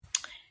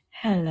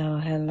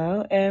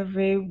Hello,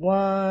 everyone.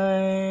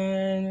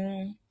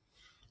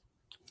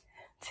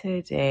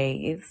 Today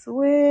is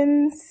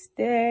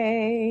Wednesday,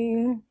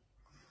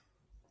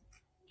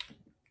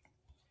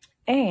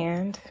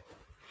 and I'm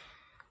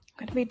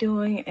going to be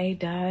doing a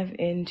dive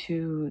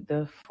into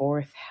the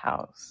fourth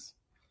house.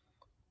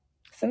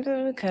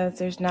 Simply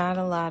because I've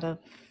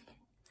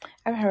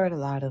heard a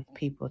lot of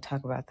people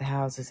talk about the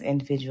houses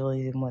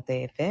individually and what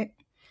they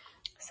affect.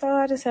 So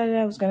I decided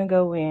I was going to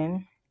go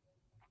in.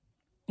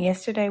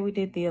 Yesterday we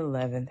did the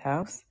 11th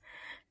house,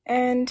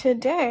 and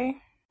today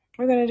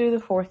we're going to do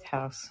the fourth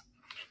house.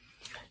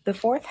 The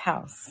fourth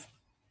house.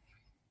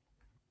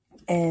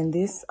 And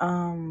this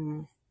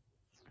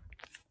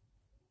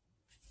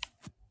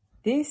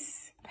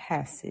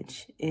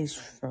passage is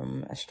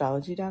from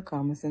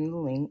astrology.com. It's in the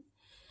link.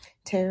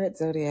 Tarot,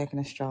 zodiac, and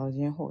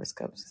astrology and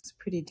horoscopes. It's a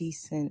pretty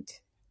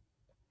decent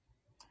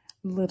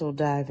little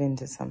dive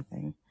into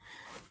something.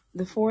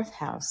 The fourth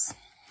house.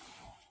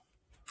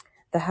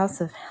 The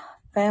house of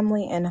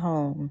family and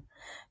home.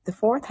 The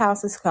fourth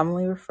house is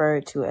commonly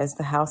referred to as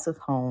the house of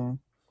home.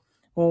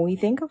 When we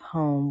think of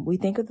home, we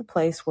think of the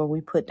place where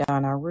we put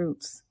down our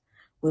roots.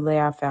 We lay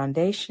our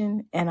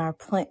foundation and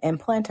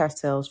plant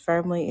ourselves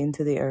firmly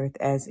into the earth,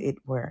 as it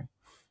were.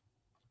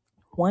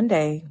 One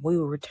day, we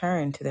will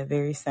return to that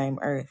very same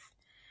earth.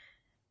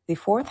 The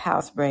fourth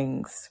house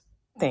brings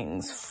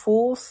things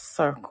full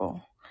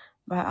circle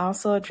by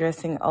also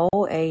addressing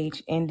old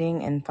age,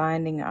 ending, and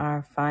finding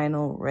our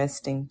final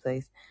resting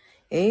place.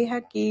 Hey,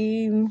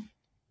 Hakeem.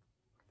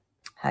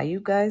 How you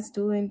guys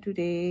doing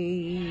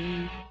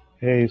today?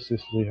 Hey,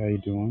 Cicely, how you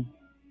doing?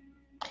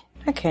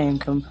 I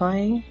can't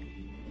complain.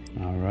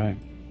 All right.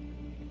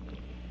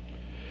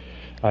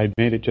 I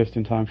made it just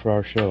in time for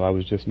our show. I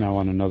was just now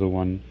on another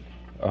one,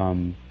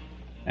 and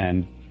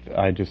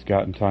I just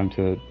got in time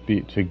to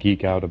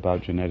geek out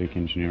about genetic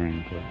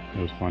engineering. But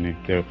it was funny.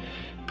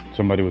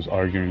 Somebody was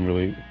arguing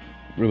really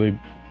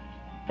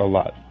a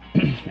lot.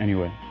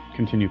 Anyway,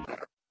 continue.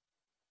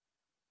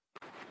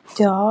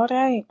 All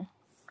right.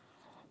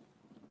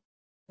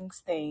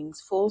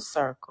 Things full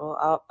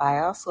circle by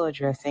also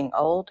addressing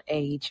old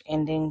age,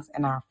 endings,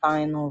 and our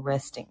final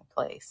resting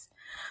place.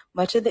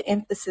 Much of the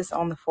emphasis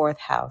on the fourth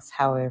house,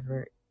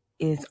 however,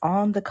 is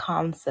on the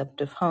concept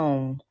of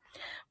home.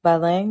 By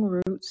laying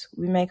roots,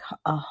 we make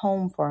a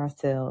home for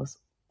ourselves,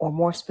 or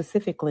more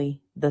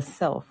specifically, the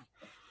self.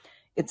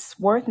 It's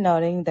worth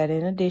noting that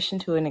in addition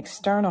to an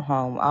external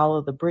home, all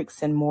of the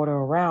bricks and mortar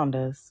around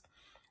us,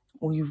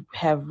 we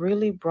have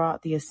really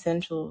brought the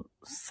essential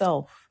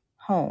self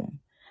home.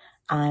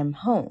 I'm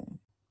home.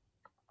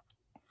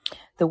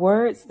 The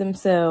words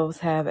themselves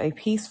have a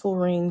peaceful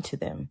ring to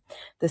them.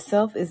 The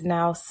self is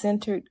now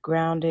centered,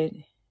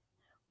 grounded,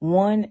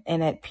 one,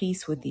 and at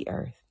peace with the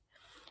earth.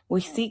 We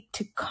seek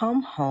to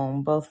come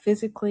home both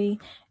physically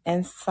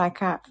and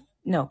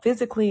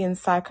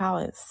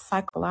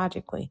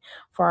psychologically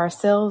for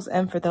ourselves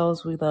and for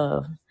those we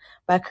love.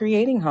 By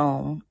creating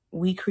home,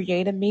 we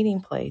create a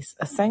meeting place,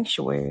 a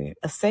sanctuary,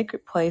 a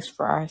sacred place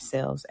for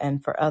ourselves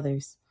and for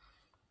others.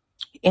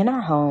 In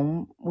our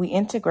home, we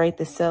integrate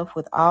the self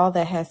with all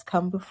that has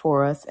come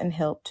before us and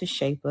help to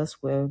shape us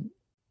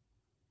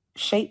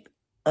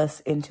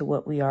into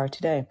what we are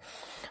today.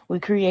 We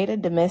create a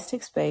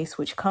domestic space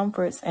which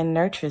comforts and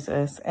nurtures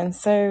us and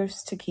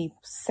serves to keep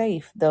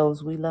safe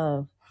those we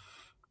love.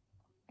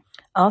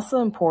 Also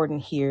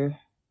important here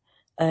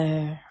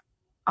are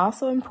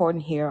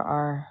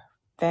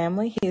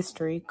family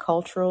history,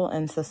 cultural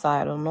and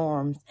societal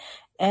norms,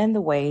 and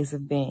the ways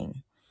of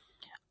being.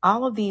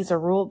 All of these are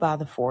ruled by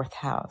the fourth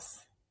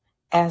house,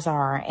 as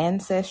are our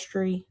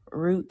ancestry,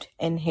 root,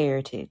 and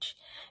heritage.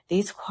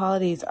 These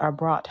qualities are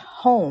brought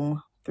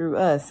home through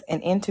us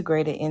and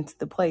integrated into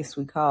the place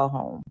we call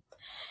home.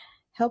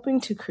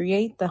 Helping to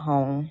create the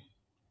home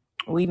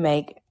we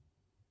make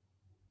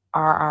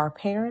are our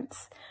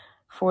parents,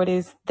 for it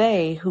is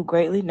they who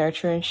greatly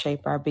nurture and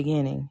shape our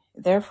beginning.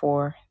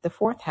 Therefore, the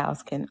fourth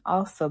house can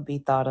also be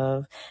thought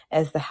of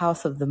as the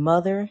house of the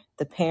mother,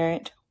 the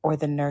parent, or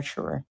the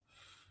nurturer.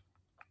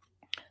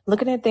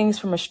 Looking at things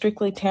from a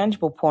strictly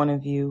tangible point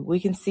of view,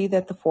 we can see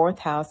that the fourth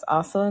house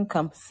also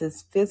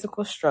encompasses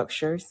physical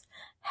structures,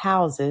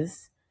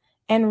 houses,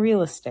 and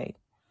real estate.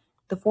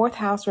 The fourth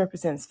house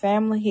represents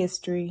family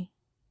history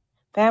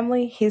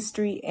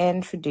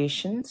and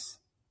traditions.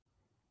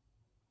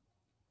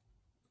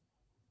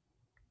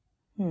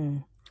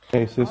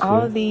 Hey, Cicely.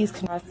 All of these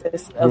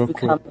process of Real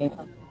quick.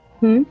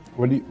 becoming.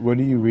 What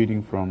are you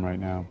reading from right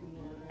now?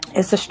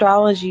 It's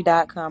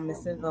astrology.com.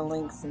 It's in the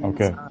links.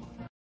 Okay.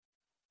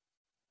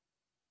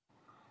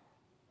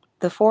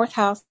 The fourth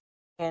house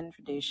and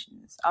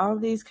traditions. All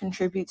of these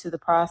contribute to the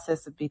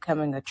process of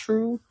becoming a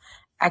true,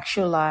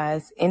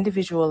 actualized,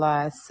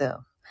 individualized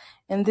self.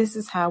 And this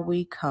is how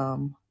we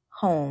come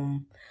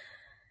home.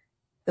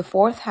 The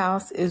fourth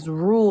house is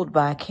ruled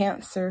by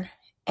Cancer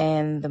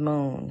and the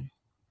moon.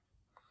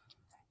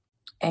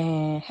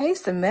 And hey,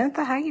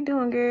 Samantha, how you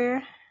doing,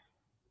 girl?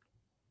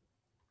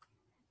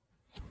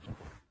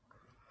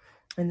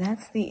 And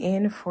that's the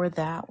end for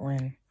that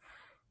one.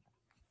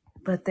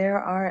 But there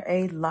are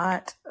a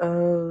lot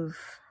of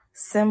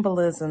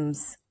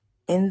symbolisms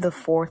in the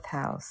fourth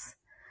house.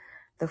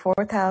 The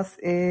fourth house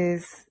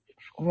is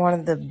one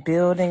of the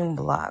building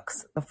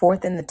blocks. The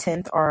fourth and the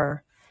 10th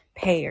are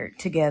paired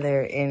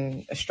together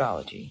in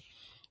astrology.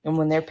 And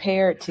when they're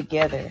paired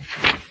together,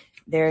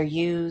 they're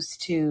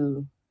used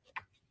to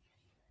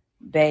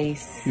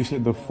base You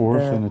said the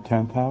fourth and the the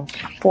 10th house?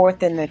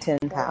 fourth and the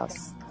 10th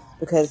house,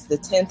 because the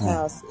 10th Oh.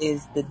 house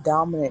is the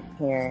dominant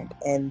parent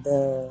and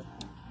the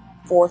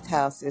fourth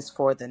house is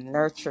for the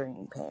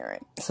nurturing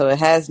parent. So it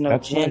has no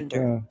That's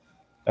gender. like,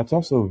 that's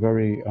also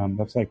very,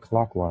 that's like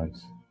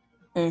clockwise.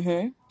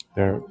 Mm-hmm.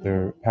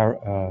 They're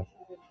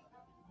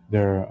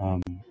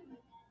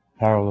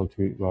parallel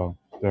to, well,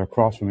 they're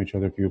across from each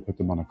other if you put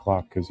them on a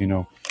clock, because, you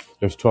know,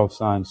 there's 12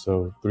 signs,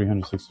 so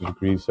 360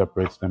 degrees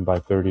separates them by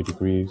 30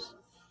 degrees.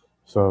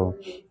 So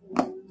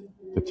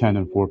the 10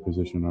 and 4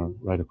 position are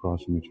right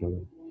across from each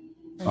other,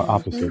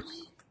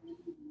 opposites.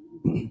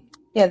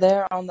 Yeah,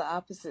 they're on the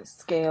opposite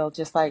scale,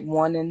 just like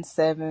 1 and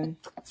 7.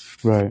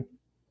 Right.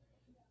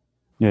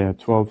 Yeah,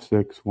 12,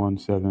 6, 1,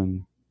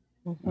 7,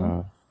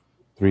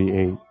 3,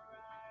 8,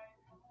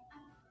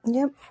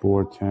 Yep.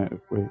 4,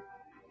 10. Wait.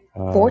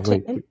 4,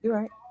 10. You're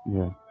right.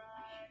 Yeah.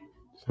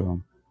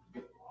 So.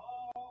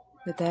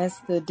 But that's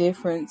the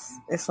difference.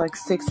 It's like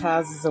 6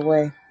 houses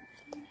away.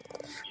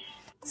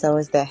 So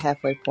it's that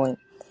halfway point.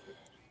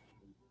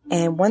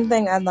 And one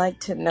thing I'd like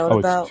to note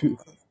about...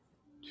 It's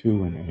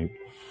 2 and 8.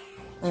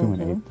 2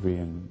 and 8, 3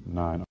 and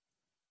 9.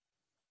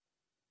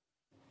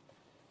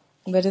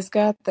 But it's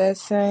got that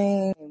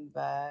same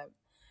vibe.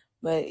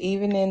 But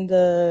even in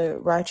the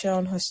Write Your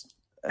Own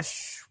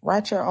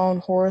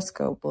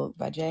Horoscope book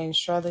by James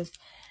Struthers,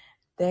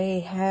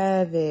 they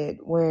have it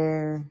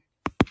where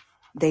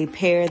they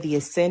pair the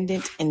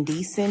ascendant and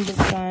descendant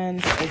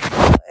signs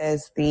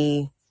as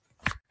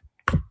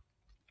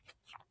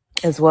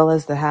well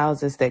as the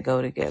houses that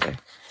go together.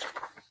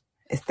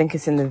 I think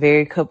it's in the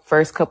very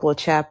first couple of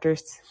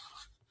chapters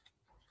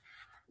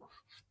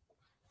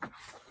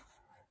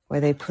where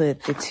they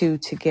put the two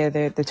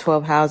together, the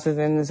 12 houses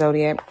in the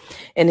zodiac.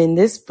 And in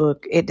this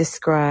book, it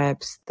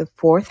describes the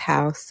fourth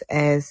house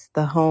as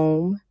the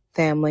home,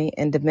 family,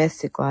 and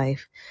domestic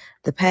life,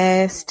 the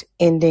past,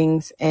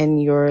 endings, and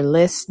your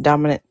less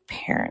dominant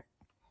parent.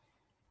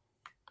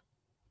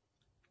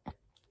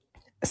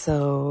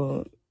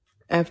 So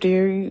after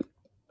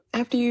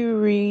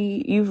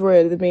you've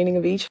read the meaning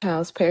of each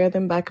house, pair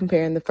them by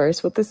comparing the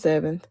first with the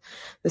 7th,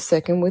 the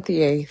second with the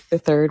 8th, the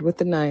third with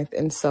the 9th,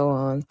 and so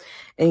on.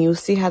 And you'll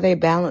see how they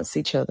balance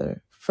each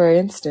other. For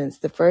instance,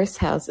 the first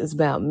house is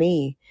about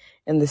me,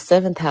 and the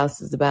 7th house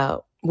is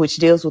about, which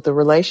deals with the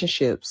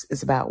relationships,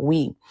 is about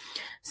we.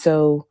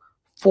 So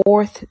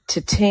 4th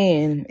to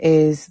 10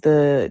 is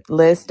the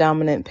less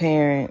dominant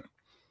parent,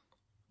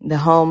 the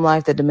home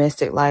life, the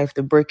domestic life,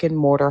 the brick and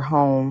mortar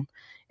home.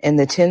 And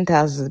the 10th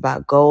house is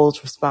about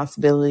goals,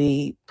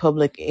 responsibility,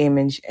 public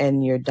image,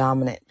 and your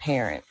dominant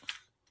parent.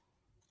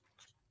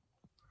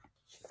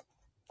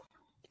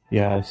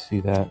 Yeah, I see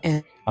that.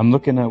 And I'm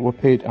looking at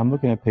what page? I'm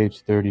looking at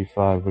page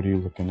 35. What are you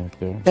looking at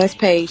there? that's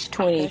page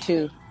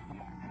 22.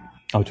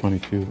 Oh,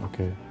 22.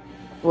 Okay.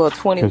 Well,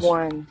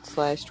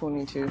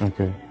 21/22.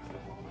 Okay.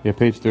 Yeah,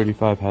 page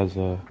 35 has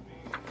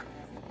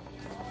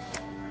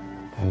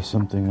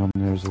something on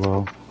there as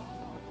well.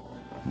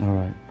 All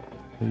right.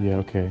 Yeah.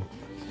 Okay.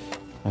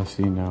 I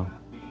see now.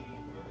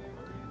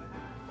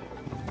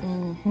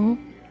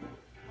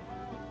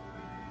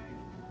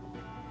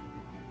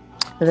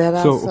 That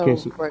also.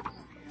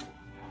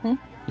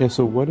 Yeah.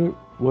 So what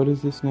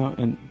is this now?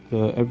 And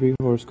every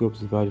horoscope is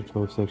divided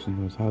 12 sections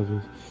in those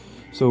houses.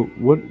 So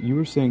what you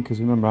were saying? Because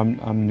remember,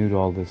 I'm new to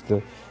all this.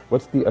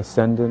 What's the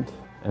ascendant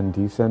and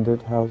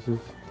descendant houses?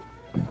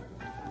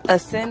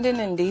 Ascendant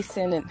and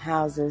descendant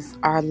houses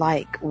are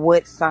like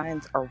what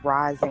signs are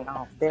rising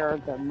off.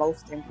 They're the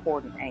most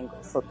important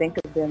angles. So think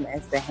of them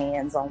as the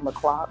hands on the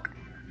clock.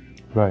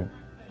 Right.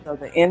 So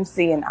the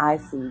MC and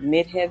IC,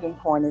 midheaven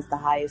point is the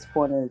highest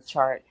point of the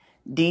chart.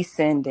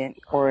 Descendant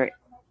or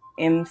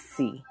IC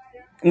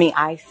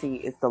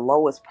is the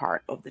lowest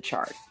part of the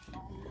chart.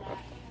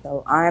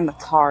 So I'm a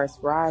Taurus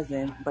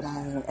rising, but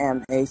I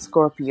am a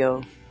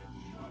Scorpio.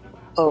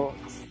 Oh,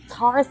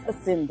 Taurus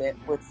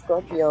ascendant with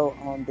Scorpio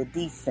on the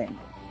descendant.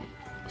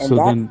 And so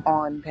that's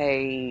on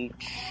page...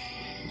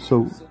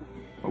 So,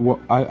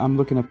 I'm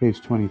looking at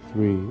page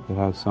 23 that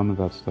has some of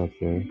that stuff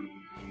there.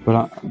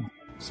 But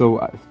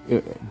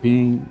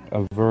being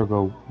a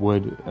Virgo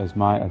as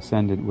my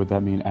ascendant, would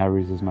that mean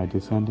Aries is my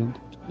descendant?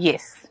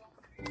 Yes.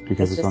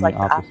 Because it's just on like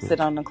the opposite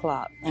on the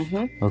clock.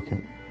 Mm-hmm.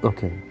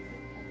 Okay.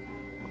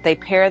 They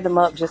pair them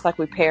up just like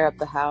we pair up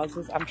the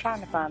houses. I'm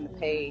trying to find the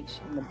page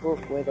in the book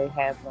where they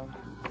have them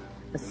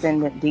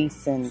ascendant,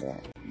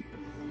 descendant.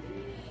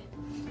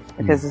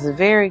 Because it's a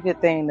very good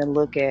thing to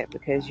look at,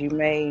 because you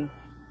may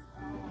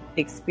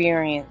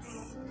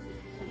experience...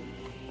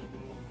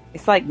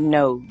 It's like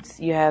nodes.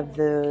 You have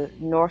the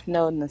north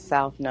node and the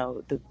south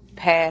node, the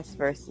past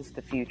versus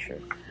the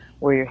future.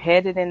 Where you're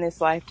headed in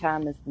this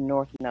lifetime is the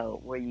north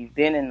node. Where you've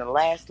been in the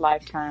last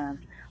lifetime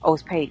Oh,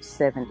 it's page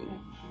 70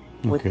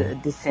 with Okay. the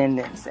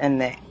descendants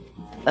and the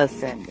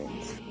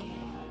ascendants.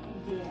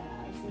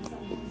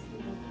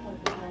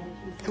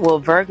 Well,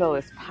 Virgo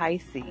is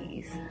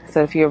Pisces.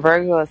 So if you're a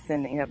Virgo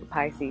ascendant, you have a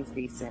Pisces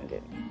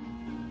descendant.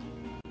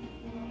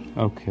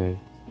 Okay.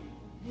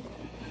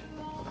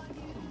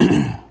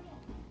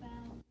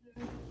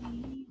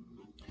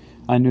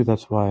 I knew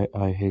that's why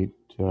I hate.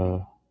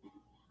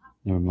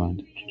 Never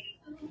mind.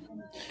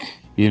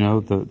 You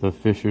know the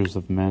fishers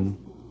of men.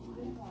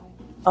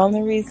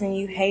 Only reason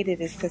you hate it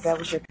is because that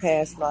was your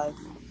past life.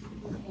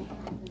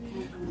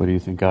 What do you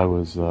think? I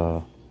was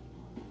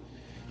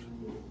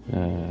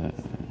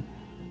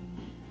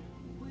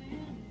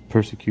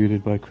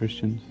persecuted by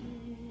Christians.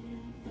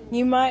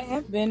 You might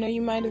have been, or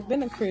you might have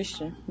been a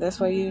Christian. That's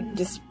why you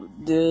just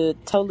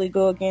totally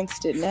go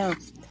against it now.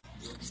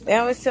 They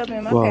always tell me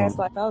in my past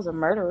Well, life I was a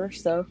murderer,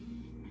 so.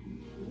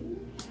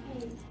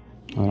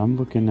 what I'm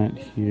looking at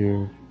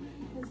here.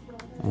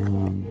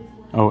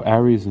 Oh,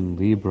 Aries and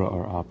Libra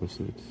are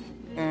opposites.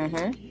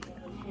 Mm-hmm.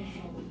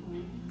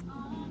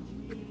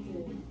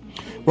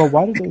 Well,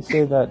 why did they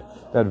say that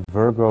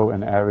Virgo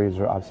and Aries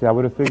are opposites? See, I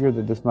would have figured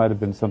that this might have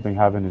been something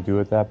having to do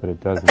with that, but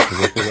it doesn't.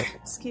 Because they say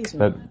Excuse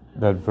me.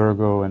 that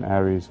Virgo and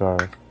Aries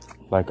are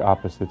like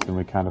opposites, and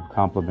we kind of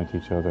complement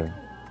each other.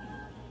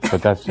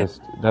 But that's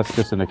just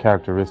in the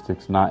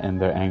characteristics, not in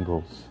their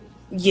angles.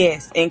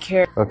 Yes, and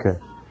Okay.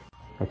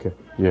 Okay.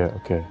 Yeah.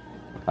 Okay.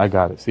 I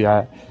got it. See,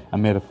 I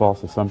made a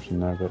false assumption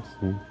there, but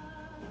see.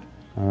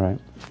 All right.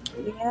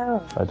 yeah.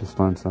 I just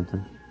learned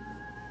something.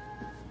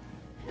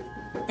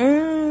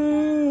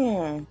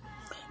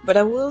 But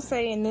I will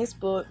say in this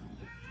book,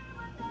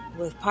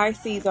 with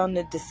Pisces on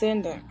the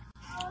descendant,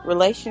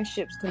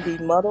 relationships can be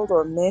muddled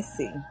or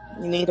messy.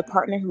 You need a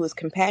partner who is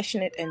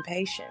compassionate and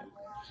patient.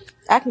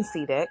 I can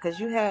see that because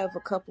you have a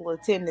couple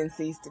of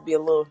tendencies to be a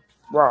little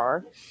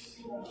raw.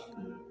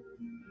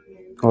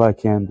 Well, I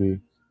can be,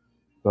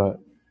 but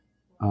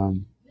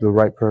the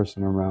right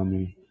person around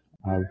me,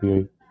 I'll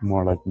be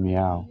more like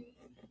meow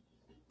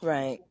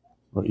Right.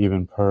 or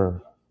even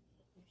purr.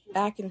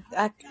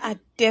 I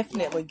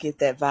definitely get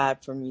that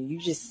vibe from you. You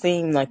just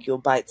seem like you'll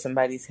bite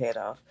somebody's head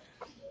off.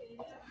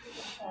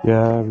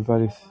 Yeah,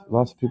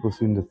 lots of people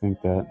seem to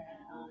think that.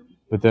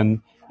 But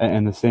then,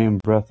 in the same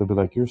breath, they'll be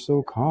like, "You're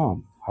so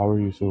calm. How are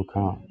you so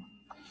calm?"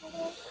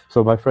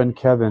 So my friend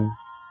Kevin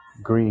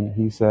Green,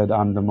 he said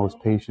I'm the most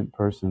patient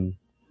person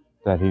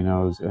that he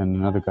knows, and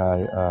another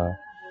guy,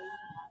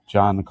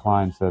 John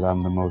Klein, said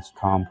I'm the most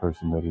calm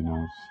person that he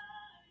knows.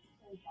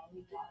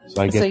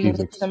 So I So get you these.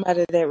 need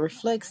somebody that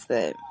reflects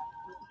that.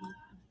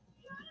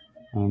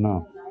 I don't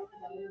know.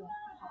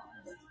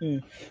 Hmm.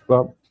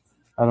 Well,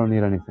 I don't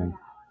need anything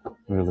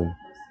really.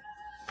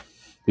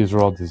 These are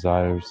all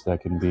desires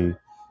that can be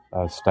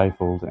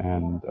stifled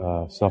and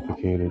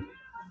suffocated.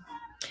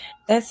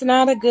 That's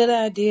not a good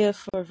idea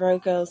for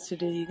Virgos to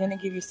do. You're going to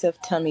give yourself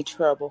tummy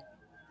trouble.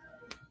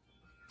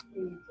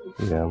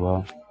 Yeah,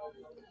 well,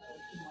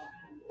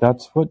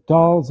 that's what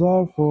dolls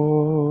are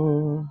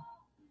for.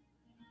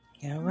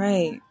 Yeah,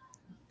 right.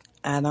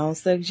 I don't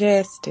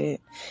suggest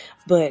it.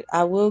 But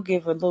I will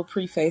give a little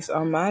preface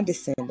on my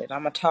descendant.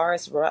 I'm a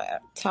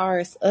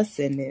Taurus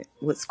ascendant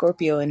with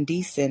Scorpio and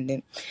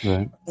descendant.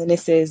 Right. And it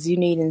says you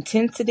need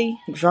intensity,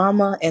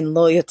 drama, and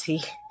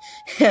loyalty,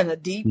 and a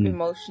deep Hmm.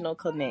 emotional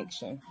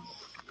connection.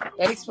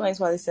 That explains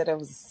why they said I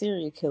was a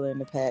serial killer in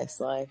the past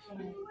life.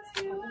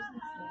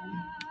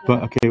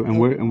 But okay, and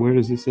where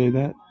does it say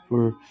that?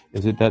 For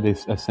is it that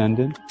it's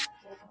ascendant?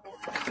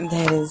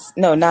 That is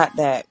no, not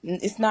that.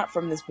 It's not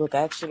from this book.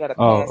 I actually got a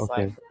Oh, past life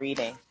okay,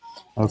 reading.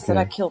 It said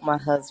I okay. killed my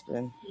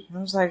husband. I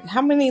was like,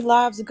 "How many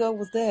lives ago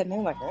was that?" And they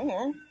were like,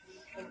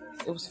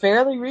 "It was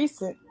fairly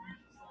recent."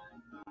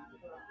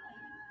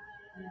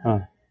 Huh.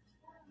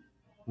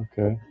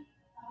 Okay.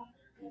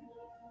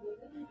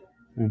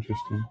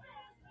 Interesting.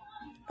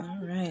 All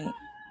right.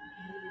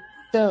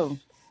 So,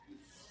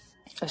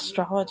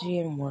 astrology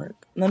and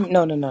work. No.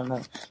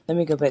 Let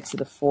me go back to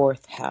the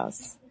fourth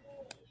house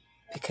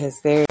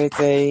because there's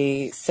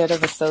a set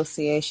of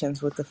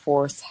associations with the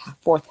fourth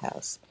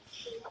house.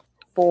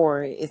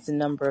 Four is the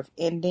number of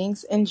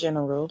endings in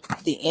general,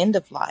 the end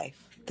of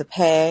life, the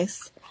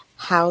past,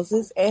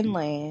 houses and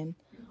land,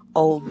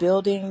 old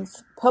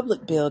buildings,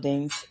 public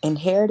buildings,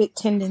 inherited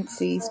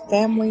tendencies,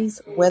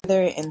 families,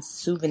 weather, and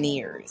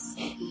souvenirs.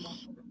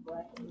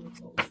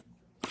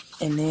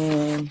 And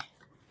then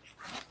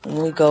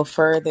when we go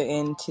further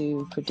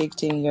into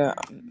predicting your,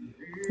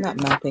 not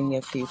mapping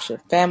your future,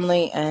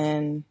 family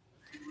and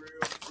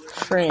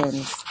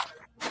friends,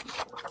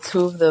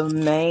 two of the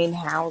main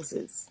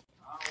houses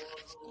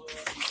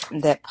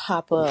that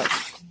pop up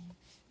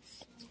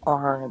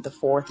are the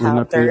fourth Wouldn't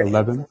house, that be third and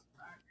 11?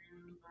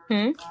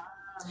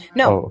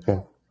 no, Oh, okay.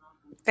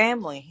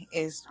 family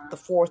is the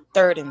fourth,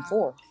 third, and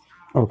fourth.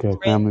 Okay,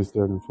 family's Friends,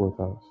 third and fourth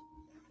house.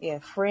 yeah,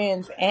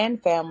 friends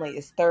and family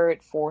is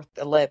third, fourth,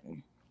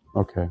 11.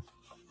 Okay,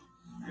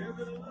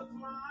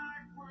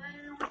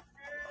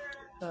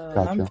 So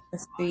I'm gotcha.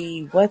 gonna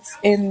see what's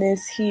in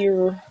this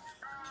here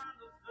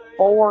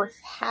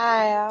fourth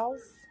house.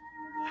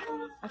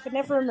 I could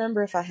never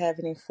remember if I have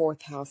any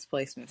fourth house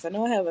placements. I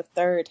know I have a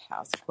third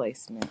house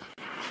placement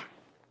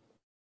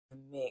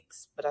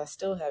mix, but I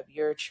still have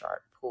your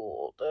chart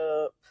pulled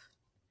up.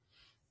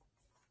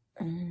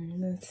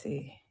 Let's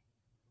see.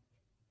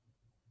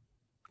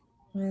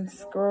 Let's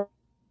scroll.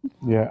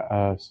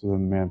 Yeah,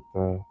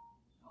 Samantha,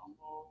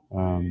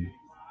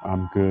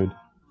 I'm good.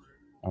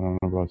 I don't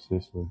know about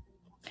Cicely.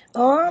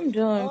 Oh, I'm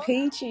doing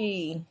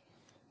peachy.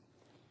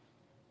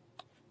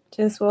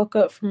 Just woke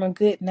up from a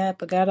good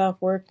nap. I got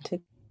off work.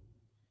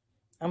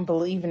 I'm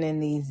believing in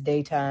these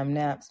daytime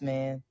naps,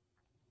 man.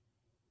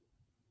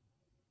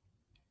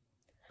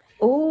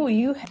 Oh,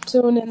 you have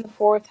tuned in the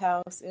fourth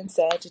house in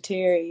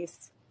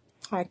Sagittarius.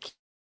 Hi.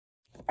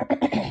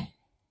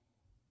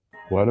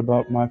 What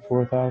about my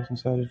fourth house in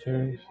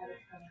Sagittarius?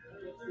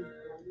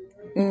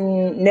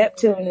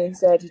 Neptune in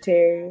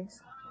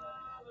Sagittarius.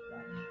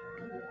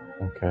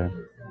 Okay.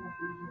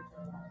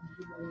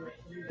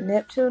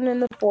 Neptune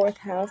in the fourth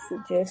house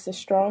suggests a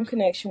strong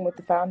connection with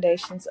the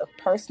foundations of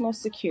personal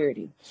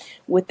security,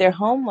 with their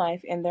home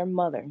life and their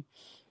mother.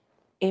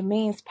 It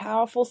means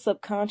powerful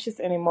subconscious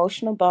and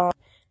emotional bond.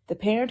 The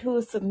parent who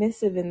is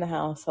submissive in the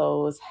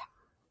household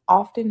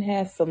often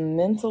has some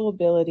mental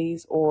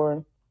abilities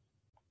or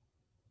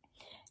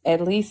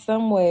at least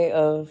some way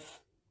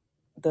of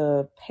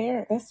the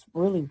parent. That's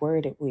really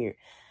worded weird.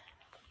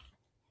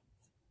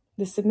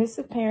 The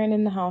submissive parent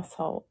in the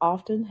household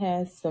often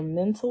has some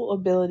mental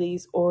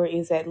abilities or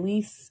is at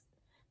least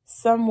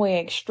some way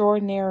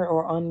extraordinary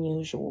or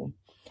unusual.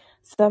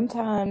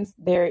 Sometimes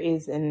there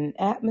is an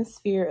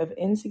atmosphere of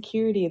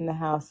insecurity in the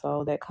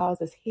household that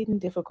causes hidden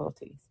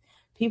difficulties.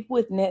 People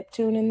with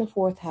Neptune in the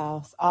fourth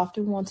house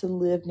often want to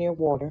live near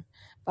water,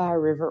 by a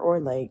river or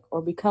lake,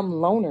 or become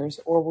loners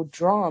or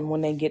withdrawn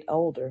when they get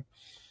older.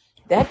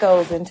 That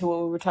goes into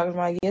what we were talking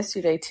about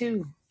yesterday,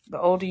 too. The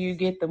older you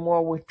get, the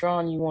more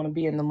withdrawn you want to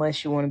be and the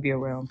less you want to be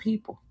around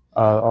people.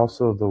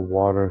 Also, the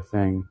water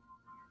thing.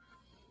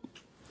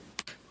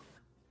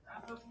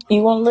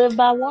 You want to live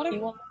by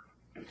water?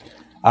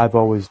 I've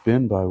always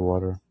been by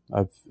water.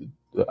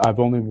 I've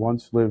only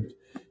once lived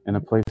in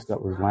a place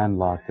that was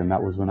landlocked, and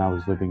that was when I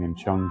was living in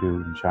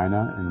Chengdu in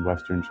China, in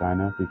western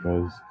China,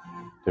 because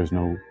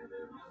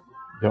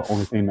the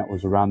only thing that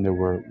was around there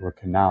were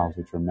canals,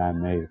 which are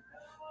man-made.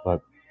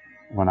 But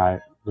when I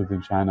lived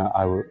in China,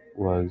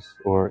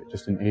 or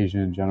just in Asia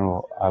in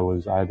general, I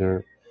was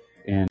either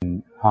in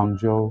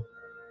Hangzhou,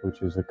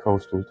 which is a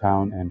coastal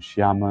town, and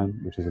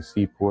Xiamen, which is a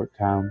seaport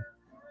town.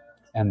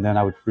 And then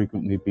I would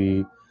frequently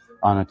be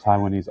on a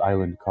Taiwanese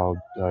island called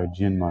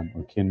Jinmen,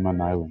 or Kinmen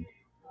Island.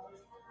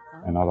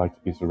 And I like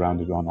to be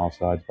surrounded on all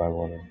sides by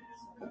water.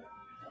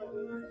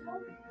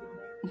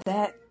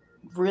 That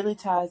really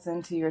ties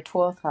into your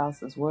 12th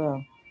house as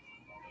well.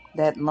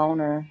 That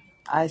loner,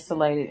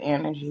 isolated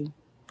energy.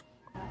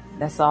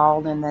 That's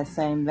all in that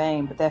same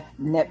vein. But that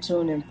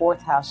Neptune in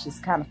fourth house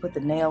just kind of put the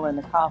nail in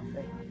the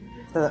coffin.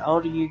 So the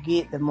older you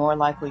get, the more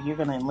likely you're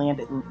going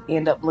to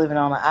end up living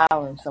on an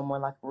island somewhere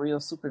like a real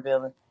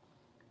supervillain.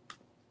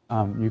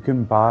 You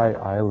can buy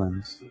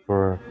islands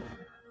for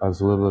as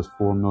little as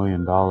 $4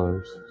 million,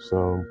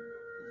 so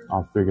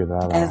I'll figure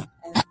that out.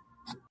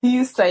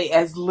 You say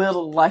as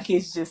little, like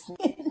it's just...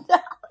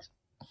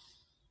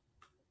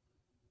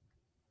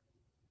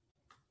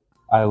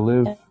 I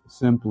live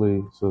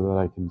simply so that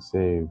I can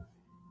save.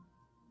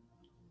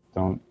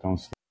 Don't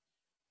sleep.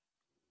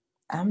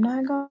 I'm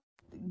not going to...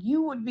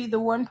 You would be the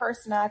one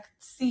person I could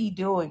see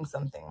doing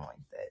something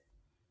like that.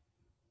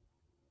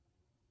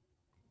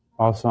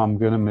 Also, I'm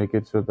gonna make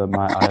it so that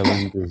my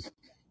island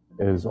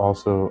is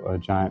also a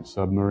giant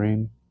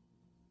submarine.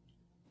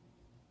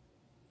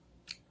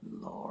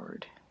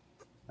 Lord.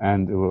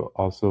 And it will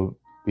also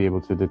be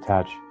able to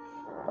detach,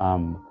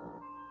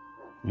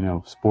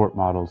 sport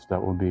models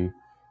that will be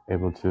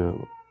able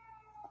to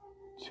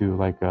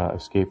like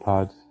escape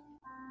pods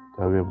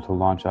that will be able to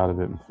launch out of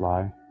it and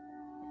fly.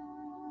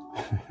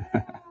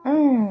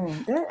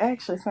 That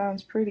actually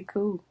sounds pretty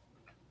cool.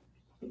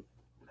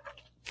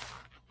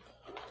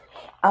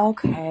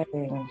 Okay.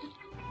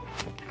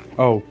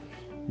 Oh,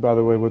 by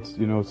the way, what's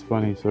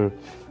funny? So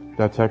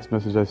that text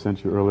message I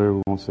sent you earlier,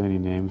 we won't say any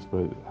names,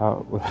 but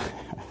how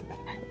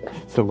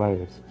it's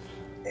hilarious.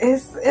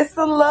 It's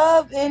a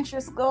love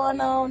interest going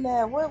on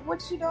there.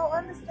 What you don't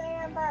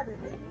understand about it?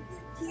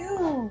 It's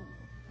cute.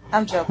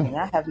 I'm joking.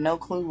 I have no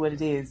clue what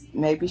it is.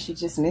 Maybe she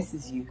just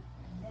misses you.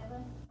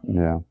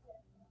 Yeah,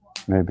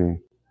 maybe.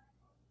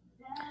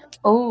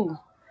 Oh,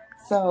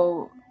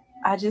 so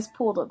I just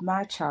pulled up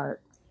my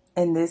chart,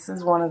 and this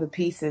is one of the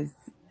pieces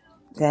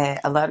that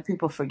a lot of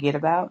people forget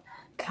about.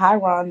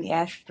 Chiron, the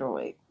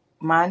asteroid.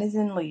 Mine is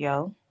in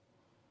Leo.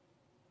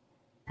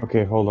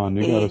 Okay, hold on.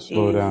 You gotta It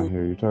slow down is.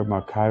 here. You're talking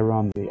about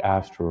Chiron, the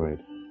asteroid.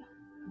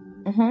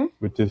 Mm-hmm.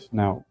 With this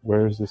now,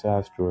 where is this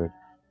asteroid?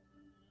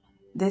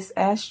 This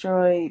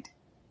asteroid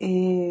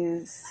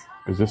is.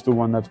 Is this the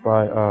one that's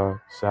by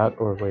Sat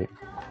or wait,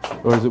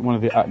 or is it one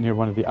of the near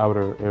one of the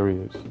outer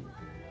areas?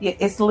 Yeah,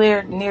 it's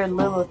near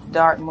Lilith's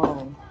dark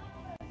moon.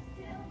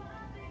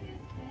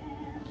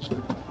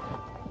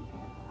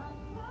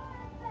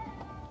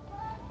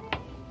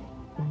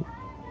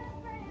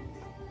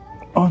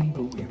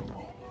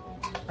 Unbelievable.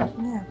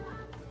 Yeah.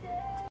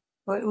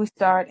 But we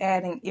start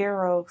adding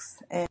Eros,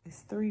 and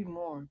it's 3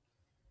 more.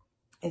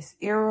 It's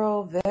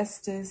Eero,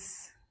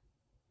 Vestas.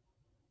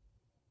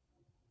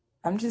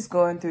 I'm just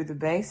going through the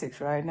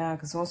basics right now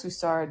because once we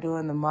start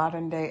doing the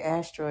modern day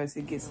asteroids,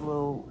 it gets a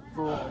little.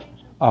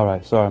 All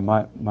right, sorry,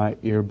 my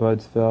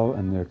earbuds fell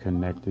and they're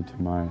connected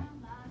to my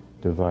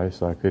device,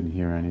 so I couldn't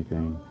hear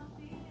anything.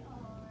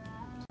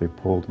 They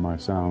pulled my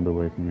sound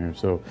away from here.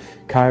 So,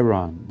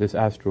 Chiron, this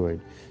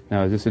asteroid.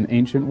 Now, is this an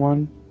ancient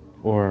one,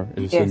 or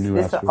is this a Yes, new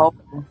this is asteroid? old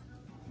one.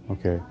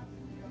 Okay.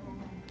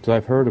 So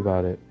I've heard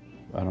about it.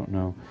 I don't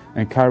know.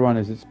 And Chiron,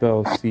 is it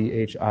spelled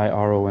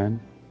Chiron?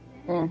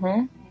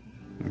 Mm-hmm.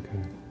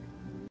 Okay.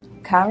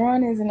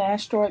 Chiron is an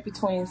asteroid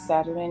between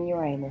Saturn and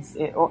Uranus.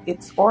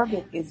 Its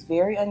orbit is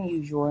very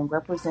unusual and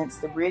represents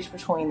the bridge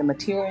between the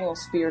material and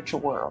spiritual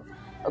world.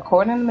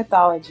 According to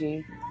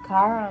mythology,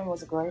 Chiron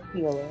was a great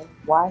healer,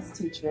 wise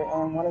teacher,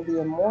 and one of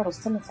the immortal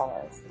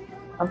Centaurs.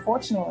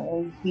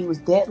 Unfortunately, he was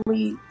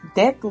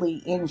deathly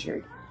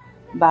injured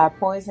by a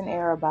poison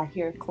arrow by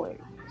Heracles,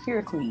 his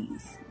favorite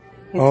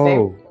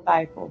Oh,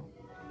 disciple.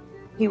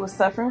 He was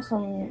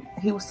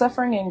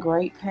suffering in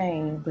great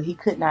pain, but he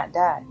could not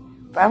die.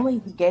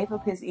 Finally, he gave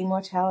up his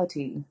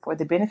immortality for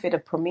the benefit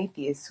of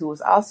Prometheus, who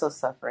was also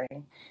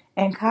suffering,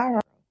 and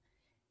Chiron.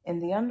 In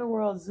the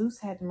underworld, Zeus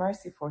had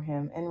mercy for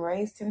him and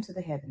raised him to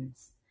the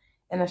heavens.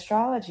 In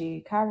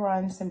astrology,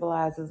 Chiron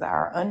symbolizes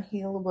our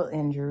unhealable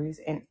injuries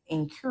and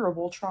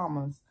incurable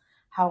traumas.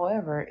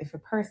 However, if a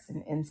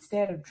person,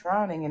 instead of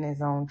drowning in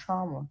his own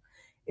trauma,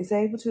 is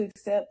able to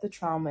accept the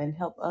trauma and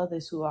help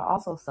others who are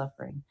also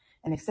suffering,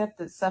 and accept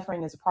that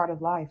suffering is a part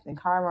of life, then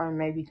Chiron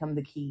may become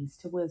the keys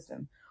to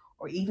wisdom,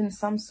 or even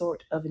some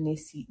sort of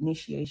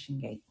initiation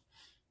gate.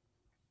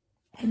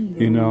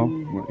 you know,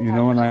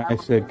 Hello. when I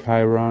said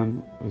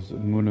Chiron was the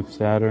moon of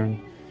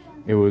Saturn,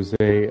 it was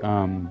a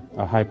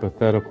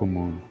hypothetical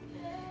moon.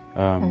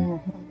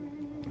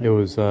 It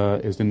was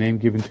is the name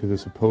given to the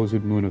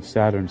supposed moon of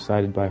Saturn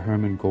cited by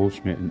Hermann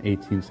Goldschmidt in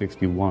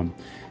 1861.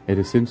 It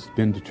has since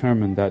been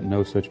determined that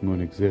no such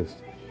moon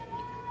exists.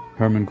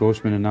 Hermann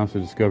Goldschmidt announced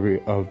the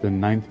discovery of the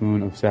ninth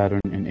moon of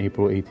Saturn in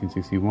April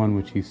 1861,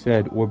 which he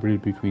said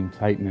orbited between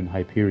Titan and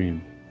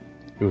Hyperion.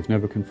 It was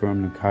never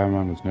confirmed, and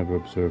Chiron was never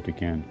observed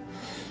again.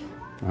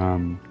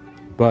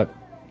 But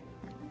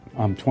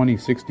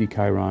 2060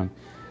 Chiron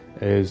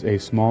is a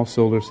small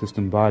solar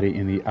system body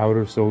in the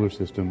outer solar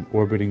system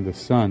orbiting the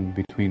Sun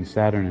between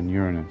Saturn and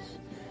Uranus.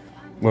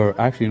 Or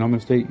actually, I'm going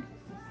to state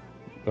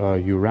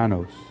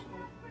Uranus.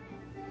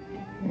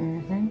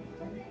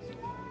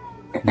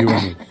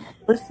 Uranus.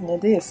 Listen to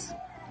this.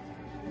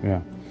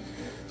 Yeah.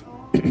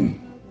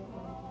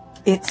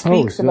 It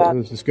speaks It about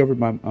was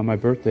discovered on my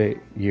birthday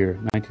year,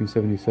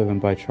 1977,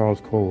 by Charles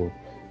Cole.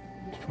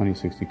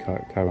 2060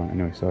 Chiron.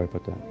 Anyway, sorry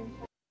about that.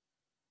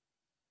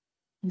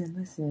 Then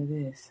listen to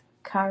this.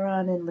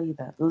 Chiron and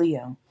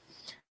Leo.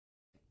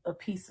 A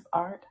piece of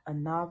art, a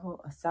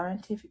novel, a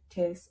scientific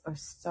text, or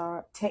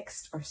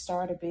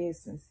start a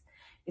business.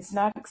 It's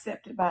not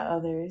accepted by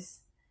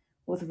others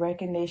with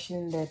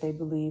recognition that they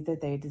believe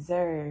that they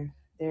deserve.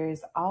 There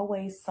is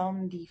always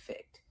some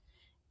defect.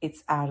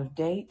 It's out of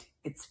date,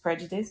 it's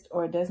prejudiced,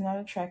 or it does not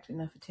attract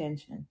enough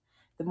attention.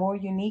 The more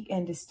unique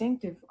and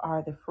distinctive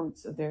are the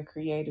fruits of their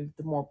creative,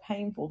 the more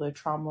painful the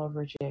trauma of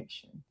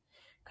rejection.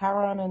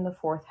 Chiron in the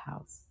 4th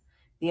house.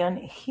 The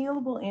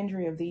unhealable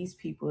injury of these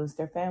people is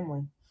their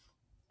family.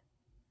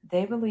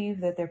 They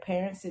believe that their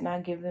parents did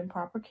not give them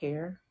proper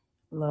care,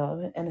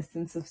 love, and a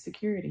sense of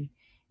security.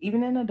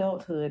 Even in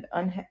adulthood,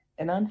 an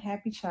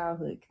unhappy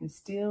childhood can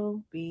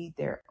still be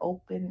their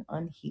open,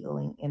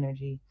 unhealing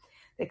energy.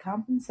 They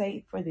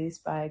compensate for this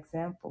by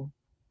example,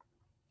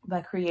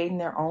 by creating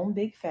their own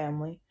big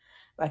family,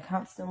 by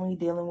constantly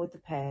dealing with the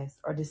past,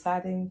 or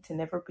deciding to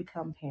never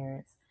become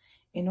parents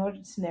in order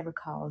to never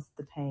cause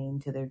the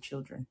pain to their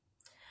children.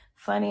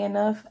 Funny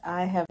enough,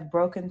 I have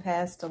broken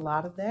past a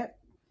lot of that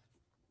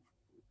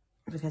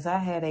because I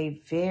had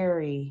it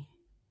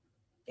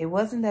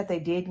wasn't that they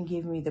didn't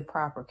give me the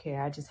proper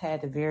care. I just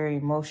had a very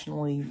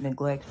emotionally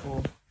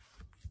neglectful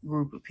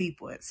group of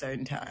people at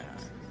certain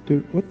times.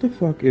 Dude, what the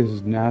fuck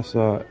is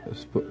NASA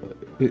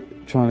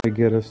trying to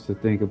get us to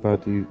think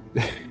about these?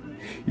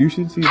 You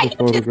should see the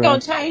photograph. Just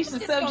gonna change the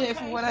subject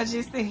from what I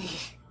just said.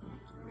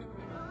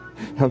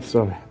 I'm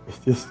sorry. It's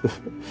just.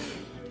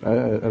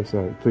 I'm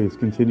sorry. Please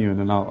continue, and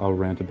then I'll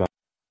rant about.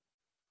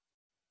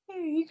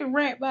 You can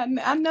rant about.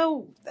 I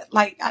know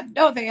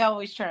they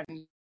always trying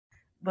to,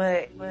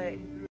 but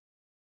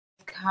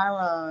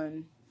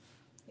Chiron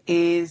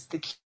is the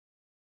key.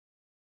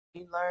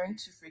 You learn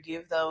to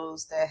forgive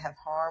those that have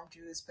harmed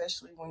you,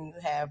 especially when you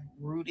have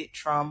rooted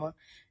trauma.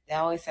 They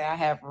always say I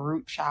have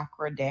root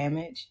chakra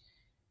damage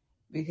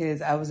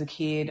because I was a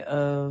kid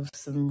of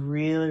some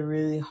really,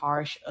 really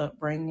harsh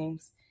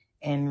upbringings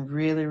and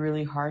really,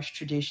 really harsh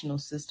traditional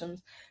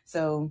systems.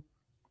 So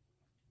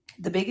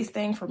the biggest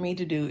thing for me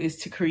to do is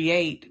to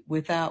create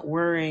without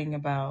worrying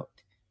about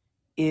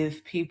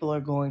if people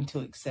are going to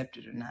accept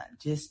it or not.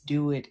 Just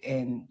do it,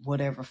 and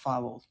whatever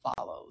follows.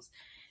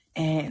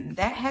 And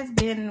that has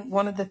been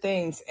one of the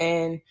things.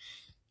 And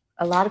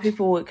a lot of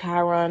people with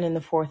Chiron in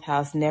the fourth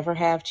house never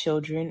have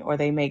children, or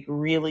they make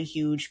really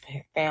huge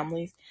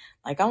families.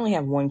 Like, I only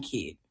have one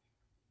kid.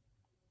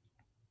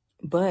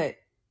 But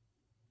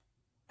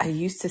I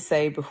used to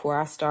say before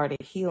I started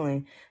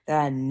healing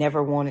that I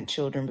never wanted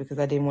children because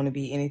I didn't want to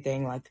be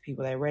anything like the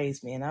people that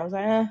raised me. And I was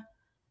like,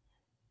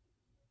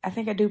 I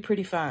think I do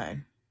pretty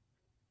fine.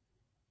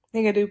 I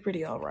think I do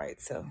pretty all right.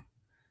 So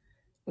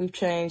we've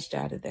changed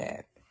out of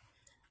that.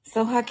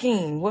 So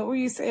Hakeem, what were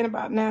you saying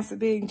about NASA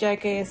being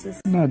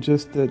jackasses? Not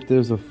just that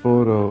there's a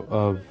photo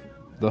of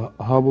the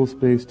Hubble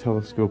Space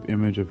Telescope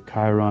image of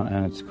Chiron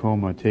and its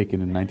coma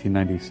taken in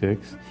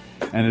 1996,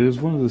 and it is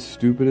one of the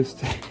stupidest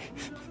things.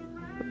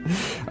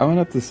 I'm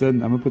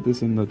gonna put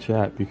this in the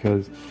chat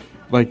because,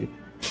 like,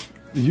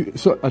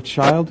 so a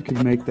child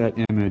could make that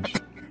image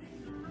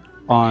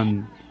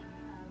on.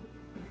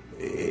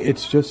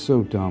 It's just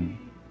so dumb.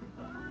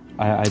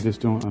 I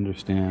just don't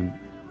understand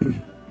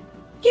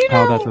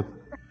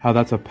how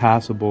that's a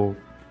passable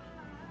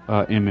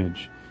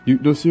image.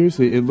 No,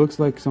 seriously, it looks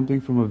like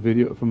something from a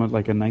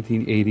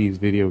 1980s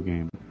video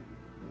game.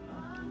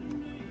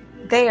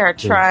 They are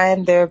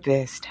trying their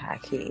best,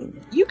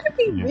 Hakeem. You can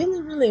be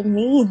really, really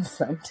mean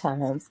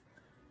sometimes.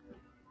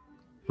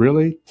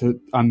 Really?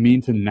 I'm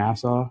mean to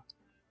NASA?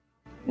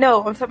 No,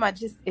 I'm talking about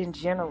just in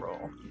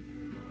general.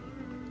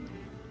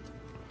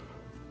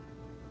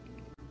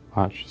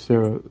 Watch,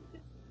 Sarah.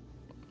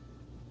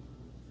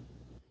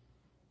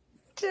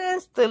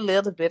 Just a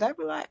little bit. I'd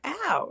be like,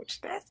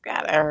 ouch, that's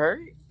gotta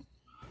hurt.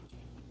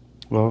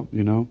 Well,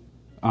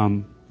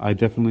 I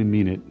definitely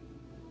mean it.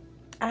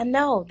 I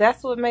know.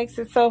 That's what makes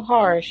it so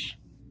harsh.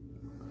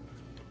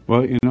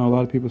 Well, a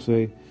lot of people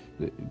say,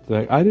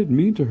 like, I didn't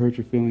mean to hurt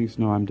your feelings.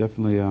 No, I'm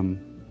definitely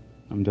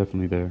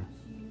there.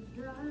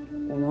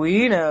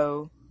 We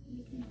know.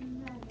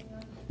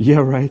 Yeah,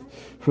 right.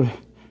 For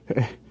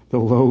the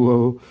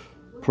low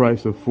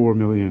price of $4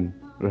 million,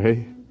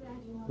 right?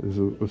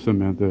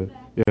 Samantha.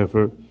 Yeah,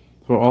 for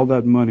all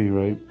that money,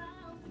 right?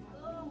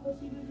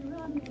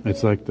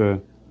 It's like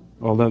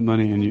all that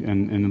money,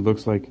 and it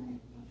looks like.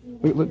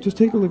 Just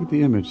take a look at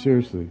the image,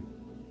 seriously.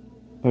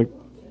 Like,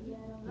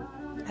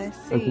 I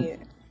see it.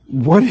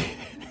 What?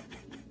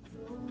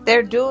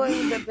 They're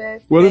doing the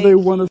best. What do they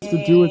want us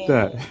to do with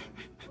that?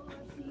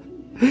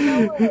 You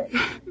know what?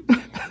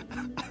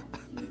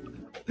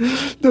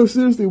 No,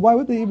 seriously, why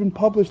would they even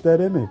publish that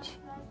image?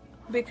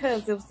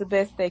 Because it was the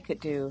best they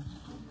could do.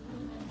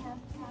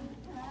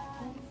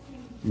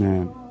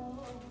 Man,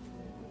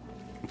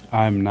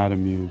 I'm not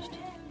amused.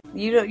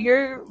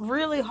 You're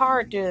really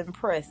hard to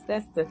impress.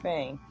 That's the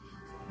thing.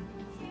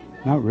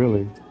 Not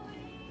really.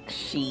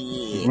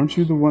 Shit. Weren't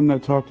you the one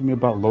that talked to me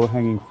about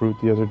low-hanging fruit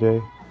the other day?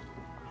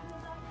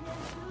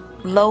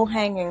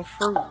 Low-hanging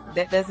fruit.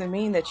 That doesn't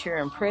mean that you're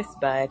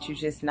impressed by it. You're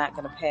just not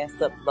going to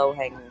pass up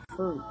low-hanging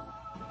fruit.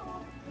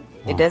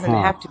 It doesn't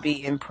have to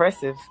be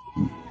impressive.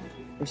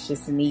 It's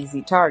just an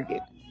easy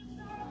target.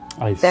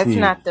 That's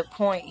not the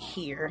point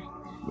here.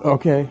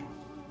 Okay.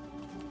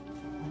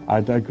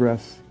 I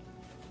digress.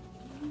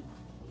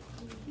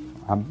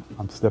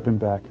 I'm stepping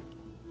back.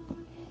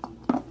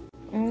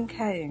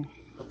 Okay.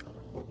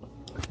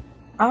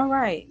 All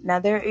right. Now,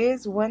 there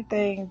is one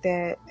thing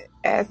that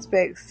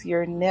aspects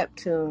your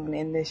Neptune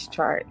in this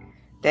chart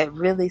that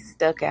really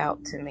stuck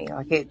out to me.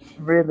 Like, it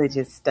really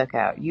just stuck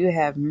out. You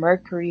have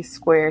Mercury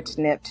square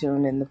to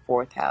Neptune in the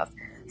fourth house.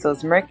 So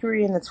it's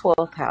Mercury in the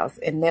 12th house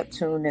and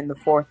Neptune in the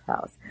fourth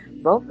house.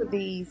 Both of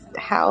these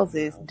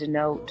houses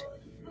denote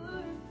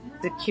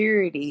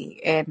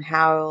security and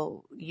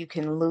how you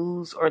can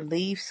lose or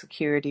leave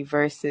security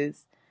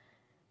versus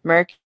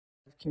Mercury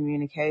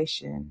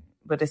communication.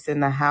 But it's in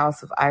the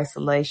house of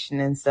isolation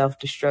and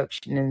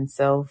self-destruction and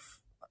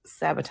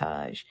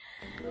self-sabotage.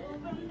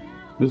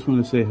 I just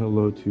want to say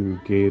hello to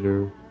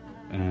Gator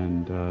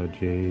and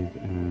Jade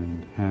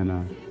and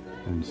Hannah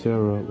and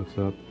Sarah. What's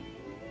up?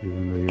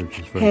 Even though you're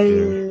just right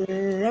there.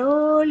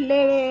 Hello,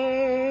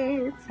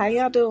 ladies. How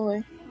y'all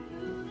doing?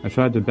 I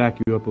tried to back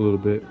you up a little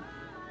bit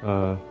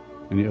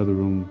in the other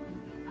room,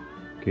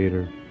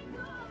 Gator.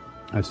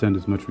 I sent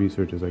as much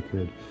research as I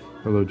could.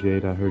 Hello,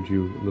 Jade. I heard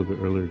you a little bit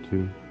earlier,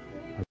 too.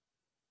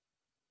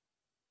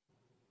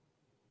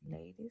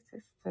 Ladies,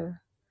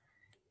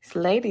 it's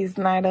ladies'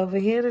 night over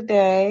here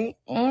today.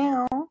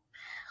 Ew.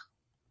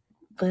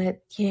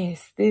 But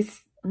yes,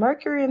 this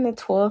Mercury in the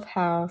 12th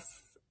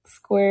house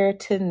square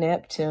to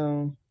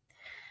Neptune.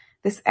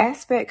 This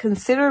aspect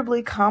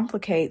considerably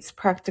complicates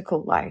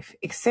practical life.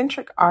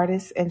 Eccentric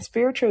artists and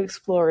spiritual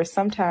explorers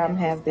sometimes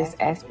have this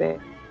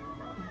aspect.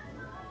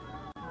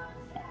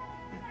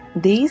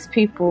 These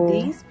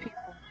people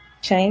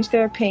change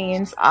their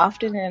opinions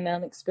often and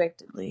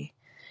unexpectedly.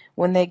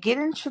 When they get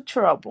into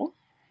trouble,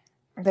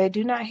 they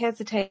do not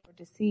hesitate or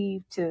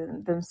deceive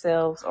to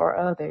themselves or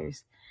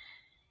others.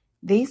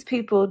 These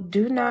people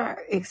do not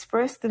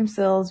express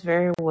themselves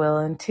very well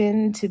and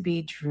tend to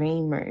be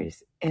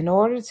dreamers. In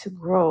order to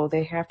grow,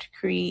 they have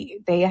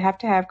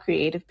to have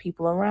creative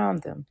people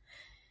around them.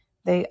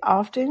 They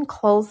often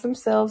close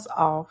themselves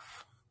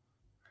off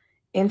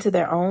into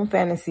their own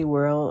fantasy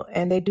world,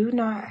 and they do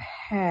not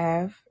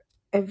have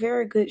a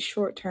very good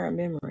short-term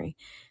memory.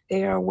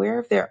 They are aware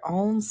of their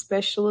own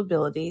special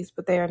abilities,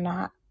 but they are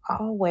not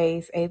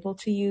always able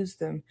to use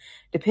them.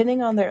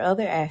 Depending on their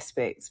other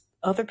aspects,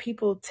 other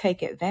people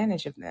take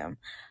advantage of them.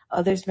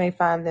 Others may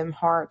find them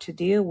hard to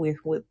deal with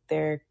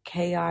their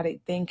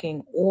chaotic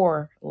thinking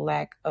or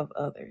lack of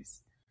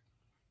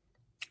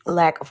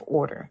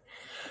order.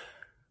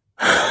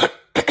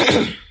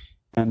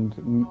 And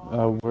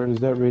where does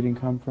that rating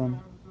come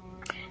from?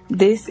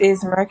 This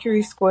is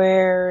Mercury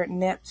square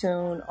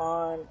Neptune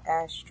on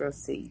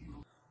Astrosea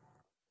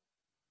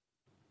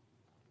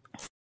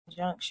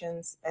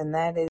junctions, and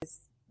that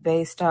is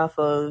based off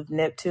of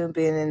Neptune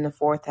being in the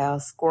fourth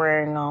house,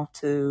 squaring off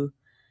to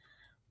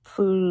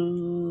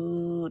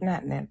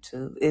not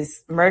Neptune.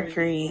 It's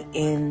Mercury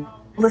in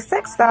the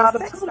sextile to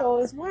Pluto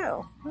as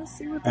well. Let's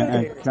see what that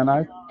And is.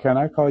 can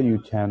I call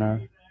you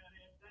Tanner?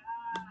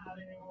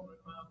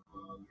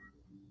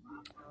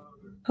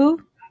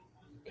 Who?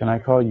 Can I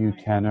call you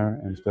Tanner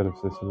instead of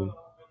Cicely?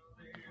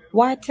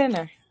 Why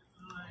tenor?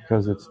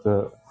 Because it's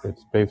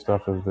based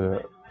off of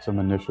some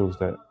initials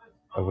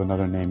of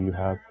another name you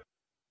have.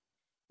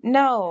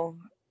 No,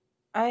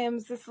 I am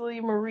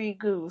Cicely Marie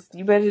Goose.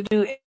 You better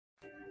do it.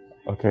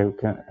 Okay,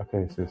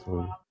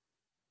 Cicely.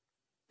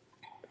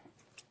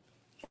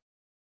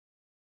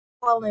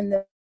 All in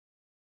the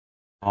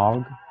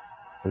Smog?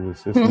 Because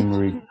Cicely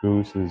Marie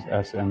Goose is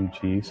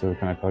SMG, so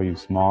can I call you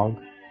Smog?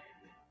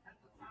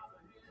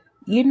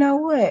 You know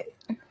what?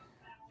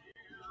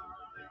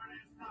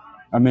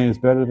 I mean, it's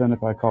better than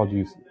if I called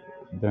you,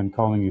 than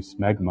calling you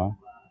Smegma.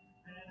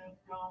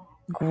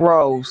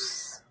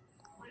 Gross.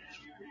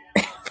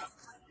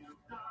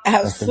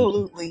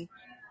 Absolutely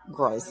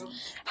gross.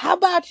 How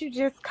about you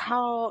just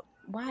call,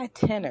 why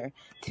tenor?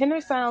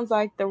 Tenor sounds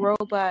like the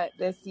robot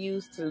that's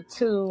used to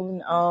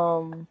tune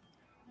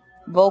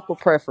vocal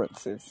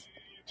preferences.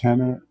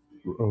 Tanner?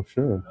 Oh,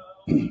 sure.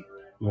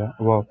 Yeah.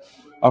 Well,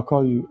 I'll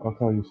call you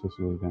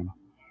Cicely then.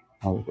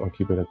 I'll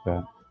keep it at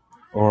that.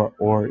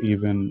 Or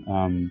even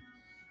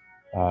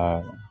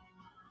I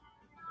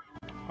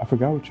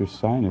forgot what your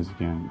sign is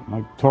again.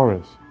 Like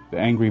Taurus, the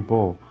angry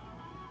bull.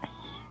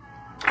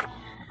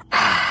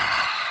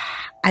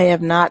 I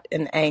am not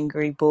an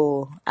angry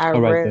bull. I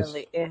All right,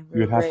 rarely ever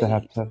you'd have to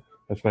have rage.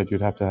 that's right.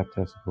 You'd have to have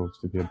testicles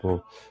to be a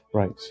bull,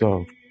 right?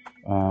 So,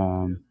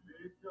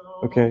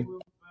 okay, And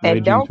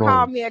raging don't call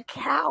Taurus. me a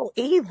cow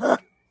either. I ain't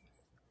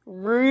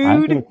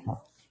Rude. gonna.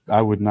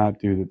 I would not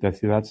do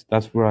that.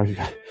 That's where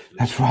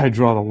I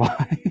draw the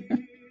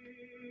line.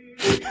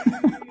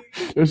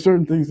 There's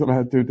certain things that I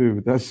have to do,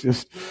 but that's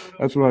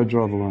where I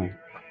draw the line.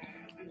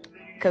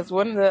 Because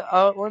one of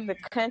the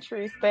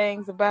country's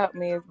things about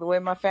me is the way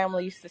my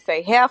family used to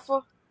say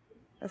heifer.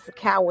 That's a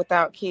cow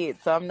without kids.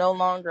 So I'm no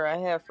longer a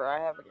heifer. I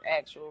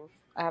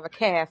have a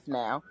calf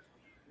now.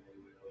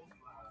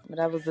 But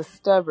I was a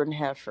stubborn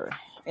heifer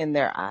in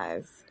their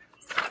eyes.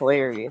 It's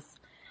hilarious.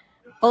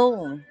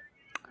 Boom.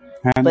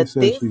 Hannah But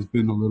says this, she's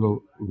been a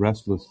little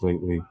restless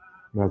lately.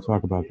 We gotta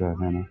talk about that,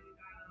 Hannah.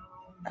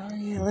 oh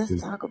yeah,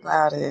 let's talk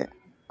about it.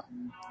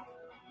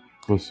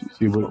 We'll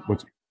see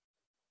what's.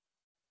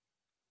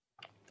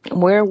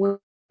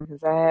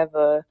 Because I have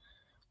a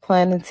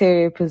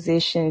planetary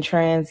position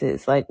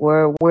transits, like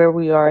where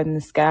we are in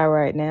the sky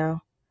right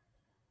now.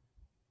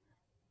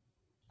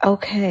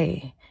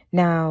 Okay.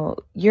 Now,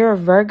 you're a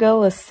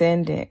Virgo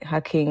ascendant,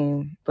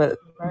 Hakeem, but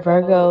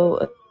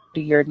Virgo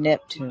to your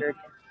Neptune.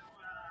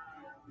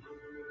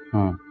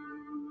 Huh.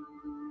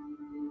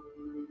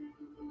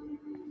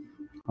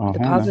 Oh, The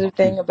Hannah. positive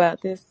thing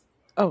about this,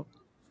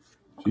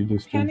 She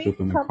just Hannah, jumped you up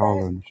can in the come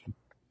caller back. and she.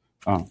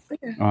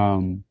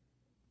 Oh.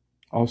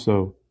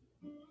 Also,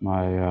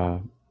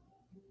 my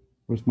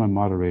where's my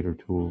moderator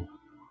tool?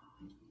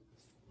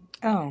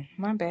 Oh,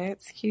 my bad.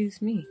 Excuse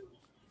me.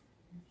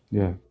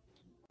 Yeah,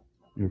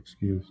 you're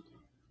excused.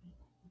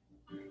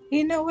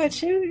 You know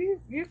what? You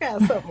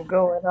got something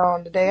going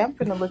on today. I'm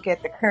gonna look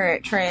at the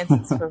current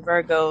transits for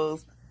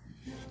Virgos.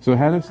 So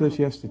Hannah says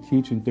she has to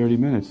teach in 30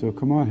 minutes. So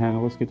come on,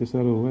 Hannah, let's get this out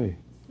of the way.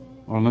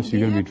 Or unless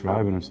you're going to be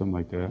driving or something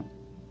like that.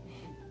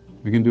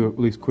 We can do at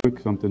least quick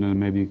something and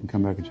maybe you can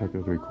come back and check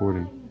out the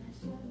recording.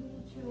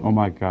 Oh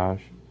my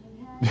gosh.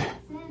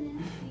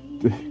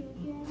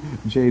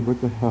 Jade, what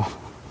the hell?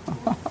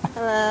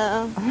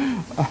 Hello.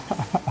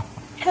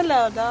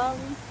 Hello,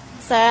 darling.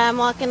 Sorry, I'm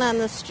walking on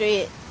the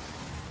street.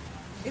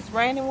 It's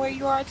raining where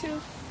you are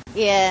too?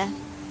 Yeah.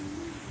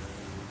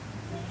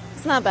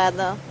 It's not bad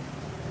though.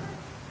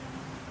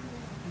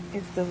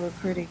 It still look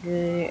pretty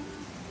good.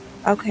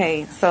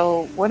 Okay,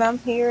 so what I'm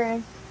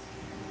hearing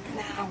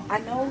now, I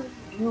know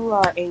you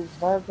are a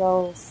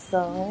Virgo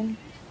sun,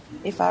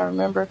 if I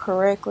remember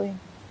correctly.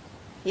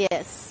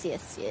 Yes.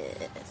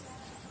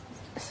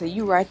 So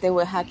you right there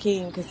with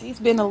Hakeem, because he's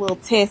been a little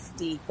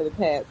testy for the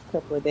past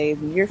couple of days,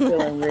 and you're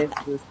feeling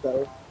restless.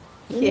 So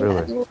let me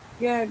Really? see what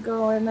you got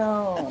going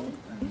on.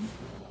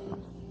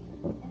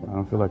 I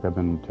don't feel like I've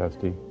been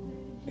testy.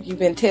 You've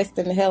been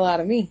testing the hell out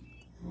of me.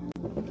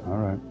 All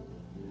right.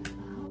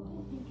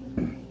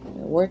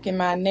 working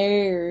my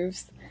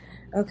nerves.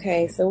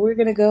 Okay, so we're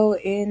going to go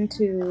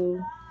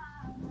into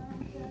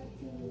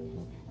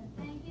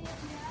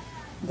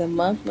the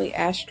monthly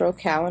astro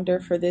calendar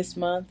for this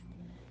month.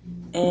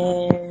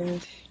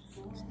 And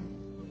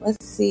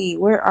let's see,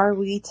 where are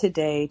we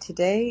today?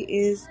 Today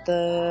is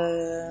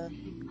the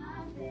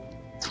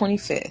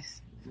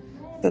 25th.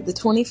 So the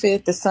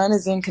 25th, the sun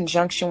is in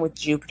conjunction with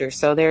Jupiter.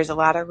 So there's a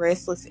lot of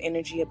restless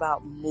energy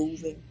about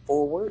moving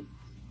forward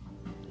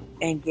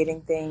and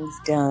getting things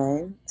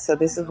done. So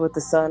this is with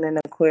the sun in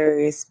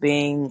Aquarius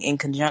being in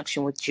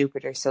conjunction with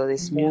Jupiter. So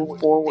this move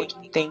forward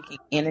thinking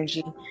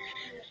energy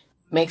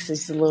makes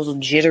us a little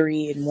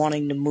jittery and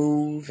wanting to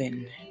move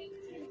and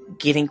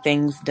getting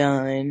things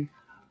done.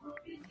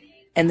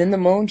 And then the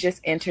moon just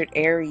entered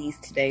Aries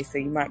today, so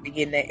you might be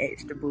getting that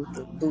extra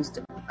boost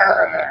of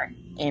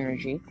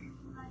energy.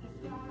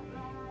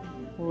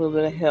 A little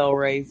bit of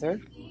Hellraiser.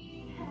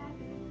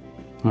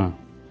 Huh.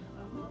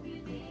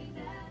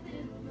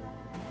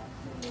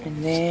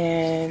 And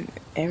then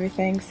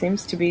everything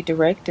seems to be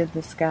direct in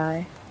the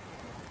sky.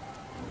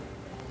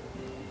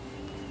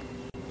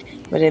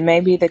 But it may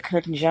be the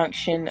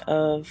conjunction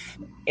of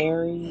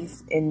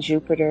Aries and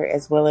Jupiter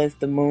as well as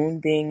the moon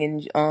being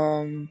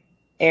in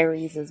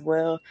Aries as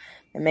well.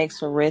 It makes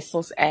for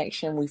restless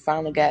action. We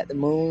finally got the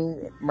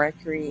moon,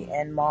 Mercury,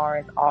 and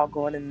Mars all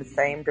going in the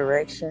same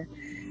direction.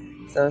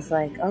 So it's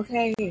like,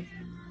 okay,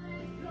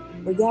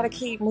 we got to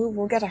keep moving.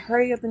 We got to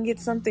hurry up and get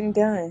something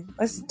done.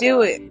 Let's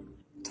do it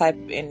type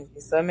of energy.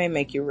 So it may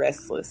make you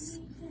restless.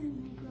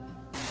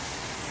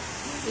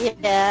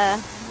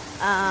 Yeah.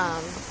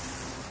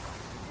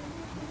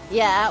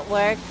 Yeah, at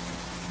work,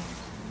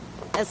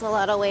 it's a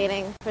lot of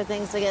waiting for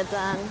things to get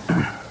done.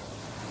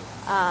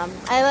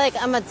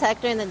 I'm a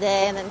tech during the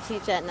day and then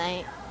teach at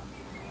night.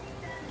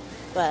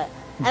 But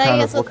I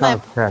guess What with kind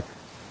my of tech?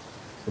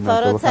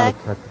 photo What kind tech,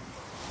 of tech?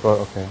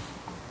 Oh, okay.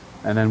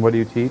 And then what do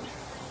you teach?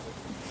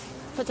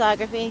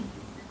 photography.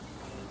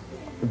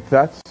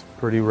 That's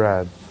pretty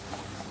rad.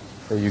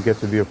 That you get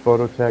to be a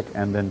photo tech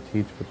and then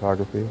teach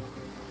photography.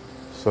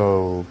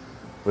 So,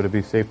 would it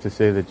be safe to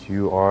say that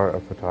you are a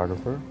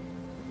photographer?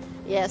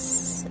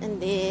 Yes,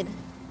 indeed.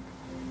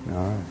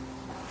 All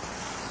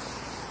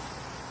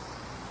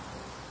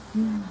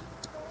right.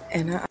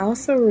 And I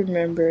also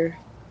remember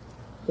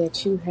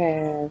that you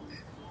have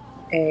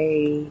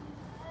I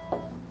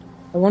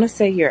want to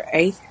say your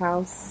 8th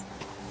house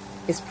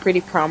is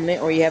pretty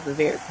prominent, or you have a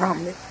very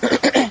prominent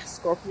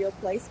Scorpio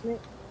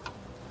placement.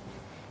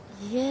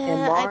 And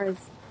Yeah, Mars.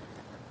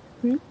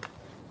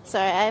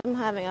 sorry, I'm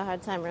having a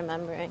hard time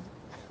remembering.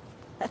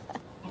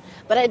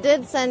 But I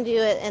did send you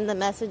it in the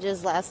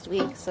messages last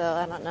week, so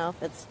I don't know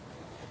if it's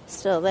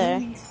still Let there.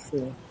 me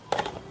see.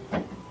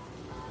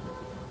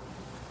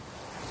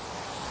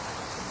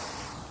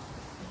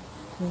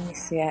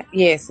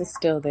 Yes, it's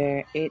still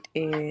there. It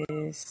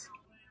is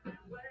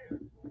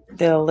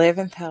the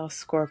 11th house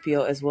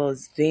Scorpio as well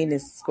as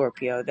Venus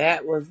Scorpio.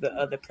 That was the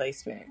other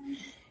placement.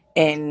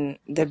 And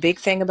the big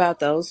thing about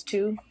those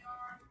two,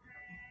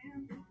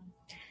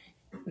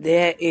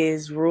 that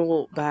is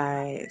ruled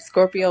by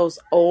Scorpio's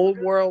old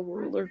world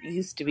ruler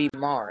used to be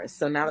Mars.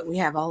 So now that we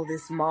have all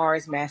this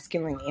Mars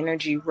masculine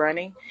energy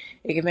running,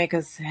 it can make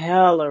us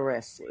hella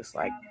restless.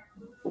 Like,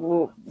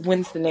 well,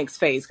 when's the next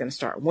phase going to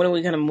start? When are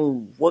we going to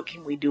move? What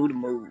can we do to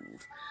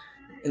move?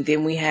 And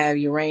then we have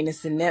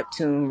Uranus and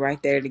Neptune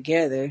right there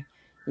together.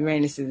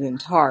 Uranus is in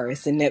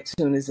Taurus and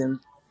Neptune is in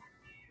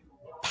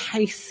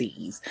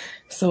Pisces.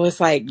 So it's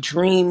like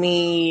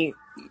dreamy,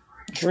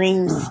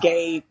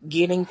 dreamscape,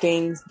 getting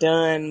things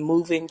done,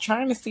 moving,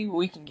 trying to see what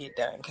we can get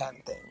done kind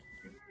of thing.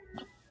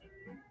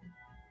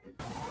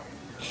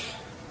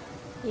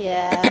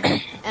 Yeah,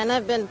 and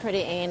I've been pretty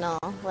anal,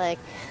 like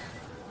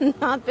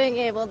not being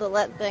able to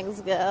let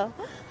things go,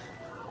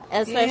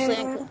 especially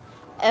Yeah.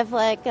 if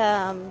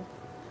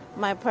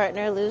my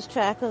partner lose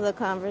track of the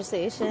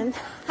conversation.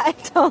 I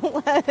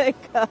don't let it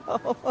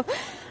go.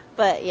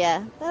 But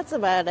yeah, that's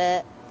about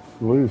it.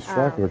 Lose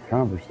track of a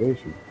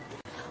conversation.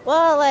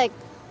 Well,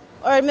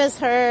 or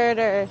misheard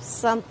or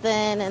something,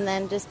 and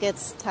then just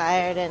gets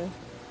tired and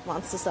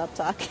wants to stop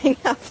talking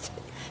after.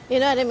 You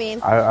know what I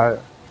mean? I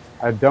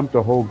dumped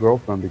a whole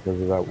girlfriend because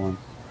of that once.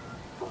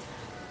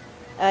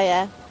 Oh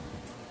yeah.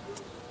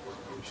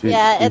 She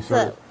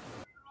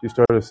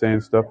started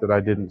saying stuff that I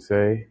didn't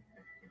say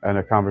in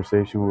a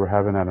conversation we were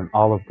having at an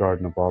Olive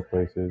Garden of all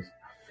places,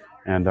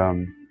 and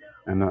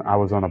I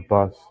was on a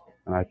bus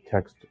and I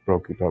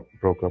broke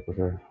up with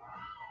her.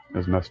 It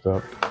was messed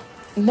up.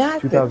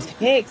 Not the 2000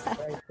 text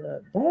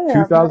breakup.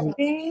 Damn,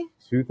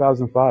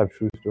 2005,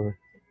 true story.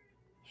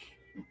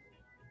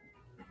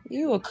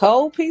 you a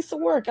cold piece of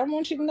work. I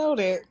want you to know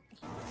that.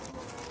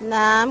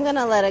 Nah, I'm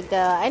gonna let it go.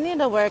 I need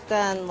to work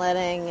on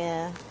letting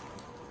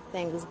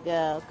things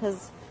go,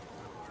 cause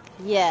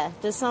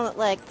just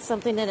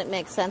something didn't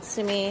make sense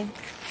to me.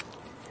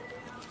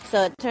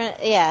 So it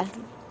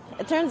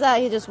turns out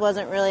he just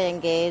wasn't really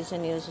engaged,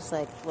 and he was just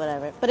like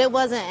whatever. But it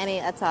wasn't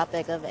a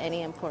topic of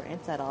any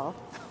importance at all.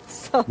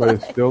 So But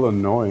it's still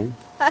annoying.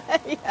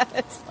 yeah,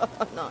 it's so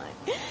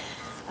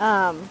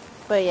annoying.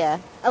 But yeah,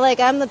 like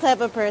I'm the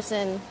type of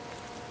person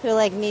who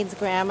like needs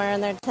grammar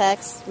in their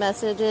text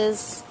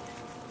messages,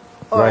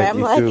 or Right, I'm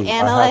me like too. I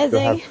have to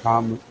have analyzing.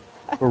 commas.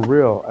 For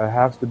real, it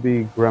has to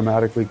be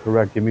grammatically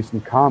correct. Give me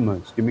some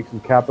commas. Give me some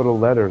capital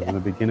letters in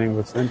the beginning of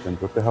a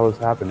sentence. What the hell is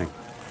happening?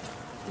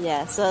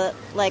 Yeah, so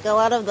like a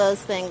lot of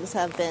those things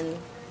have been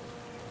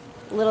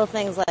little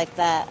things like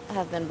that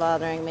have been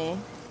bothering me,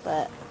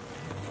 but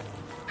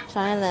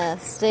trying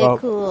to stay Well,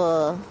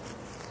 cool.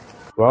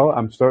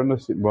 I'm starting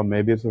to see. Well,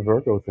 maybe it's a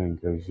Virgo thing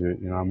because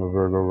I'm a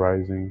Virgo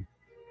rising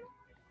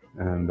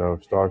and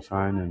star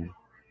sign, and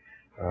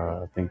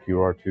I think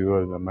you are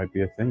too. That might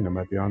be a thing. That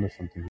might be onto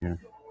something here.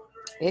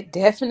 It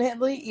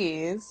definitely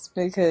is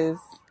because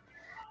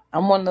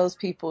I'm one of those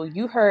people.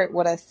 You heard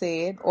what I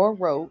said or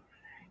wrote.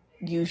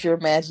 Use your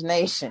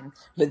imagination,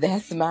 but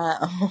that's my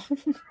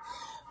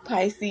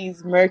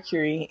Pisces,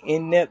 Mercury,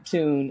 and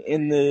Neptune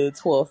in the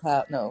 12th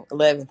house, no,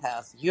 11th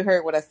house. You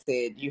heard what I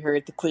said. You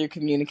heard the clear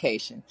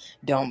communication.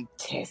 Don't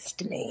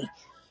test me.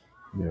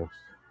 Yes.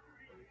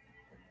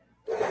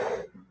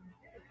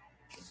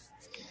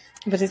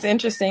 But it's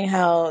interesting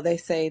how they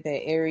say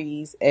that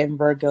Aries and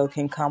Virgo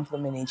can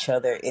complement each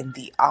other in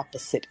the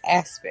opposite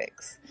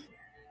aspects.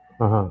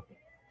 Uh-huh.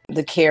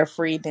 The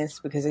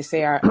carefreeness, because they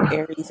say our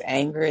Aries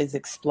anger is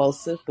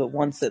explosive, but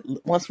once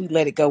we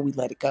let it go, we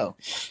let it go.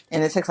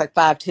 And it takes like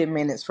 5-10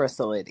 minutes for us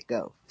to let it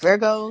go.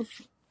 Virgos,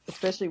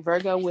 especially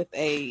Virgo with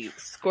a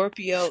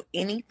Scorpio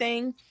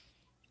anything,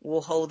 will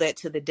hold that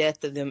to the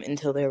death of them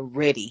until they're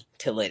ready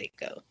to let it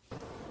go.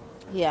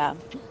 Yeah,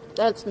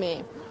 that's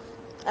me.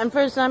 And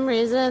for some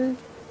reason,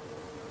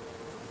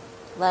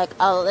 like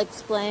I'll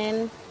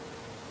explain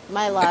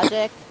my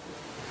logic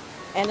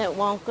and it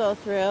won't go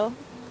through,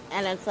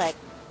 and it's like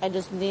I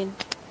just need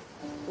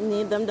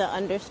them to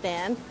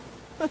understand,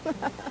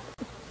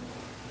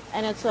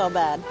 and it's so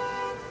bad.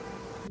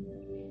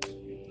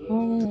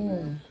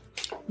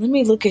 Let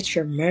me look at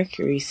your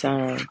Mercury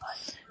sign,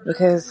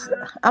 because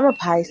I'm a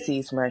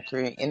Pisces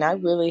Mercury, and I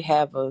really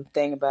have a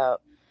thing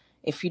about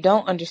if you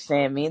don't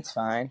understand me, it's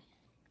fine.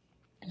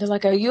 They're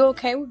like, are you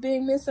okay with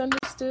being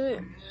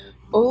misunderstood?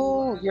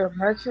 Oh, you're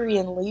Mercury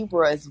and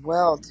Libra as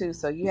well, too.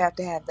 So you have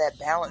to have that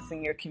balance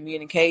in your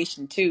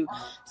communication, too.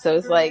 So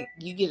it's like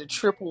you get a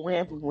triple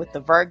whammy with the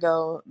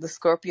Virgo, the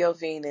Scorpio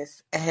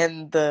Venus,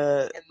 and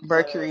the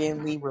Mercury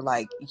and Libra.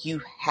 Like,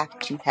 you have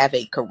to have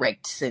a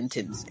correct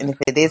sentence. And if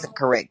it isn't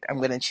correct, I'm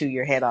going to chew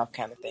your head off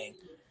kind of thing.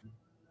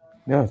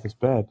 Yeah, it's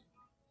bad.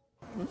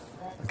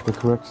 The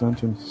correct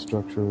sentence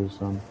structure is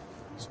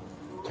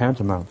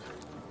tantamount.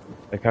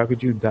 Like, how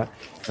could you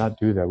not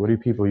do that? What are you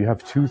people? You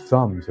have two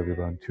thumbs,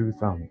 everyone. Two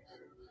thumbs.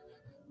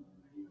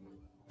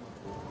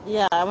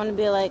 Yeah, I want to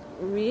be like,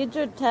 read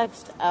your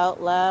text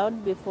out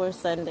loud before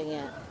sending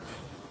it.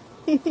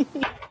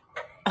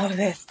 Oh,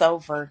 that's so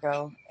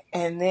Virgo.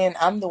 And then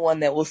I'm the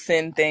one that will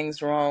send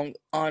things wrong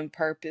on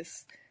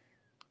purpose.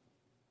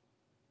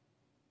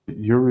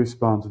 You're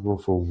responsible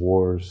for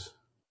wars.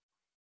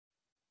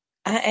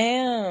 I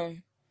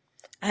am.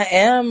 I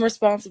am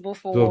responsible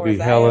for There'll be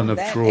wars. I Helen am of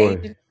that Troy.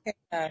 agent of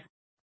chaos.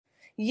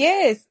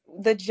 Yes,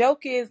 the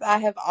joke is I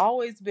have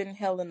always been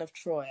Helen of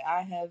Troy.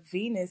 I have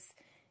Venus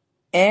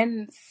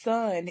and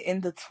Sun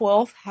in the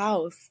 12th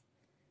house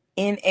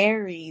in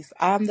Aries.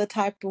 I'm the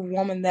type of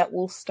woman that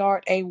will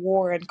start a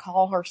war and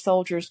call her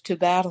soldiers to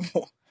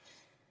battle.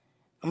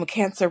 I'm a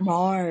Cancer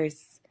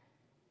Mars.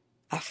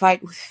 I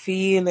fight with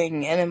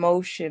feeling and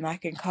emotion. I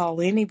can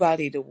call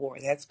anybody to war.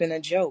 That's been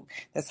a joke.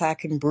 That's how I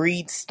can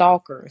breed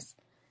stalkers.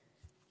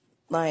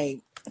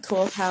 Like,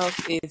 12th house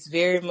is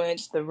very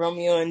much the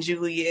Romeo and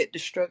Juliet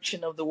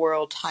destruction of the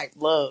world type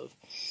love.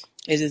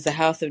 It is the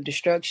house of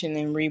destruction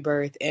and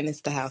rebirth, and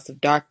it's the house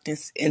of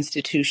darkness,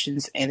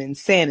 institutions, and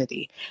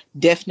insanity.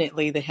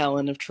 Definitely the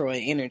Helen of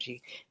Troy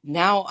energy.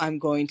 Now I'm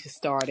going to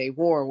start a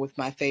war with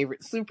my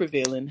favorite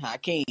supervillain,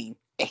 Hakeem.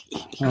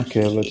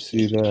 Okay, let's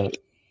see that.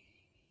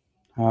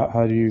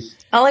 How do you?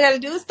 All I gotta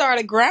do is start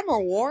a grammar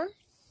war.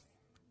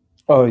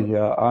 Oh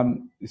yeah,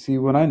 See,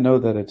 when I know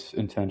that it's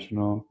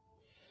intentional,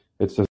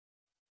 it's just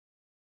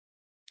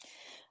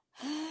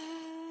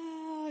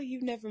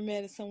You've never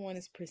met someone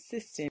as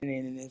persistent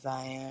in it as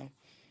I am.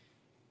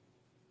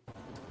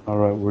 all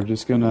right. We're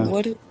just gonna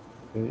What?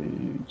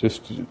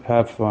 just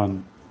have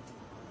fun.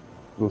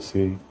 We'll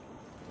see.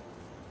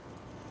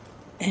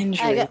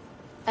 Andrew.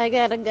 I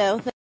gotta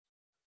go.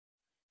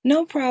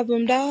 No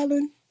problem,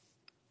 darling.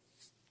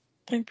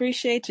 I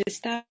appreciate your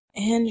stop.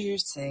 Andrew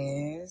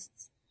says,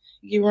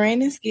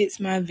 Uranus gets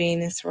my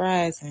Venus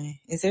rising.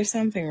 Is there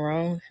something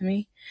wrong with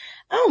me?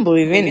 I don't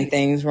believe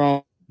anything's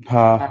wrong.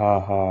 Ha ha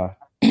ha.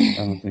 I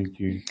don't think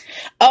you.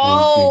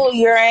 Oh,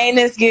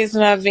 Uranus gets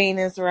my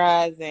Venus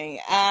rising.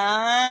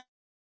 I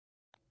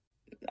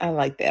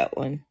like that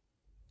one.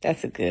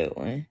 That's a good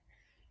one.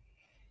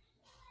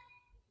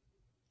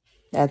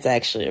 That's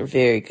actually a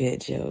very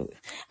good joke.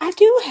 I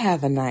do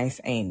have a nice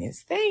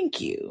anus.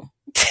 Thank you.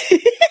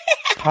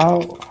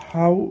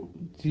 How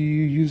do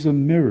you use a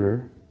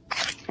mirror?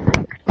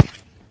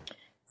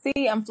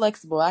 See, I'm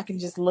flexible. I can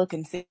just look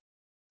and see.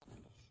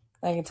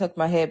 I can tuck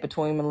my head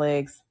between my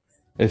legs.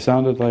 It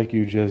sounded like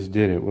you just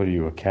did it. What are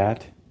you, a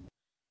cat?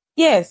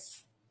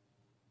 Yes,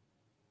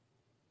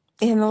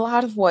 in a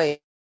lot of ways.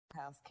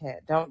 House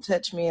cat, don't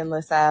touch me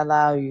unless I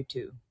allow you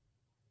to.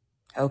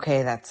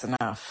 Okay, that's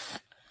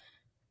enough.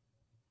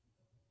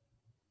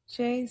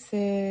 Jay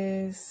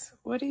says,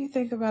 what do you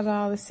think about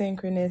all the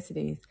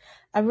synchronicities?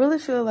 I really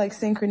feel like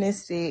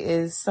synchronicity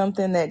is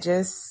something that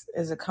just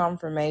is a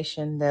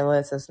confirmation that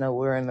lets us know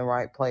we're in the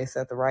right place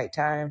at the right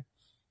time.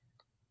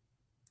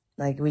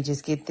 Like we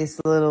just get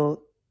this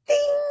little ding.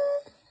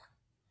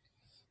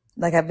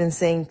 Like I've been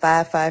saying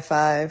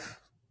 555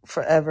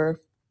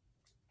 forever.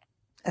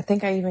 I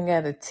think I even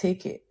got a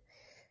ticket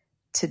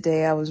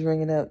today. I was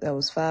ringing up. That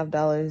was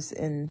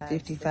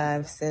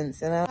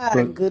 $5.55, and I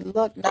had good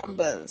luck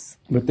numbers.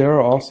 But there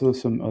are also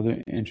some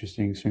other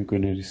interesting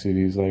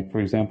synchronicities. Like, for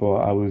example,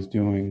 I was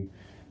doing,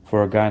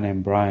 for a guy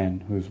named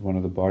Brian, who's one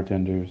of the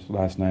bartenders,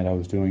 last night I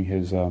was doing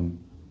his, I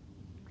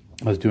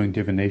was doing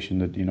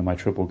divination, my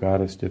triple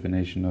goddess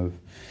divination of,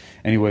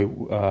 anyway,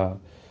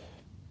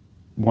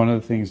 one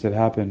of the things that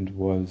happened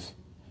was,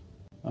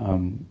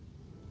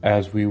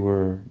 as we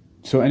were,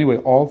 so anyway,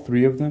 all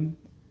three of them,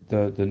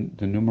 the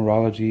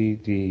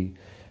numerology, the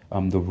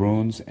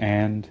runes,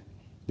 and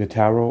the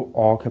tarot,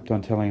 all kept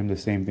on telling him the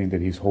same thing, that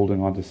he's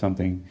holding on to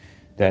something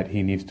that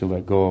he needs to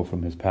let go of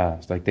from his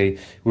past. Like they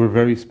were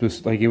very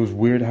specific. Like it was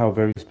weird how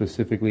very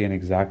specifically and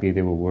exactly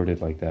they were worded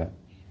like that.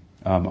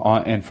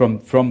 And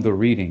from the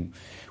reading,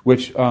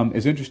 which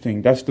is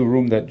interesting. That's the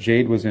room that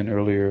Jade was in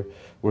earlier,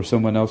 where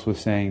someone else was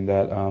saying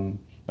that,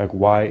 like,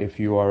 why, if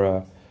you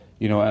are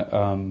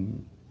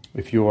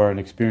if you are an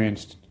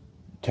experienced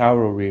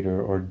tarot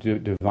reader or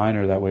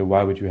diviner that way,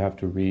 why would you have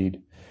to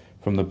read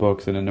from the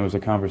books? And then there was a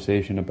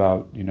conversation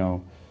about,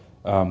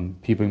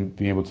 people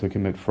being able to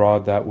commit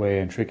fraud that way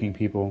and tricking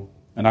people.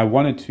 And I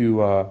wanted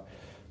to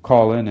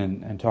call in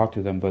and talk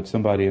to them, but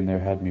somebody in there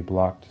had me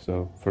blocked.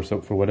 So for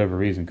whatever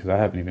reason, because I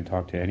haven't even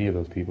talked to any of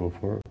those people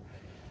for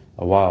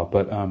a while.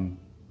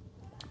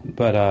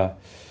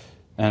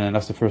 And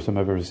that's the first time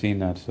I've ever seen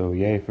that. So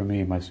yay for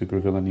me, my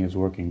supervillainy is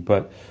working.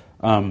 But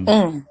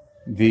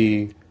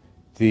the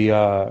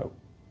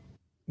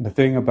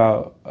thing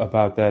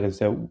about that is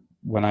that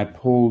when I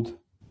pulled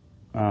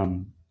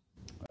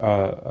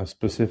a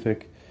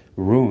specific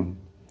rune,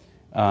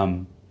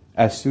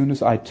 as soon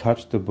as I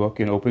touched the book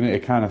and opened it,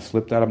 it kind of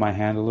slipped out of my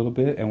hand a little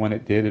bit, and when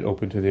it did, it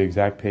opened to the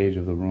exact page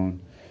of the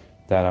rune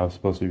that I was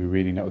supposed to be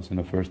reading, that was in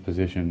the first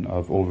position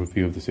of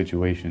overview of the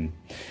situation.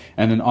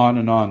 And then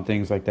on,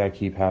 things like that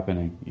keep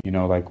happening,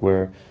 like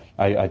where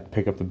I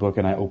pick up the book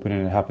and I open it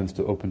and it happens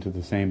to open to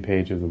the same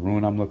page of the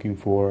rune I'm looking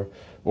for,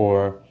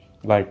 or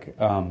like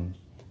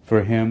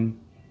for him,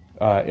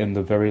 in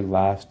the very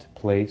last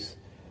place,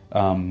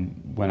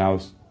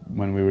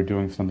 when we were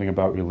doing something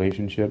about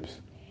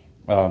relationships,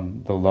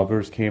 the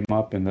lovers came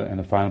up in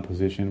the final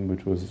position,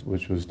 which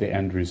was the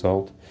end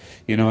result,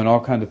 and all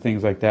kinds of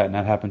things like that. And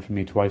that happened for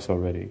me twice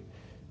already.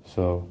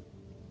 So,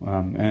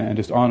 and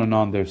just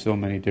on. There's so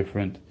many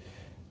different.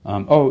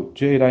 Oh,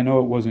 Jade, I know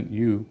it wasn't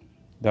you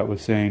that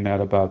was saying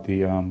that about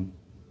the.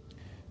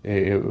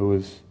 It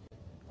was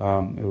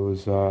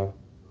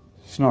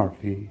Snarf.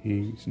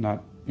 He's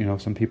not.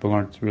 Some people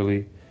aren't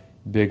really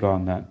big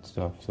on that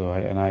stuff. So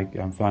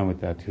I'm fine with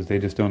that, because they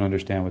just don't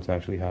understand what's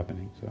actually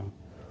happening. So.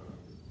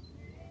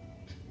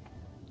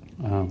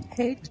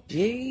 Hey,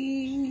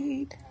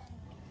 Jade.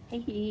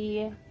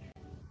 Hey,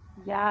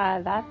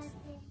 yeah,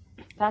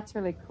 that's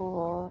really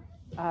cool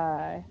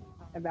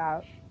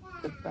about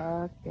the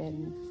book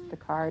and the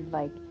card.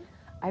 Like,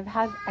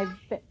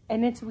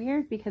 and it's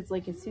weird because,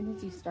 like, as soon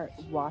as you start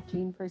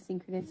watching for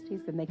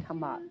synchronicities, then they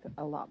come up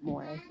a lot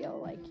more. I feel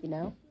like,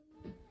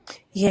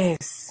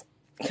 Yes,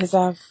 because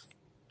one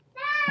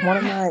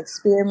of my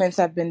experiments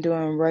I've been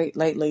doing right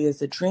lately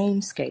is a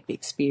dreamscape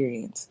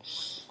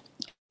experience.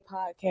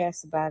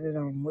 Podcasts about it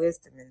on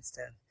wisdom and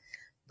stuff,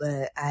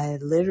 but I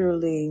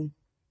literally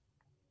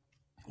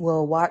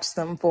will watch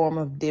some form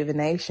of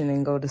divination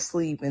and go to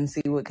sleep and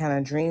see what kind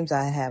of dreams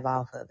I have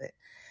off of it.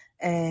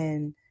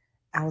 And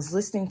I was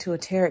listening to a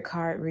tarot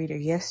card reader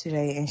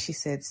yesterday, and she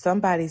said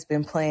somebody's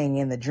been playing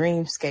in the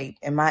dreamscape,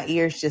 and my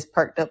ears just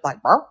perked up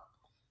like, bro,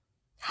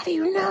 how do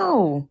you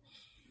know?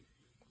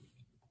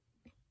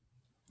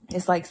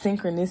 It's like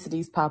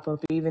synchronicities pop up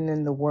even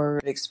in the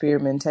word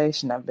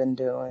experimentation I've been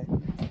doing.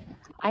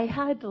 I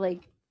had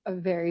like a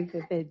very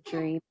vivid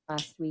dream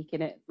last week,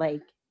 and it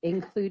like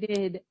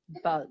included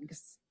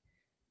bugs,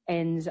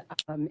 and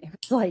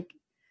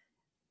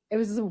it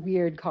was a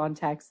weird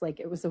context. Like,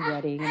 it was a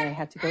wedding, and I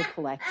had to go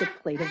collect a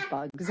plate of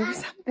bugs or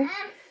something.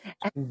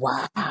 And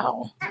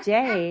wow.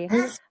 Today,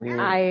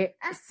 I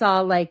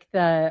saw like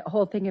the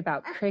whole thing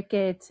about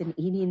crickets and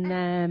eating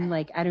them.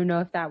 Like, I don't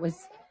know if that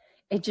was.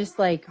 It just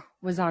like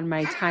was on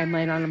my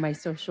timeline on my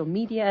social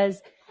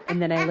medias. And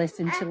then I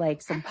listened to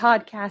like some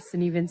podcasts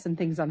and even some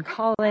things on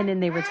Callin,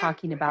 and they were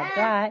talking about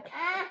that.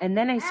 And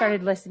then I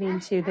started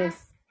listening to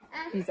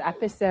these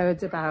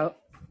episodes about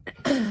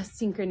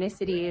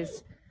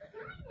synchronicities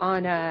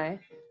on a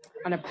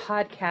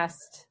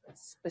podcast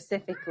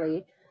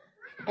specifically.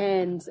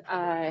 And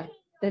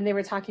then they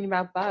were talking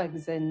about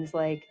bugs and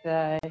like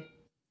the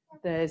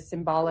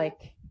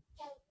symbolic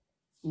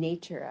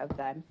nature of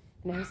them.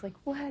 And I was like,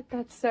 what?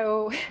 That's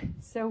so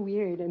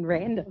weird and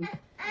random.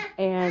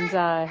 And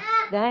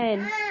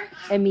then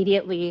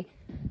immediately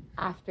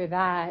after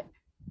that,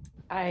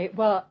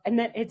 and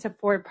then it's a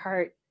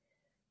 4-part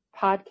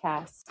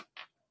podcast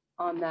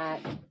on that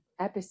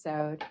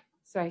episode.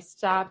 So I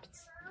stopped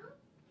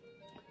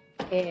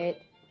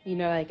it,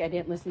 like I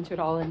didn't listen to it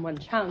all in one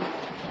chunk.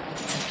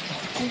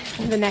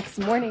 And the next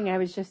morning I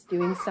was just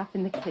doing stuff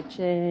in the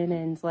kitchen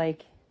and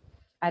like,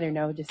 I don't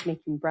know, just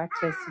making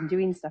breakfast and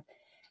doing stuff.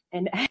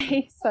 And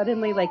I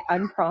suddenly, like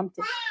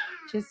unprompted,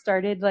 just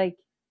started like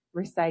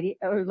reciting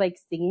or like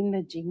singing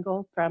the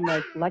jingle from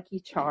like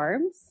Lucky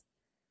Charms,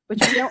 which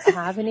we don't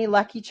have any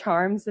Lucky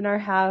Charms in our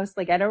house.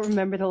 Like, I don't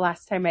remember the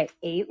last time I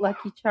ate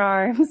Lucky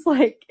Charms.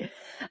 Like,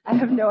 I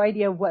have no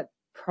idea what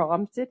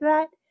prompted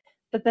that.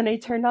 But then I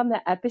turned on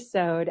the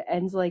episode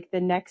and like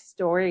the next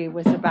story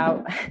was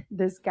about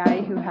this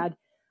guy who had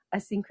a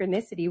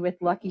synchronicity with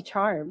Lucky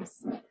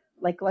Charms,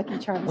 like Lucky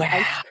Charms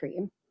ice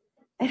cream.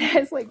 And I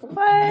was like, what?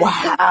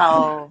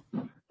 Wow.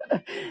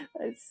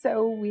 It's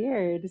so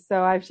weird.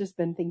 So I've just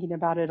been thinking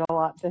about it a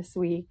lot this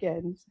week.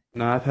 And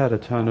No, I've had a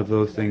ton of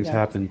those things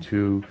happen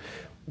too,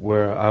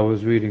 where I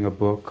was reading a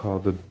book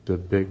called the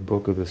Big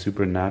Book of the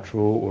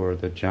Supernatural, or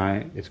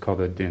it's called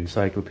the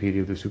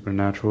Encyclopedia of the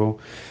Supernatural,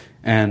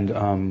 and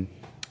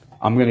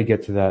I'm going to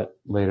get to that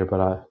later,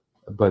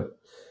 but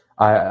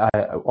I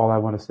all I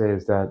want to say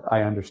is that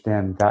I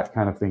understand that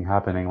kind of thing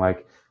happening.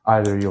 Like,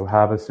 either you'll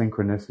have a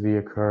synchronicity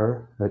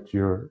occur that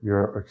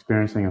you're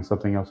experiencing and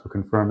something else will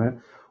confirm it,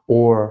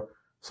 or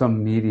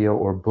some media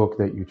or book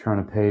that you turn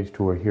a page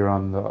to or hear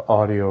on the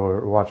audio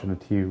or watching the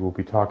TV will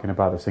be talking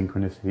about a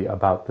synchronicity,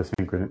 about the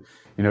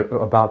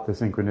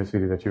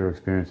synchronicity that you're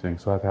experiencing.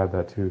 So I've had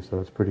that too. So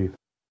it's pretty.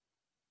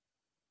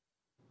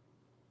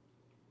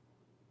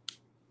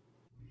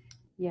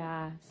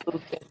 yeah.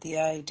 Look at the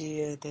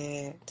idea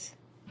that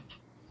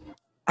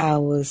I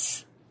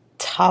was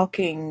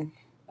talking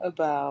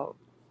about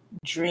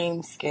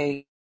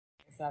dreamscape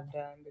I've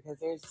done, because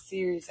there's a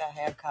series I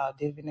have called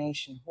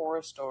Divination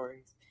Horror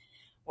Stories,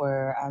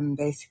 where I'm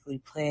basically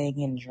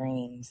playing in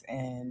dreams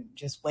and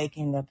just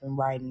waking up and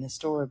writing a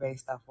story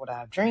based off what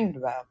I've dreamed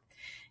about.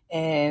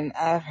 And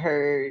I've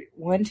heard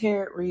one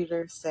tarot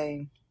reader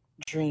say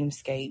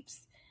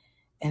dreamscapes,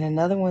 and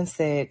another one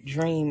said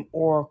dream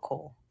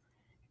oracle,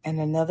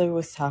 and another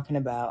was talking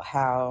about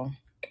how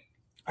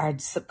our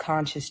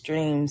subconscious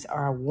dreams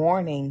are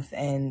warnings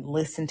and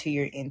listen to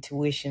your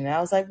intuition. And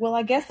I was like, well,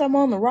 I guess I'm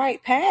on the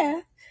right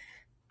path.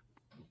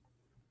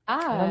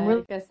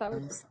 I guess that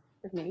was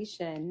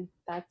information.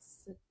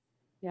 That's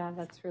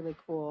really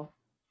cool.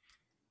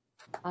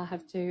 I'll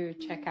have to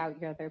check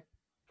out your other,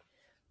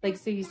 like,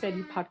 so you said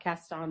you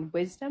podcast on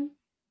wisdom?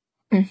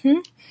 Mm-hmm.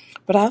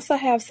 But I also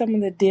have some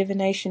of the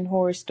divination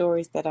horror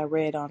stories that I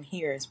read on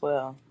here as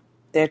well.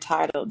 They're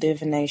titled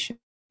Divination.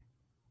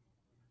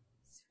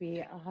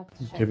 Sweet. I'll have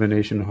to check.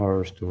 Divination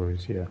horror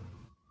stories, yeah.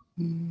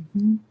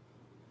 Mm-hmm.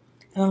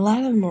 And a lot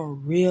of them are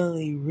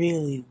really,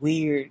 really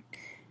weird.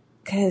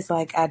 Because,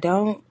 like, I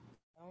don't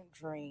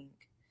drink.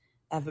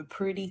 I have a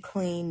pretty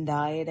clean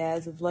diet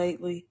as of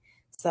lately.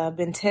 So I've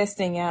been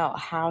testing out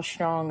how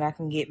strong I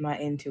can get my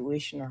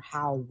intuition, or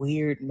how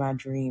weird my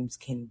dreams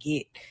can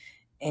get.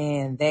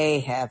 And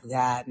they have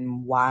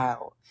gotten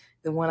wild.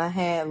 The one I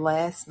had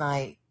last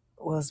night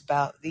was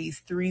about these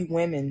 3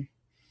 women,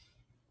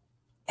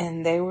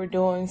 and they were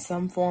doing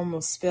some form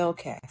of spell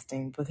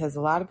casting, because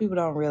a lot of people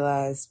don't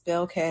realize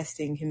spell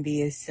casting can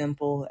be as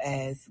simple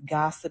as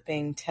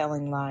gossiping,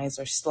 telling lies,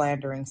 or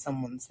slandering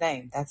someone's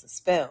name. That's a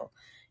spell.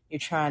 You're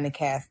trying to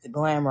cast the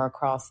glamour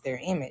across their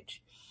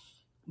image.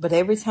 But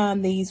every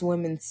time these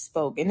women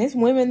spoke, and it's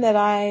women that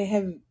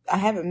I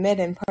haven't met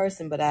in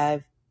person, but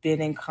I've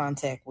been in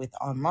contact with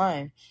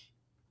online,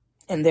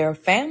 and they're a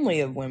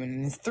family of women,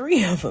 and there's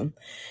 3 of them.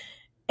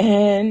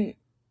 And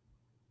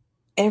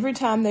every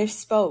time they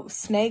spoke,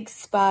 snakes,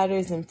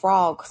 spiders, and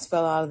frogs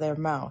fell out of their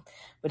mouth.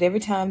 But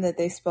every time that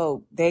they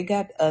spoke, they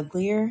got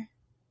uglier,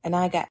 and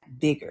I got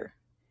bigger,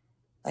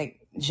 like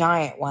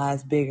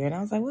giant-wise bigger. And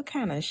I was like, what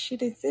kind of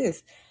shit is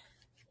this?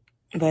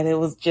 But it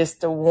was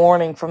just a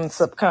warning from the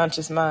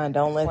subconscious mind.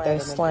 Don't let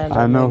that slander.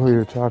 I know who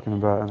you're talking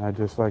about, and I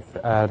just like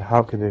to add,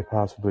 how could they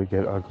possibly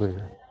get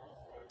uglier?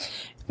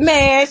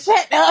 Man,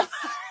 shut up.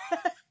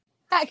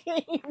 How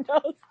can you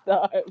don't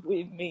start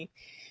with me?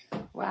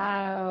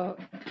 Wow.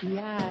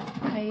 Yeah.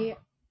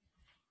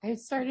 I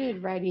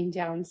started writing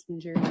down some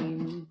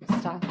dream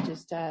stuff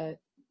just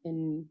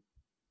in,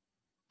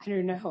 I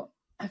don't know,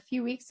 a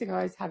few weeks ago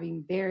I was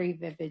having very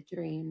vivid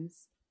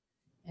dreams.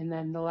 And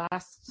then the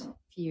last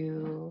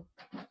few,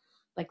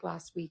 like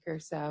last week or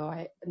so,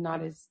 I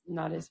not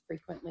as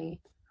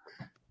frequently.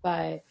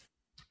 But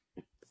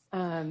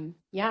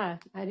yeah,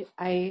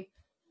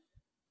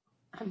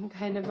 I'm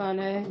kind of on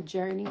a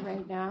journey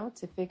right now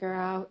to figure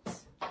out,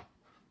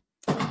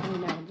 I don't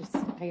know, just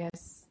I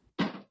guess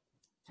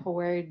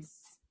towards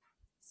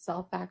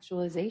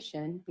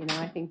self-actualization.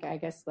 I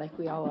guess like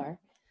we all are.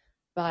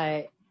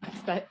 But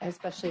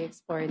especially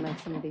exploring like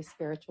some of these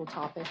spiritual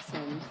topics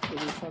and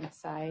things on the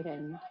side.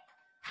 And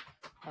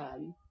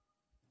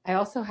I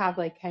also have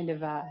like kind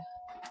of a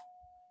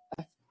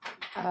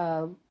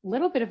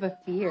little bit of a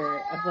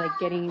fear of like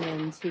getting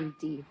in too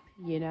deep,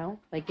 you know,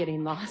 like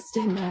getting lost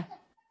in the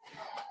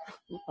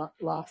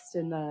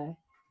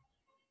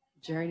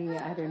journey.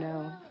 I don't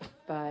know,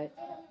 but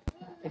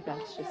if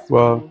that's just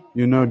Well, me,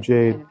 you know,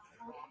 Jade, kind of.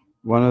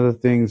 one of the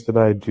things that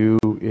I do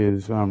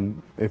is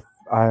if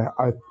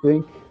I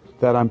think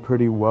that I'm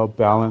pretty well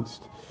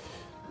balanced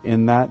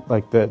in that.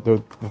 Like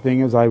the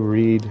thing is, I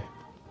read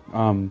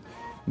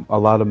a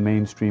lot of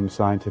mainstream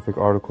scientific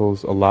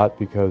articles a lot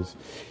because,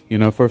 you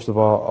know, first of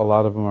all, a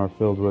lot of them are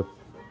filled with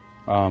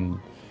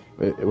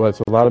it's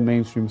a lot of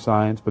mainstream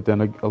science, but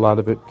then a lot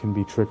of it can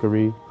be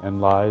trickery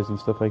and lies and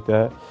stuff like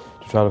that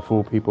to try to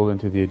fool people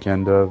into the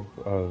agenda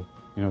of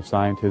you know,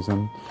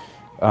 scientism.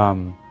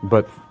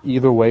 But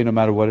either way, no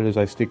matter what it is,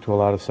 I stick to a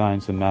lot of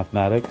science and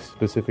mathematics,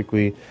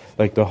 specifically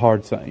like the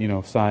hard, you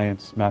know,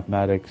 science,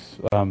 mathematics.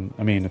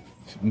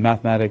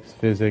 Mathematics,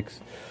 physics,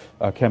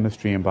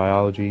 chemistry, and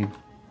biology,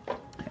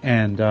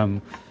 and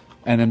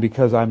then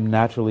because I'm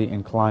naturally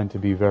inclined to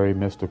be very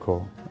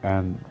mystical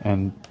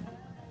and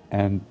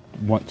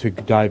want to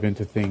dive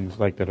into things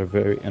like that are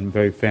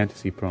very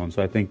fantasy prone.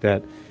 So I think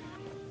that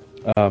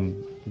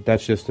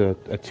that's just a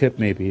tip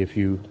maybe if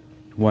you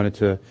wanted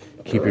to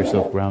keep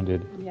yourself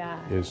grounded. Yeah.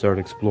 Is start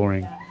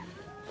exploring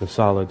the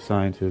solid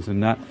sciences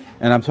and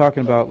I'm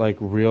talking about like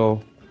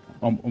real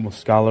almost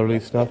scholarly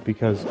stuff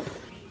because,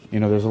 you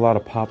know, there's a lot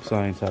of pop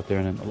science out there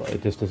and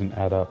it just doesn't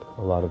add up,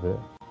 a lot of it.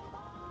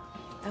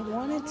 I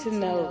wanted to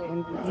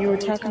know when you were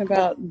talking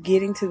about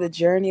getting to the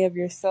journey of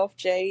yourself,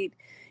 Jade.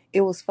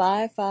 It was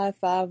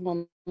 5:55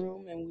 on the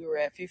room, and we were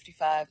at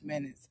 55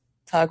 minutes.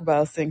 Talk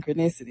about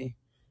synchronicity.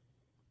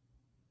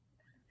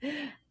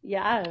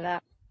 Yeah,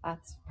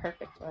 that's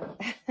perfect one.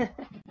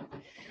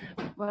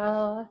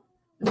 Well,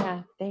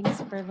 yeah,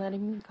 thanks for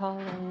letting me call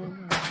in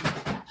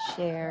and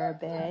share a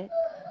bit.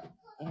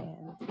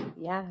 And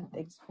yeah,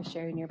 thanks for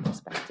sharing your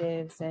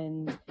perspectives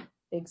and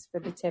thanks for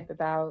the tip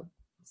about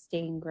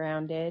staying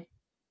grounded.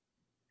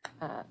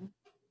 I'll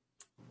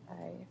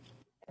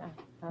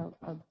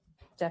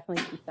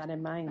definitely keep that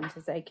in mind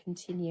as I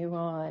continue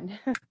on.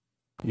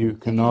 You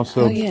can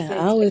also...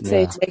 I would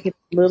say take it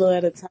a little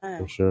at a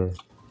time. For sure.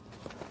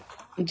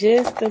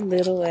 Just a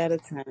little at a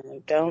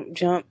time. Don't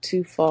jump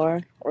too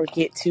far or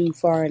get too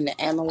far into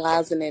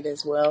analyzing it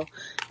as well,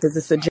 because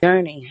it's a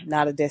journey,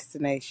 not a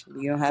destination.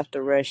 You don't have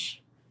to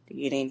rush to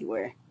get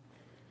anywhere.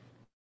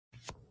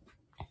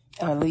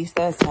 Or at least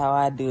that's how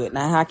I do it.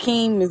 Now,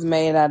 Hakeem is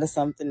made out of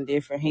something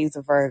different. He's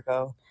a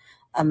Virgo.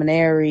 I'm an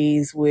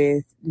Aries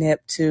with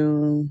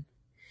Neptune,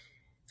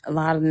 a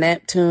lot of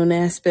Neptune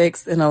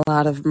aspects and a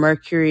lot of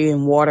Mercury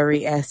and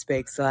watery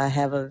aspects. So I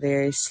have a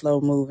very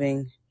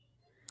slow-moving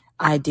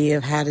idea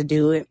of how to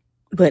do it.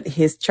 But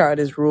his chart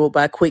is ruled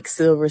by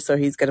Quicksilver, so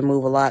he's going to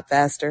move a lot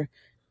faster.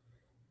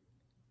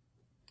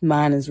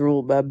 Mine is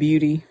ruled by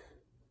beauty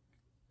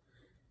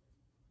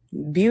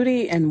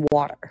and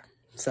water.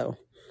 So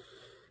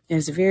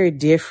there's a very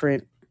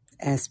different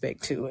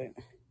aspect to it.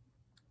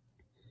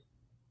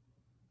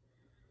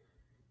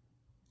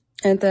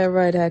 Ain't that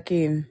right,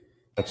 Hakeem?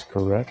 That's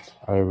correct.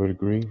 I would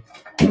agree.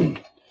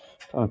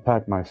 I'll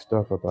pack my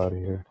stuff up out of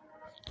here.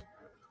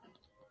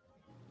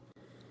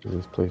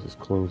 This place is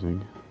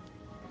closing.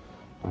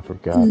 I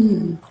forgot.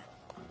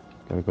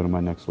 Gotta go to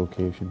my next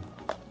location.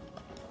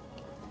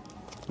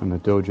 And the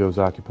dojo's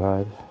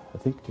occupied. I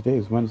think today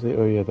is Wednesday.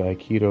 Oh yeah, the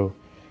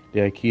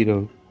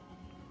Aikido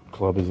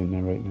club is in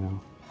there right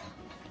now.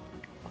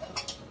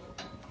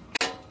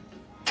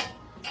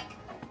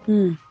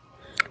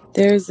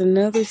 There's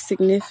another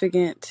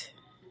significant...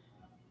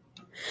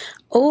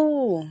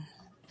 Oh,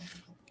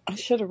 I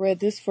should have read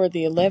this for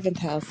the 11th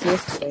house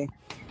yesterday.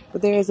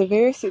 But there is a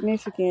very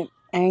significant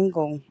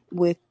angle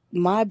with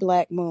my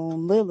black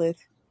moon,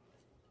 Lilith,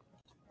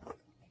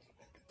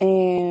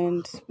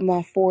 and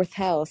my 4th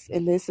house.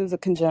 And this is a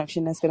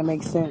conjunction that's going to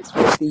make sense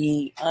with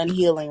the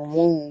unhealing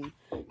wound,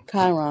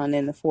 Chiron,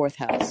 in the 4th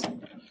house.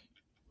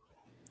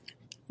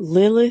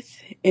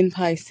 Lilith in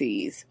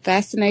Pisces,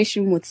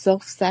 fascination with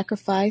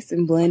self-sacrifice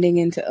and blending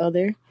into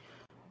other,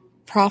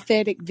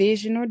 prophetic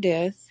vision or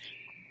death.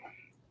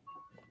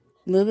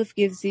 Lilith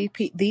gives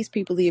these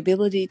people the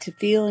ability to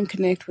feel and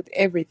connect with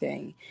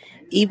everything,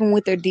 even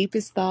with their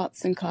deepest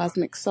thoughts and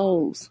cosmic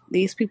souls.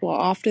 These people are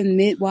often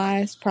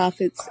midwives,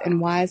 prophets,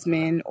 and wise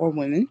men or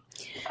women.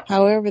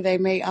 However, they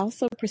may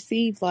also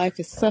perceive life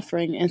as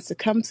suffering and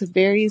succumb to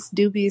various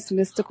dubious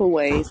mystical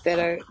ways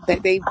that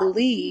they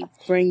believe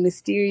bring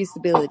mysterious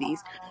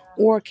abilities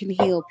or can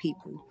heal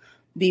people.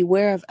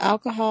 Beware of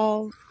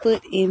alcohol,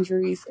 foot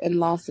injuries, and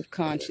loss of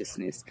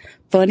consciousness.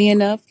 Funny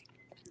enough,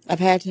 I've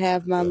had to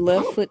have my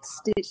left foot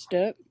stitched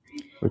up.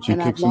 But you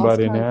kick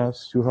somebody in the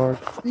ass too hard?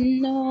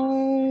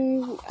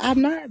 No,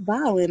 I'm not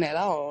violent at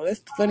all. That's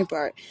the funny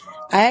part.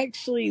 I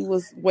actually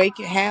was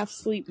half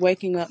asleep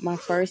waking up my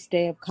first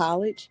day of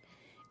college,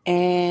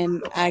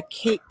 and I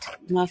kicked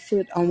my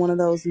foot on one of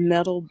those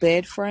metal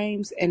bed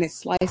frames, and it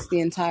sliced the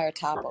entire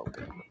top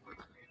open.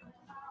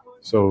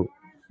 So,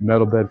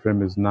 metal bed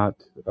frame is not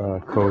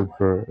code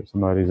for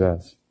somebody's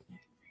ass.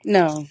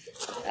 No,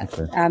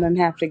 Okay. I didn't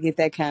have to get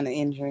that kind of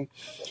injury.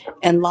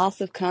 And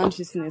loss of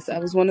consciousness. I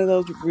was one of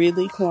those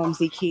really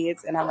clumsy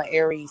kids, and I'm an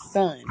Aries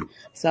sun.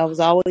 So I was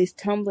always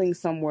tumbling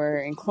somewhere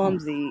and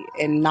clumsy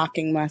and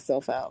knocking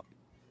myself out.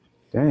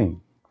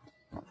 Dang.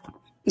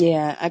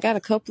 Yeah, I got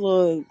a couple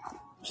of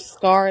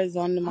scars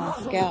under my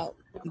scalp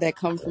that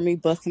come from me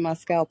busting my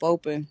scalp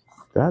open.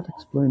 That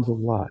explains a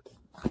lot.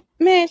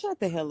 Man, shut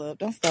the hell up.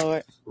 Don't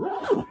start.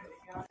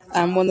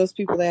 I'm one of those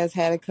people that has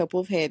had a couple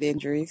of head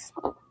injuries.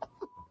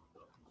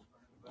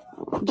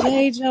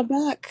 Jade, you're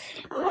back.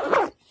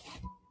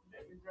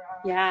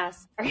 Yeah,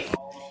 sorry.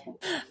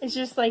 It's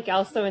just like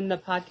also in the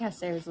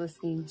podcast I was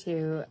listening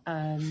to,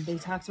 they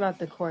talked about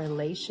the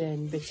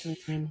correlation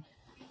between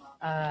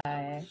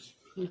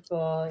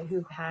people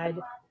who've had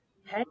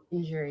head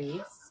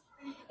injuries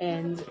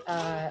and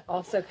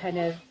also kind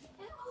of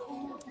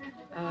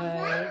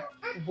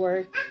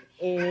work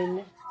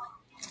in,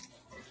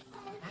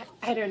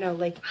 I don't know,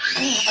 like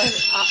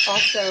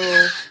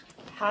also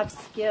have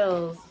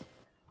skills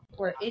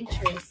or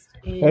interest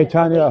in Hey,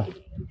 Tanya.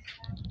 awakening.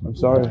 I'm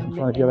sorry. I'm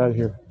trying to get out of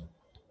here.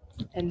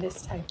 And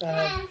this type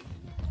of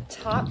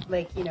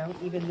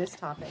even this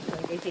topic,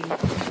 like I think,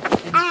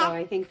 and so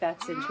I think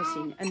that's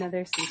interesting.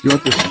 Another You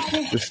want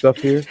this stuff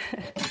here?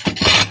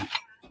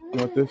 You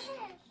want this?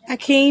 I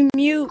can't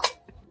mute.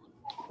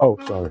 Oh,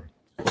 sorry.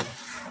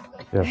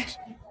 Yes.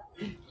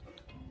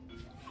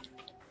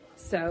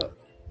 So,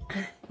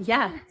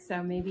 yeah.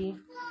 So maybe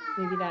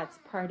that's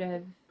part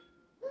of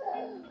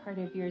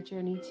your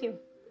journey too.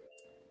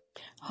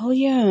 Oh,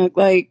 yeah.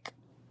 Like,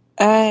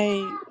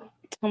 I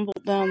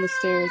tumbled down the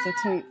stairs,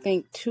 I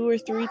think 2 or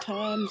 3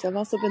 times. I've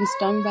also been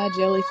stung by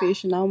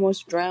jellyfish and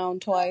almost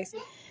drowned twice.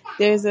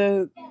 There's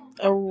a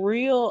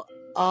real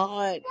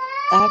odd,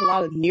 I have a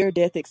lot of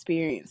near-death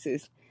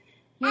experiences.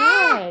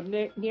 Yeah,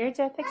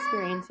 near-death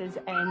experiences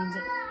and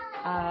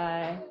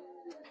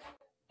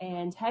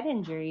head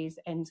injuries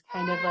and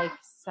kind of like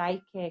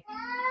psychic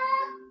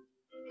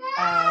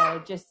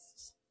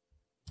just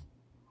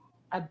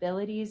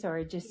abilities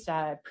or just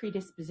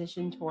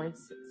predisposition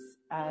towards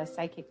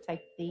psychic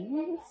type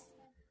things.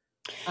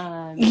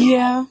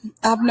 Yeah,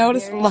 I've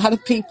noticed a lot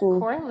of people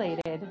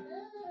correlated.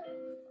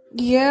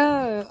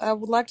 Yeah, I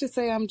would like to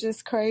say I'm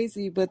just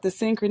crazy, but the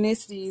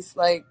synchronicities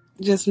like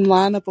just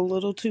line up a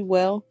little too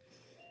well.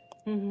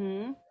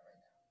 Mm-hmm.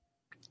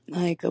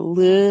 Like a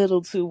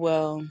little too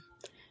well.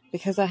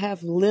 Because I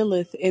have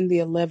Lilith in the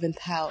 11th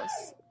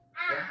house,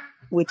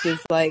 which is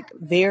like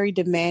very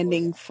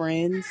demanding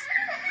friends.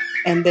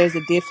 And there's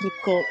a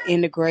difficult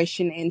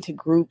integration into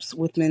groups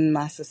within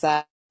my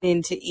society,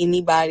 into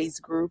anybody's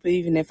group,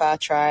 even if I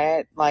try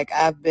it. Like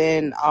I've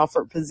been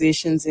offered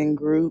positions in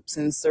groups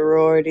and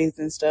sororities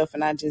and stuff,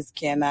 and I just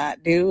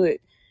cannot do it.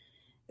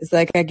 It's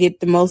like I get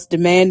the most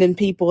demanding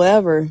people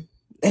ever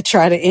that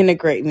try to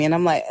integrate me, and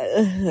I'm like,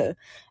 ugh,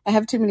 I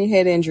have too many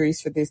head injuries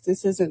for this.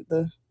 This isn't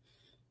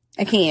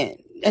I can't.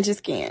 I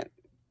just can't.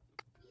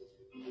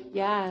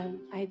 Yeah,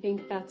 I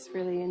think that's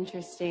really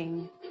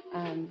interesting.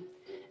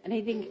 And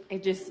I think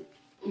it just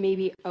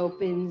maybe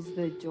opens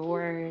the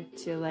door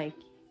to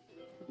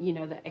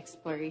the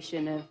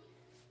exploration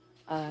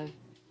of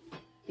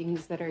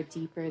things that are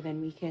deeper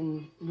than we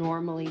can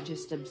normally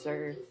just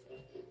observe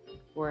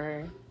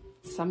or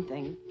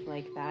something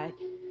like that.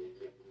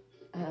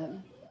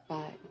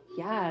 But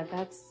yeah,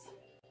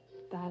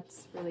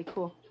 that's really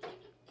cool.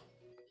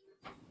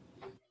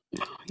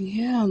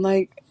 Yeah,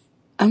 like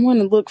I want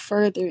to look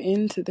further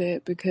into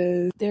that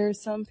because there are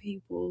some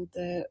people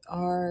that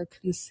are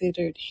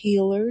considered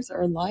healers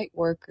or light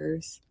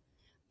workers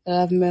that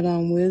I've met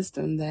on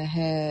Wisdom that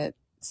had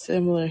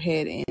similar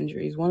head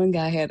injuries. One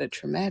guy had a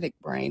traumatic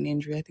brain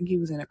injury. I think he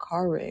was in a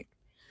car wreck.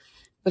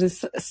 But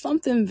it's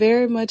something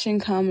very much in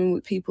common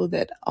with people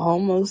that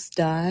almost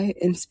die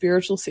in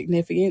spiritual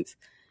significance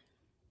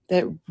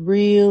that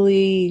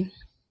really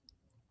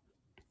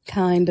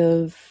kind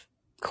of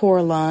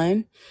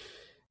correlate.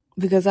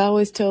 Because I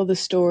always tell the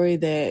story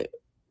that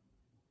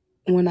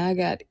when I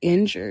got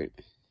injured,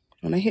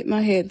 when I hit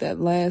my head that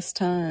last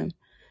time,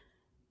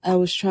 I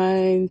was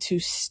trying to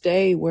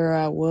stay where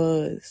I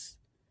was.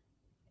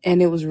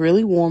 And it was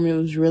really warm. It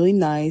was really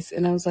nice.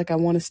 And I was like, I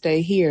want to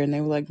stay here. And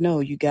they were like, no,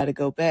 you got to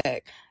go back.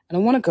 I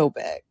don't want to go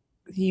back.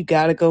 You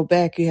got to go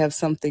back. You have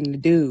something to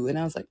do. And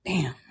I was like,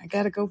 damn, I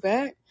got to go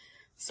back.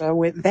 So I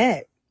went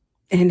back.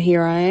 And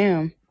here I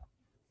am.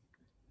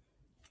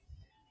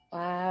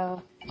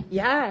 Wow.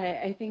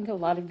 Yeah, I think a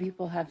lot of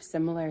people have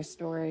similar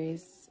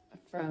stories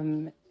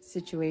from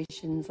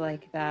situations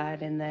like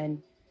that and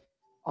then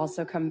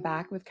also come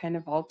back with kind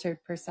of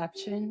altered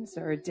perceptions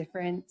or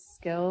different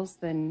skills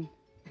than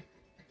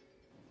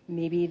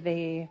maybe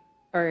they,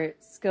 or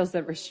skills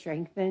that were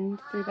strengthened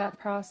through that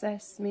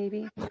process,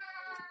 maybe.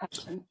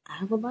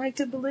 I would like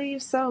to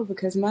believe so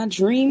because my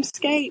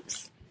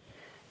dreamscapes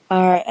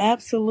are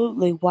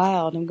absolutely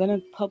wild. I'm going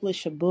to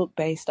publish a book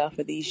based off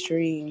of these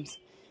dreams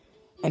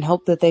and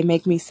hope that they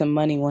make me some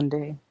money one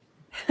day.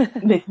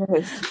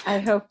 Because I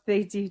hope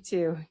they do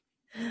too.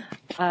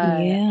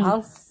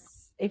 yeah.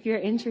 If you're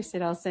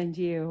interested, I'll send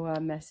you a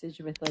message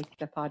with like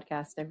the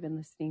podcast I've been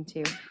listening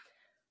to.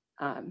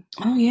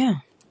 Oh yeah.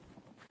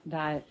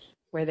 That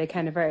where they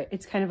kind of are.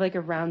 It's kind of like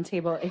a round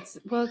table. It's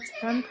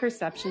from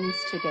Perceptions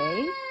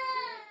Today.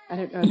 I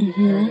don't know if you've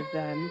heard of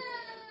them.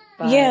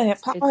 But yeah,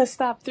 Paul has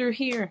stopped through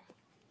here.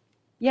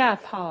 Yeah,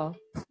 Paul.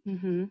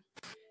 Mm-hmm.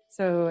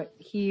 So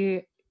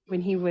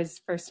when he was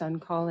first on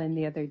call-in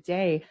the other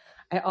day,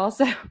 I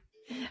also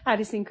had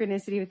a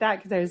synchronicity with that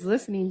because I was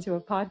listening to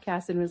a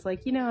podcast and was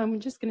like, I'm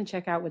just going to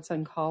check out what's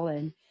on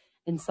call-in,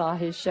 and saw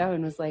his show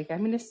and was like,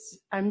 I'm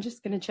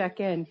just going to check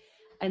in.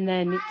 And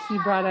then he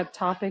brought up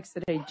topics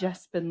that I'd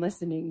just been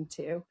listening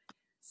to.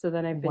 So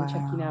then I've been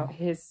checking out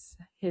his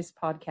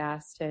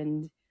podcast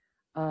and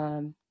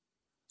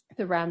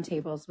the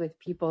roundtables with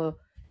people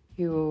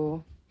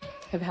who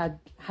have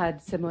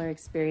had similar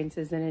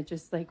experiences, and it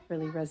just like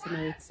really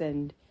resonates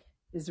and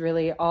is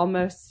really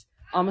almost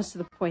to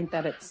the point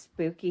that it's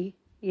spooky,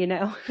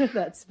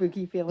 that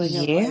spooky feeling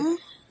of like,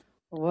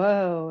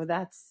 whoa,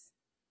 that's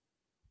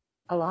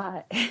a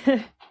lot.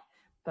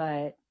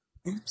 But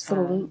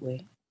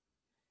absolutely.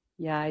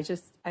 Yeah,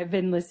 I've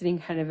been listening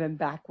kind of in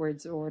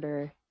backwards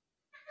order.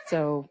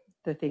 So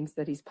the things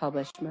that he's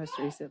published most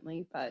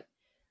recently, but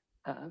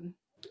the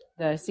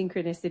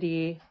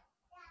Synchronicity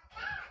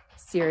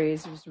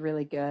series was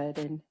really good,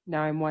 and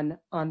now I'm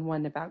on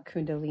one about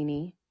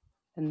Kundalini,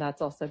 and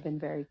that's also been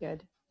very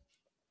good.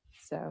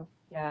 So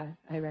yeah,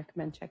 I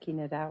recommend checking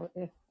it out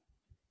if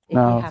you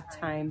have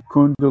time.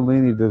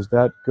 Kundalini, does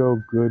that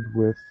go good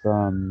with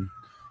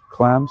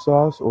clam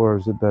sauce, or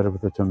is it better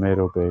with a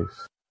tomato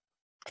base?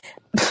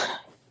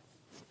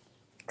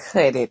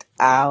 Cut it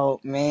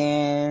out,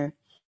 man.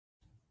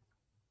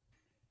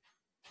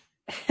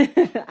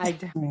 I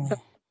don't know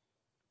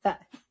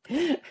that.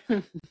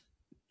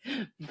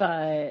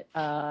 But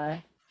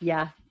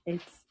yeah,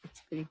 it's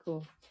pretty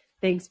cool.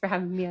 Thanks for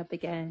having me up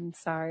again.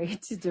 Sorry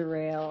to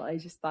derail. I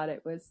just thought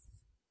it was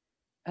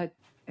a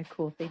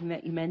cool thing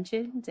that you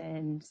mentioned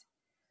and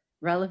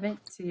relevant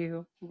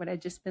to what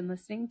I'd just been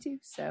listening to.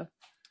 So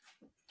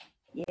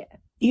yeah.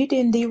 You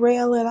didn't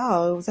derail at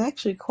all. It was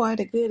actually quite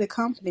a good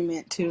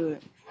accompaniment to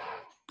it.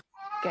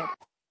 Good.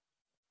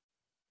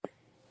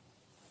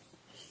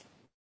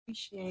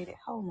 Appreciate it.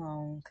 Hold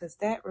on, because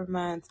that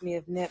reminds me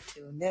of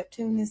Neptune.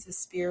 Neptune is a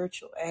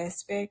spiritual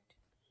aspect.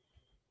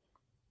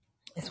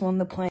 It's one of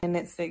the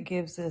planets that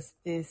gives us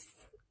this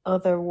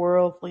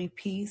otherworldly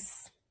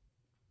peace.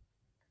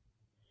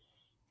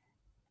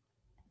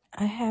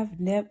 I have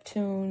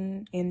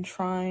Neptune in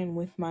trine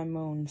with my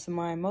moon, so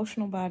my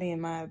emotional body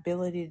and my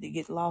ability to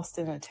get lost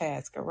in a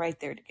task are right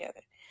there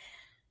together.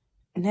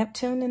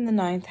 Neptune in the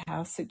 9th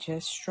house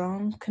suggests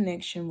strong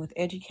connection with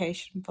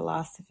education,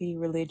 philosophy,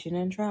 religion,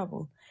 and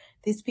travel.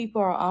 These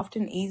people are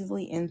often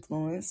easily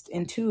influenced,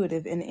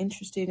 intuitive, and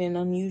interested in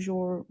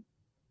unusual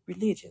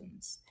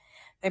religions.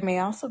 They may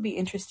also be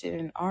interested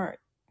in art,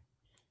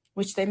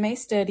 which they may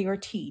study or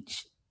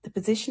teach. The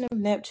position of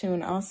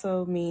Neptune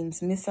also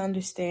means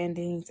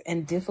misunderstandings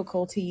and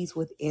difficulties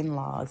with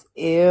in-laws.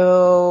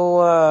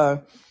 Ew.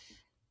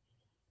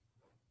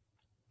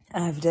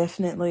 I've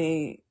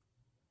definitely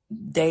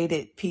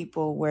dated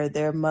people where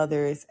their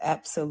mothers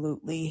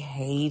absolutely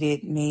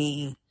hated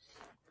me.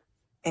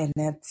 And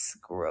that's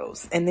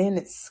gross. And then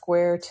it's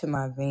square to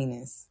my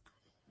Venus.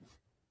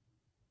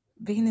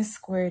 Venus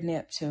square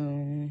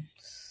Neptune.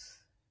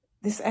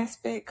 This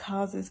aspect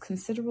causes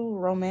considerable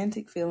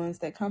romantic feelings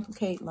that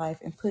complicate life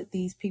and put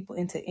these people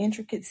into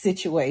intricate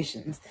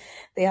situations.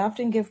 They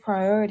often give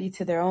priority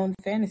to their own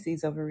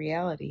fantasies over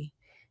reality.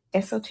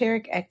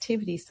 Esoteric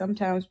activities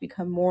sometimes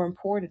become more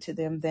important to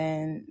them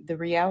than the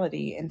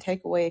reality and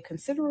take away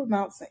considerable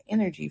amounts of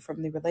energy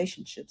from the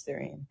relationships they're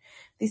in.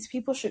 These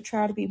people should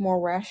try to be more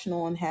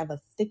rational and have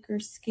a thicker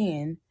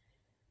skin.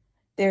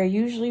 They're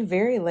usually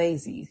very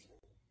lazy.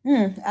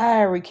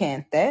 I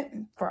recant that.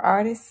 For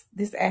artists,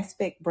 this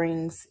aspect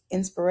brings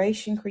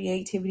inspiration,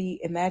 creativity,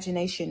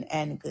 imagination,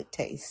 and good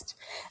taste.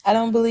 I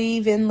don't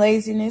believe in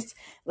laziness.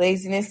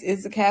 Laziness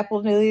is a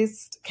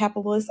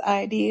capitalist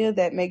idea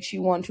that makes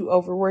you want to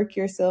overwork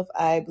yourself.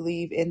 I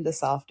believe in the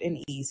soft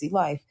and easy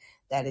life.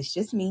 That is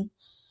just me.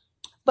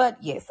 But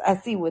yes, I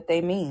see what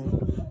they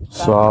mean.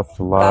 Soft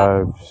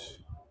lives.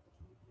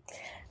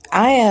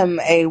 I am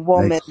a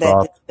woman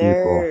that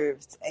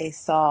deserves people. a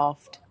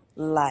soft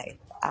life.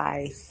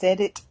 I said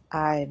it.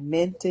 I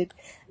meant it.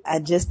 I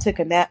just took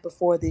a nap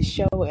before this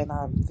show and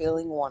I'm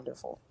feeling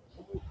wonderful.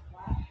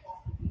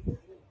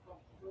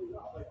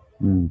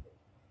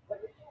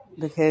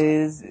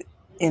 Because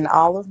in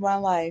all of my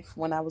life,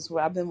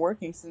 I've been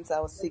working since I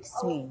was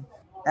 16.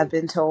 I've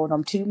been told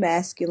I'm too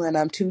masculine,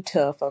 I'm too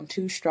tough, I'm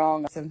too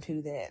strong, I'm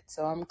too that.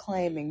 So I'm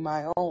claiming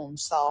my own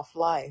soft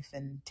life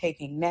and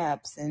taking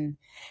naps and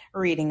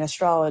reading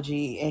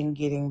astrology and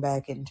getting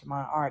back into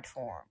my art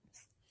forms.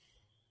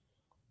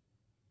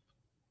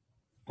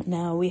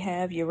 Now we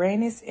have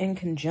Uranus in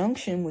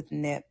conjunction with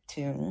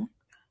Neptune.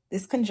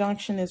 This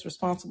conjunction is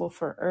responsible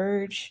for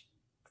urge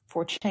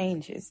for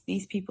changes.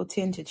 These people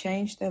tend to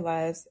change their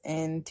lives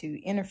and to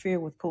interfere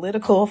with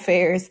political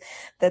affairs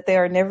that they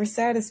are never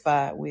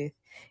satisfied with.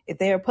 If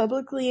they are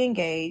publicly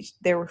engaged,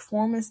 their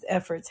reformist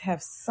efforts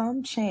have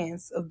some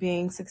chances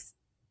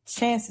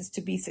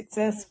to be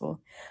successful.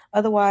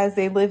 Otherwise,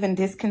 they live in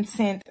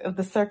discontent of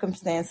the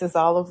circumstances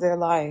all of their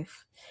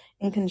life.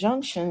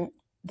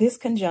 This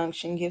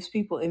conjunction gives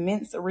people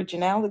immense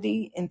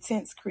originality,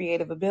 intense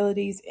creative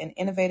abilities, and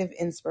innovative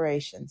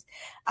inspirations.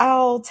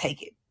 I'll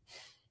take it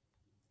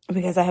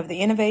because I have the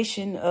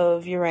innovation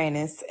of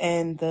Uranus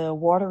and the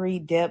watery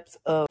depth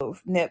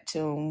of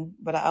Neptune,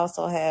 but I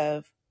also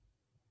have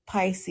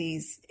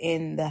Pisces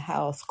in the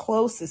house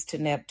closest to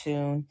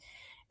Neptune,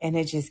 and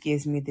it just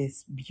gives me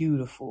this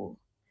beautiful,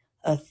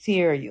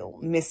 ethereal,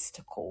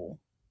 mystical,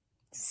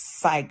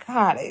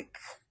 psychotic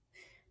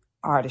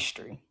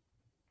artistry.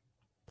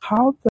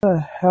 How the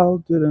hell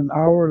did an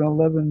hour and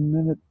 11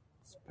 minutes,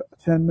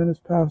 10 minutes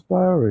pass by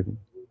already?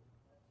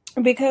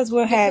 Because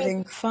we're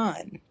having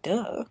fun.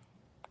 Duh.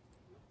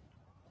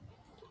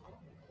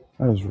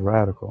 That is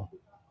radical.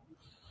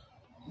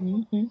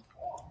 Mm-hmm.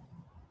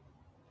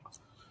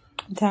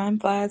 Time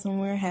flies when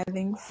we're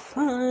having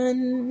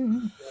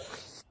fun.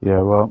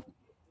 Yeah, well,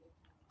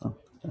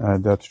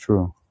 that's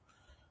true.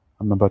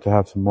 I'm about to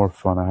have some more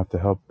fun. I have to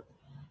help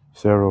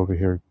Sarah over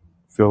here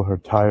fill her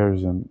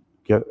tires and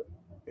get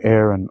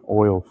air and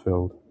oil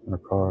filled in her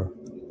car.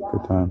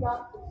 Good time.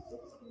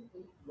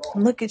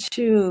 Look at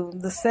you,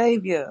 the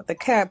savior, the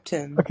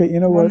captain. Okay, you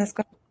know the one what? that's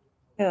gonna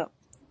help.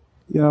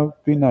 You know,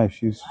 be nice.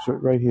 She's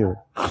right here.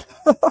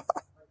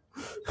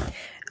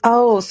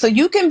 Oh, so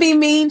you can be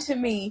mean to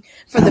me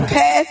for the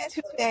past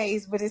 2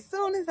 days, but as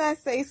soon as I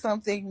say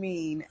something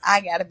mean,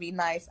 I gotta be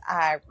nice.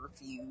 I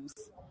refuse.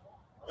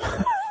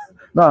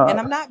 No. And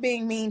I'm not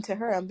being mean to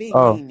her. I'm being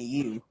mean to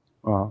you.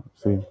 Oh,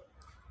 see.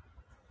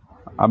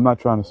 I'm not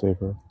trying to save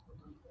her.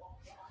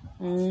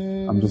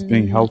 I'm just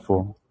being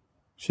helpful.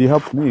 She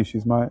helped me.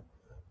 She's my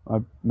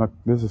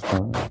business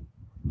partner.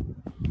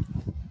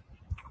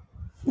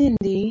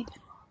 Indeed.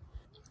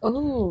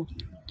 Oh,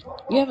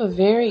 you have a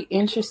very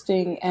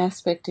interesting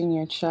aspect in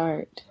your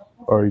chart.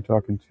 Or are you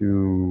talking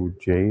to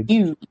Jade?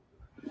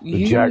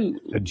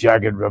 The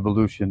Jagged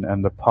Revolution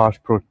and the Posh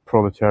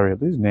Proletariat.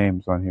 These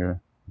names on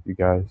here, you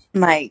guys.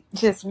 Mate,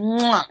 just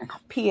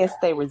pièce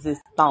de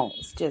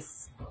resistance.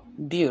 Just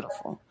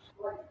beautiful.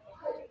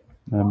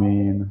 I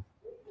mean,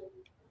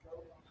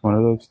 it's one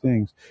of those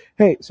things.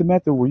 Hey,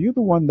 Samantha, were you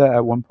the one that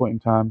at one point in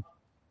time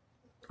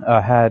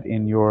had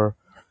in your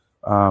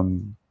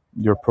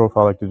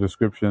profile, like the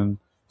description,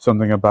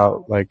 something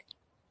about like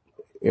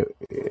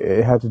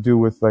it had to do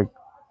with like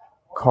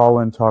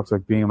call-in talks,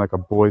 like being like a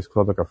boys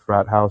club, like a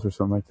frat house or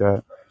something like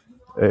that?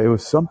 It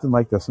was something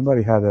like that.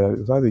 Somebody had that. It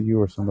was either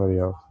you or somebody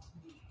else.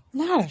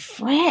 Not a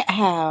frat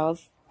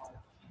house.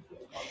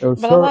 It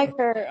was but I like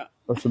her.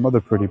 Or some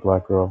other pretty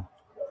black girl.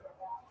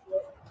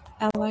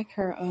 I like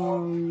her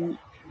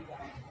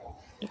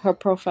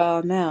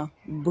profile now.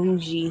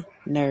 Bougie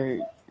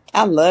nerd.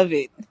 I love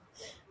it.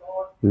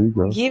 There you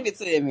go. Give it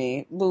to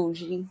me.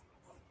 Bougie.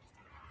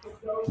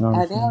 No,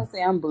 I dare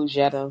say I'm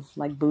bougetto,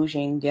 like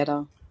bougie and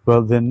ghetto.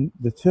 Well, then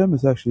the term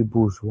is actually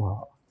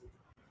bourgeois.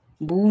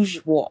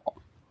 Bourgeois.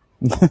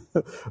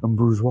 I'm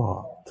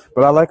bourgeois.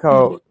 But I like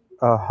how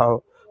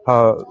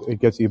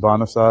it gets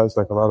Ibanicized,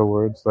 like a lot of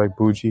words, like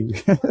bougie.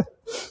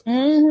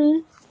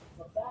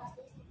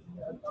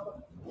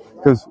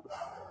 Because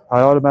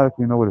I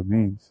automatically know what it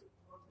means.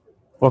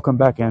 Welcome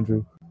back,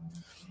 Andrew.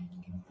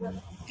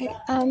 Hey,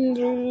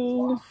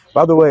 Andrew.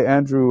 By the way,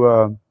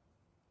 Andrew,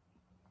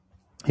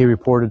 he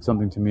reported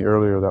something to me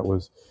earlier that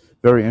was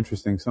very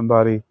interesting.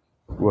 Somebody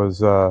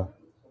was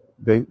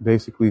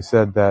basically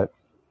said that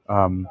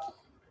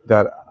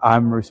that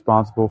I'm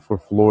responsible for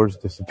Floor's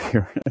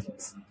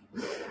disappearance,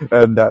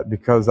 and that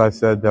because I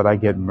said that I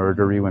get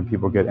murdery when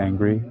people get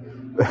angry,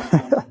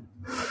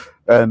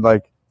 and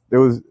like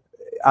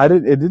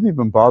it didn't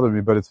even bother me.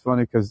 But it's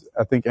funny because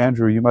I think,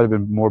 Andrew, you might have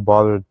been more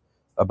bothered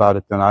about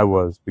it than I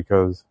was,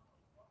 because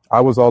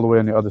I was all the way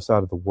on the other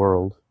side of the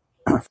world.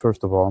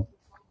 First of all,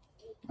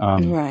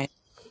 right,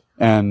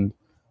 and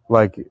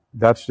like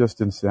that's just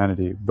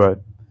insanity.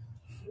 But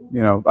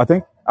you know,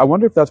 I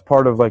wonder if that's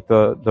part of like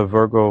the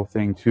Virgo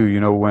thing too. You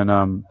know,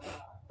 when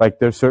like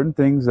there's certain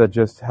things that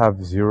just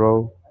have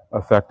zero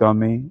effect on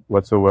me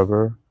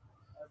whatsoever,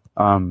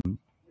 and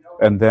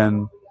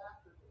then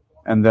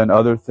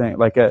other things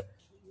like I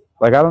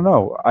don't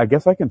know. I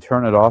guess I can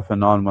turn it off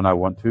and on when I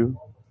want to.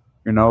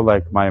 You know,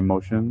 like my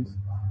emotions,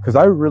 because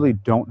I really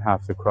don't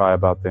have to cry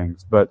about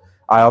things, but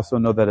I also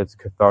know that it's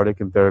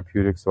cathartic and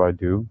therapeutic, so I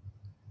do.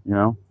 You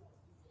know.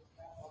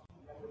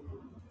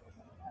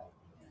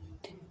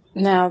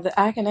 Now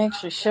I can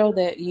actually show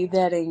that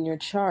in your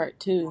chart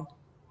too.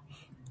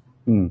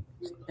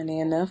 Funny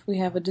enough, we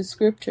have a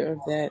descriptor of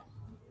that.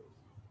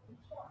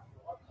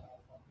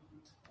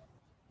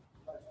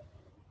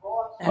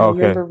 I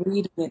remember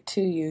reading it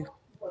to you.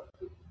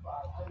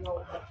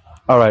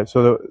 All right,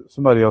 so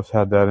somebody else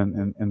had that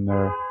in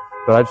there,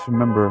 but I just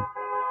remember.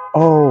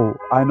 Oh,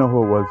 I know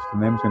who it was. The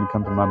name's going to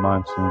come to my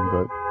mind soon,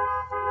 but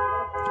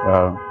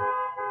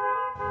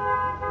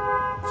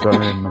so I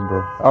don't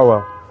remember. Oh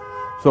well.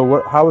 So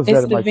what? How is that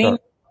It's in the my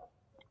chart?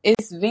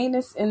 It's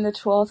Venus in the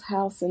 12th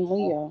house in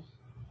Leo.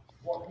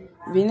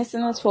 Venus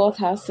in the 12th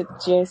house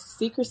suggests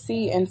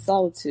secrecy and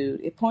solitude.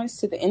 It points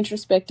to the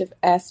introspective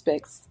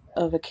aspects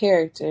of a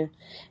character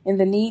and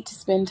the need to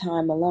spend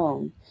time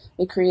alone.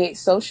 It creates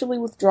socially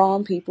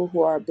withdrawn people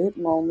who are a bit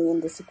lonely and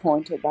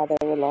disappointed by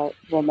their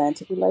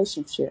romantic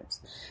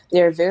relationships.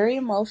 They are very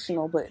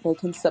emotional, but they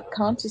can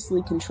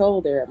subconsciously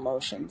control their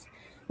emotions.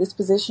 This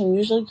position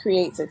usually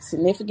creates a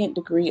significant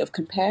degree of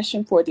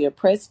compassion for the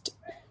oppressed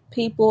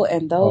people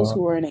and those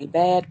who are in a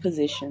bad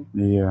position.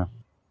 Yeah.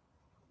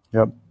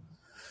 Yep.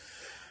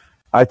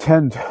 I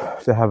tend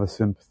to have a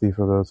sympathy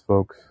for those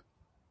folks.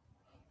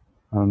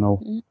 I don't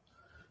know. Mm-hmm.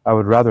 I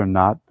would rather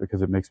not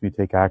because it makes me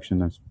take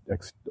action and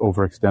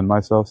overextend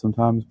myself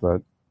sometimes,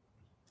 but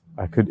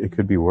it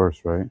could be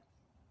worse, right?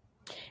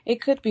 It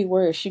could be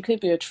worse. You could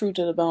be a true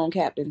to the bone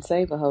Captain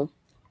Save-A-Ho.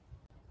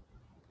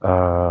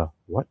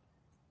 What?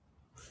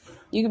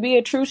 You could be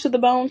a true to the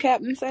bone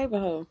Captain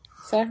Save-A-Ho,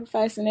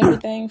 sacrificing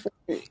everything for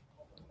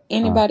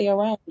anybody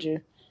around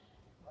you.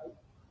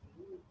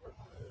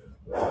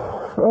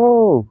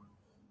 Oh,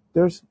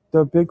 there's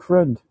the big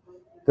friend.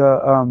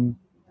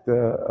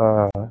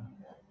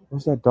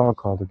 What's that dog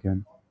called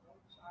again?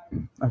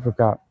 I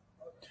forgot.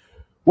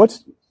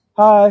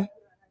 Hi,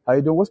 how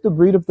you doing? What's the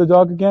breed of the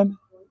dog again?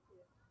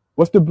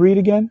 What's the breed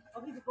again?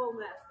 Oh, he's a bull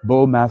mastiff.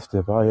 Bull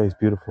mastiff. Oh yeah, he's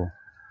beautiful.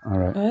 All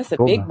right. Oh, that's a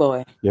big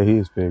boy. Yeah, he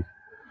is big.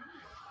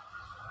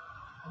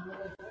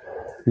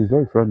 He's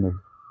very friendly.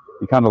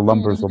 He kind of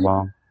lumbers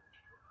along.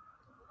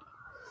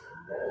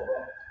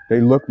 They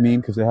look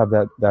mean because they have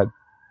that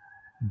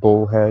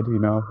bull head, you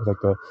know,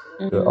 like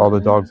all the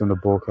dogs in the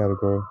bull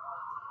category.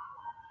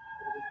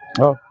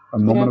 Oh, a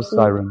moment of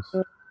sirens.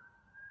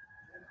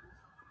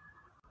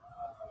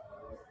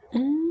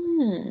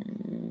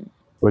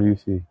 What do you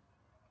see?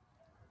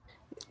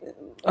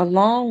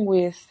 Along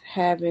with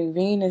having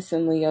Venus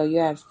in Leo, you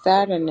have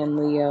Saturn in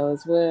Leo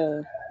as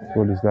well.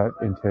 What does that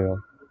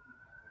entail?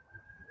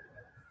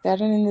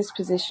 Saturn in this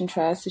position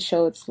tries to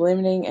show its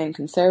limiting and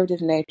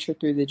conservative nature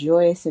through the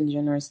joyous and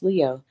generous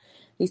Leo.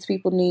 These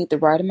people need the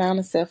right amount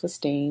of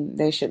self-esteem.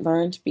 They should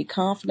learn to be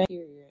confident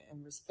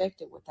and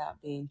respected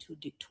without being too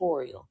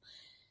dictatorial.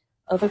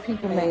 Other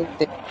people may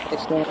think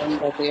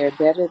that they are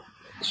better,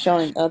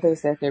 showing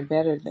others that they're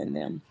better than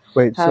them.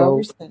 Wait,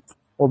 However,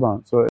 hold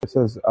on. So it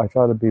says I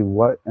try to be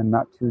what and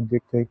not too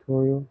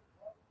dictatorial?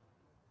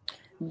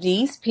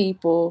 These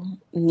people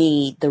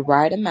need the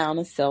right amount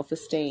of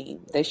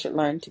self-esteem. They should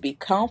learn to be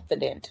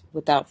confident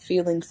without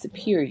feeling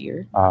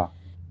superior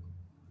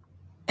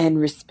and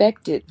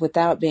respected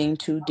without being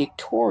too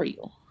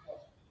dictatorial.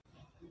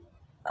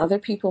 Other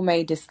people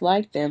may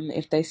dislike them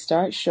if they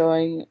start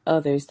showing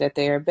others that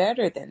they are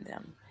better than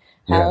them.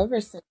 Yeah. However,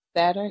 since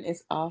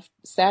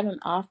Saturn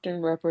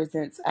often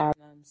represents our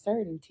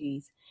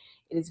uncertainties,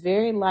 it is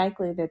very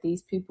likely that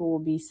these people will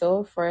be so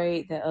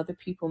afraid that other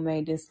people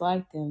may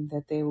dislike them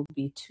that they will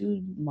be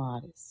too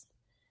modest.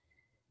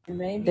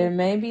 There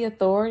may be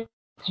authority,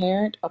 a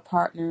parent, a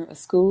partner, a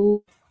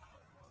school,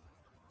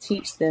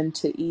 teach them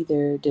to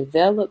either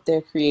develop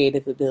their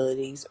creative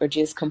abilities or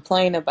just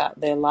complain about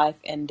their life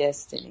and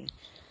destiny.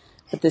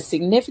 But the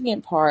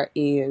significant part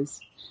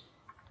is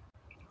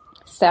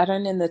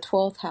Saturn in the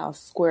 12th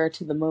house square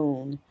to the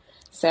moon.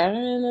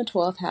 Saturn in the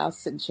 12th house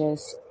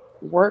suggests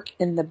work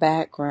in the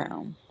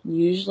background,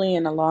 usually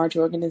in a large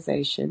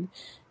organization.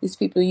 These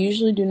people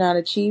usually do not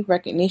achieve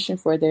recognition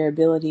for their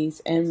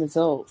abilities and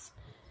results.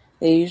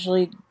 They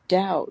usually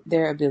doubt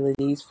their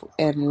abilities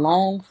and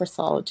long for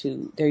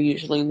solitude. They're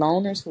usually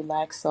loners who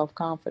lack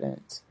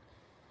self-confidence.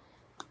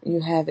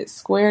 You have it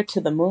square to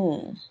the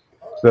moon.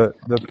 The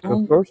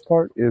first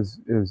part is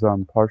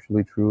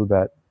partially true,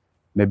 that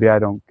maybe I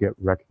don't get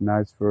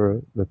recognized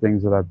for the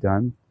things that I've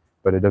done,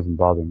 but it doesn't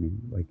bother me.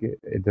 Like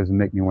it doesn't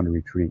make me want to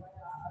retreat.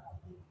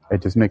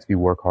 It just makes me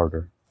work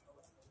harder.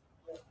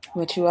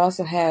 But you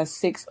also have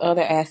 6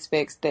 other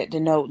aspects that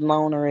denote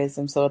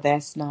lonerism, so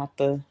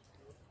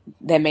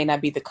that may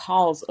not be the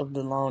cause of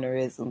the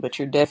lonerism, but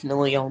you're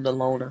definitely on the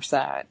loner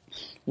side.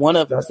 One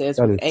of them says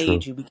with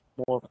age you become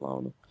more of a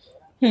loner.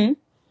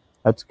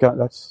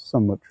 That's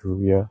somewhat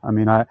true, yeah. I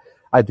mean,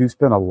 I do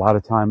spend a lot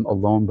of time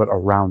alone, but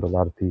around a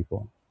lot of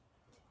people.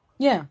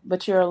 Yeah,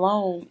 but you're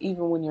alone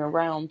even when you're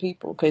around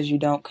people because you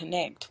don't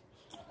connect.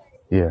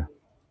 Yeah.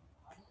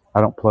 I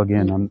don't plug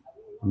in. I'm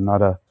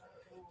not a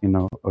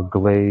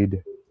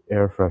Glade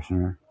air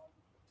freshener.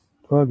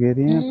 Plug it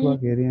in,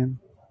 plug it in.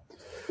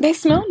 They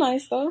smell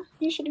nice, though.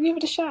 You should give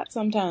it a shot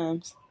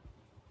sometimes.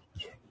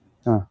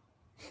 Huh.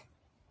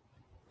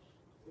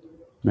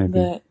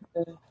 Maybe.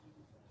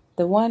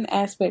 The one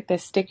aspect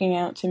that's sticking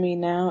out to me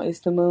now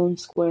is the moon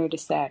square to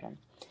Saturn.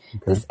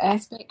 Okay. This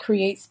aspect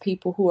creates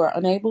people who are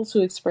unable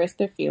to express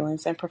their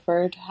feelings and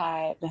prefer to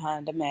hide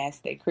behind a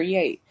mask they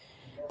create.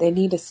 They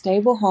need a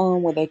stable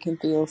home where they can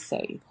feel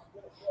safe.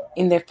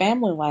 In their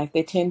family life,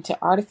 they tend to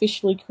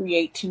artificially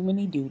create too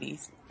many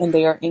duties, and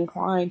they are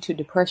inclined to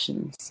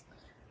depressions.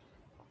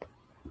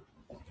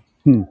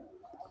 Hmm.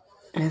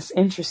 That's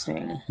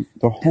interesting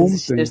The because home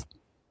it's thing, just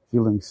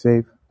feeling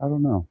safe. I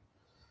don't know.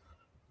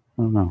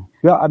 I don't know.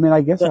 Yeah, I mean,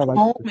 I guess I the like.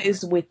 home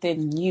is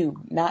within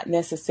you, not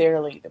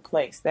necessarily the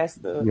place. That's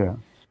Yeah,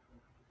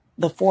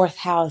 the fourth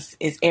house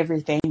is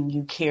everything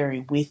you carry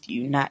with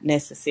you, not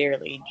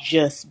necessarily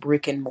just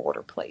brick and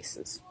mortar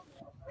places.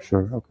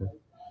 sure. Okay,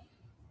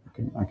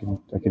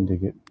 I can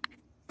dig it.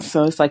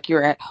 So it's like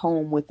you're at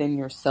home within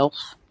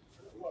yourself,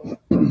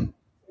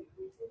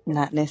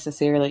 not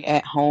necessarily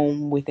at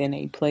home within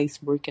a place,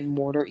 brick and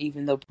mortar,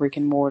 even though brick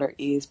and mortar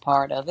is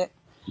part of it.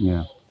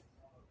 Yeah.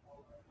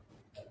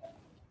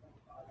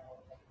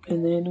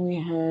 And then we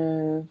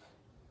have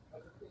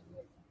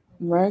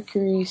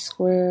Mercury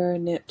square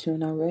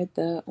Neptune. I read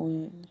that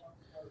one.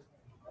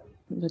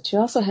 But you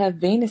also have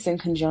Venus in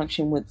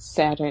conjunction with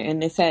Saturn,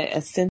 and it's at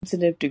a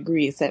sensitive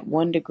degree. It's at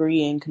 1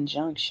 degree in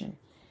conjunction.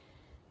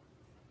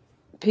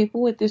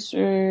 People with this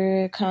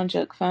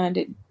conjunct find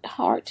it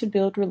hard to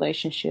build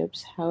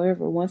relationships.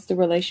 However, once the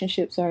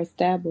relationships are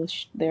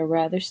established, they're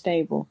rather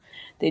stable.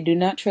 They do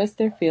not trust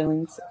their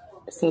feelings,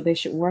 so they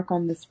should work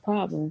on this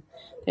problem.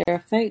 They are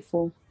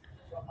faithful,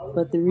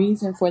 but the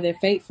reason for their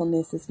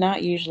faithfulness is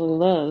not usually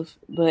love,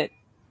 but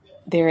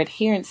their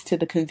adherence to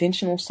the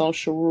conventional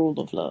social rule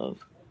of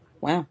love.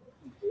 Wow.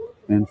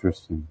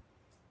 Interesting.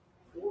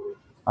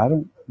 I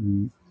don't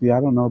see. I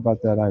don't know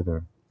about that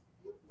either.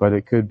 But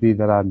it could be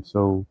that I'm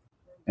so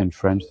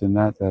entrenched in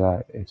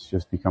that it's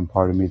just become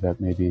part of me that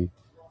maybe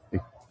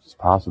it's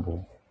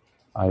possible.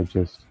 I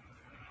just,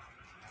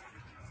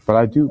 but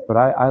I do. But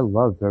I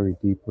love very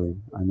deeply.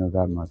 I know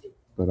that much.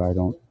 But I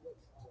don't.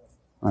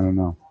 I don't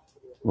know.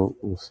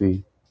 We'll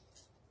see.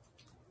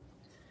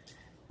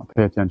 I'll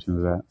pay attention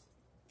to that.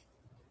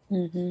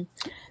 hmm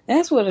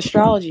That's what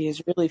astrology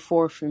is really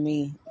for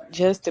me.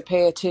 Just to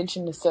pay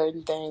attention to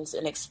certain things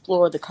and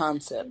explore the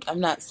concept.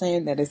 I'm not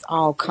saying that it's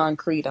all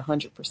concrete,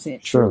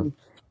 100% Sure. true.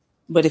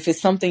 But if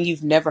it's something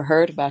you've never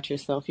heard about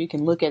yourself, you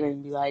can look at it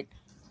and be like,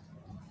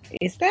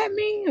 is that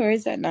me or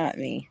is that not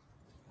me?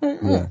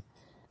 Yeah.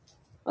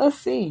 Let's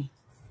see.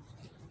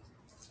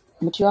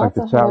 But you Like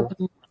the also have... tower.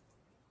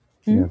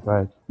 Hmm? Yeah.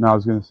 Right. No, I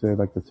was gonna say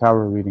like the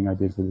tower reading I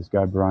did for this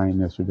guy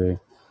Brian yesterday.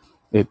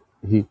 It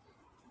he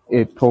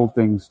it pulled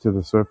things to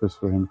the surface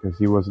for him because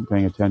he wasn't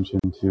paying attention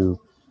to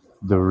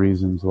the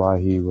reasons why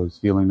he was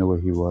feeling the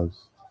way he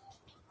was.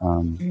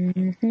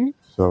 Mm-hmm.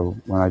 So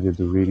when I did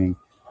the reading,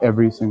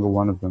 every single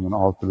one of them, and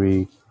all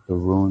three, the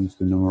runes,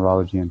 the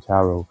numerology, and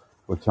tarot,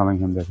 were telling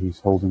him that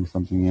he's holding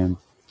something in,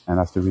 and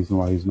that's the reason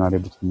why he's not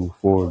able to move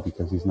forward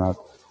because he's not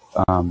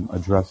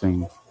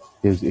addressing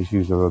his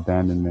issues of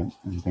abandonment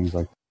and things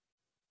like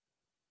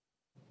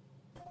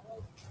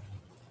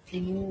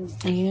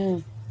Yeah,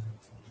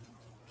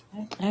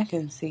 I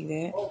can see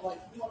that.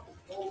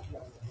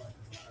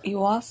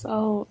 You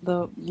also,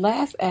 the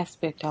last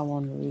aspect I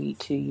want to read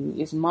to you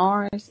is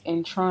Mars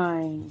in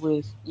trine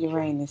with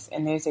Uranus,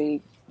 and there's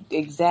a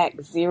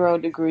exact 0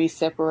 degree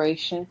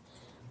separation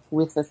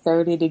with a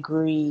 30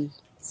 degree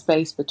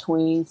space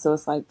between, so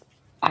it's like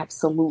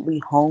absolutely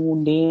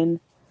honed in.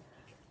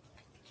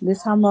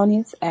 This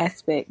harmonious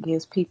aspect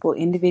gives people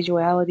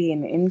individuality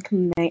and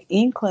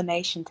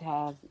inclination to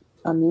have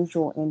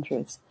unusual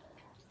interests.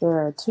 There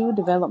are two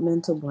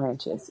developmental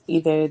branches.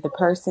 Either the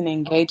person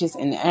engages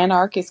in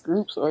anarchist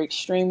groups or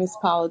extremist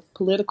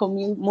political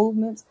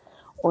movements,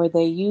 or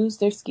they use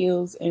their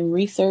skills in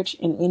research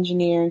and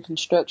engineering,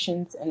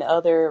 constructions, and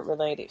other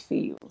related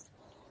fields.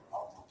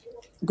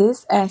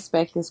 This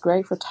aspect is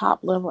great for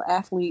top-level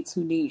athletes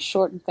who need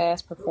short and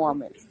fast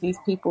performance. These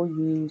people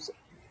use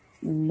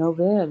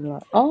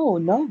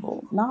novel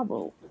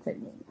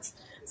techniques.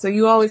 So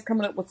you always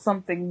coming up with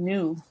something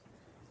new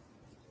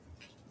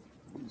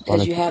because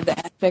that. you have the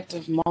aspect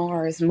of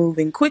Mars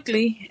moving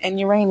quickly and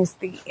Uranus,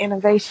 the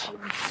innovation,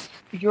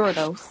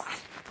 Uranus,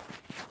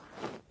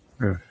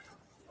 Yeah.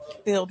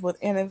 filled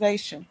with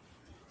innovation.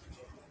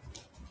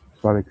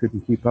 That's why they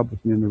couldn't keep up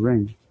with me in the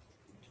ring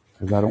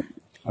because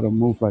I don't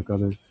move like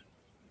others.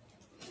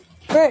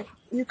 Right.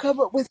 You come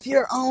up with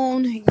your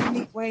own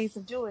unique ways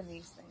of doing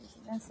these things,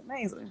 and that's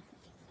amazing.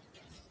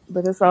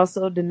 But it's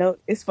also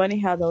it's funny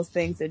how those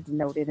things are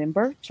denoted in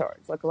birth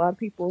charts. Like a lot of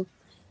people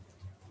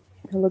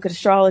who look at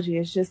astrology,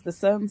 it's just the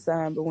sun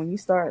sign, but when you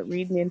start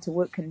reading into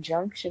what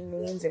conjunction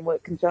means and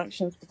what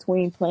conjunctions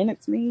between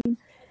planets mean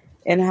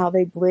and how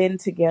they blend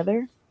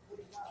together,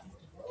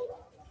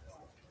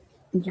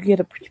 you get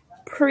a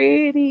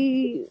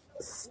pretty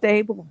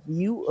stable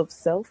view of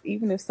self,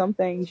 even if some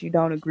things you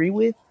don't agree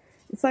with.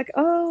 It's like,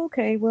 oh,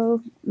 okay,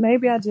 well,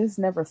 maybe I just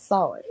never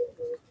saw it.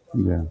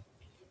 Yeah.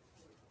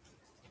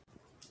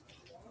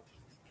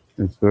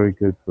 It's very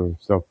good for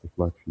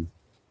self-reflection.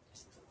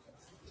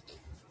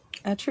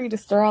 I treat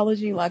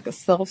astrology like a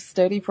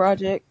self-study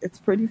project. It's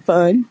pretty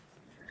fun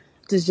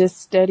to just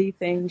study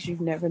things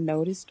you've never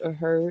noticed or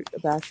heard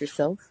about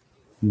yourself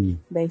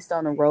based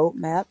on a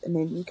roadmap, and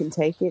then you can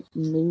take it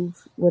and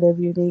move whatever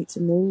you need to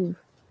move.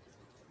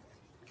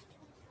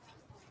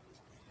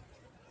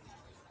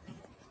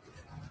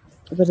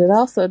 But it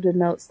also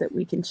denotes that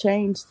we can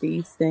change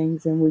these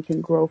things and we can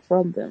grow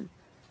from them,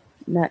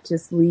 not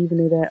just leaving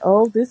it at,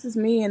 oh, this is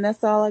me and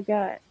that's all I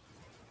got.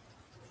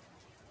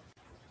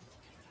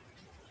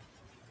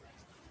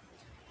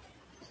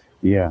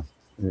 Yeah,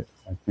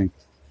 I think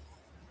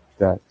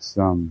that's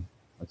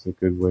a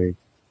good way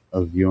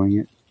of viewing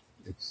it.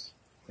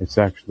 It's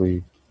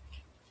actually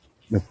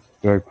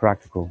very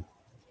practical,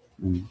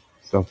 and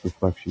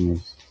self-reflection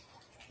is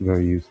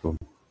very useful.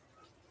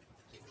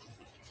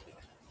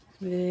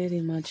 Very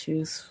much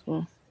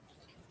useful.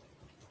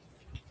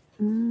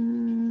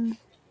 I'm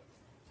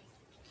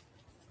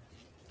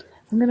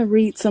going to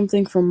read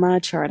something from my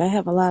chart. I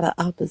have a lot of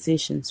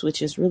oppositions,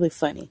 which is really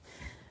funny.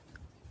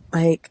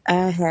 Like,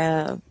 I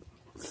have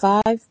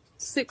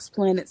 6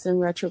 planets in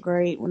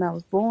retrograde when I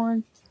was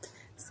born.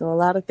 So a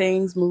lot of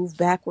things move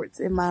backwards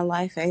in my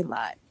life a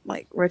lot.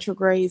 Like,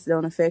 retrogrades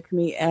don't affect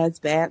me as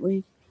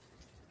badly.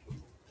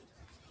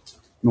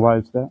 Why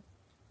is that?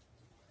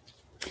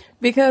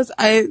 Because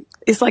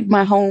it's like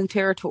my home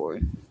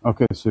territory.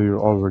 Okay, so you're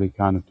already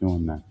kind of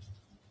doing that.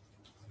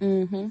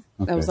 I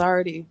Okay. was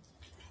already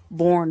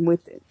born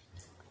with it.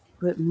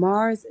 But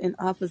Mars in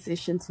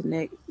opposition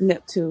to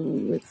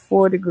Neptune with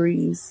 4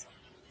 degrees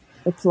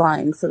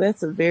applying. So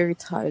that's a very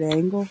tight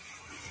angle.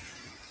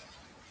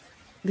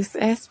 This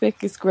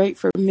aspect is great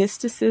for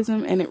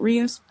mysticism, and it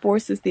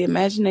reinforces the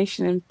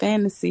imagination and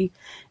fantasy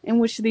in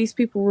which these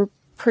people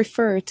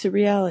prefer to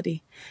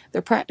reality.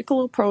 Their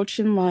practical approach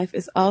in life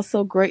is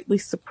also greatly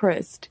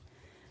suppressed.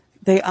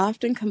 They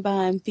often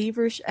combine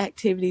feverish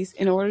activities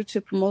in order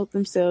to promote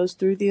themselves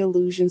through the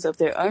illusions of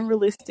their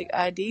unrealistic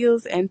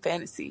ideals and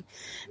fantasy.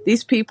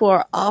 These people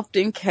are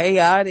often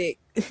chaotic.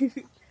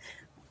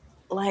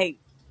 Like,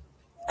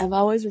 I've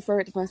always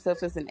referred to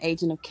myself as an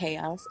agent of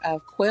chaos.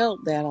 I've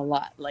quelled that a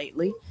lot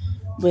lately,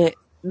 but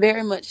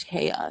very much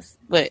chaos.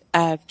 But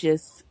I've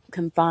just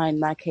confined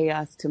my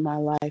chaos to my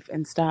life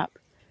and stopped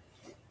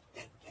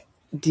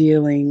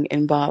dealing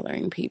and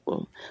bothering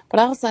people. But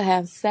I also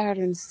have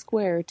Saturn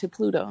square to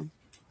Pluto.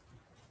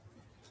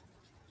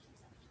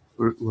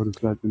 What does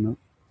that denote?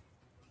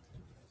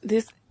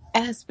 This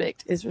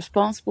aspect is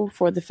responsible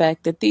for the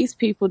fact that these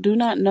people do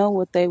not know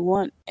what they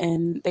want,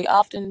 and they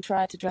often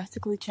try to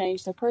drastically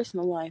change their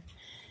personal life.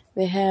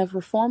 They have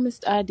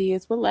reformist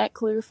ideas but lack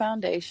clear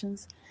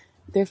foundations.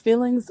 Their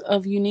feelings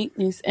of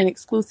uniqueness and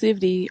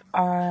exclusivity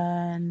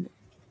and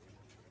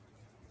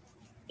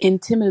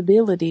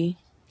intimidability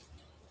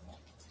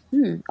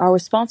are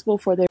responsible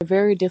for their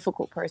very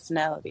difficult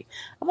personality.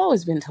 I've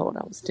always been told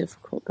I was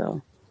difficult,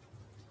 though.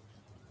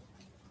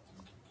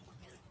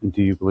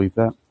 Do you believe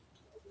that?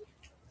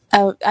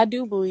 I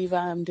do believe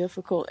I am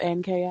difficult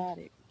and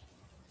chaotic.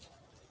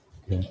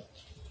 Okay.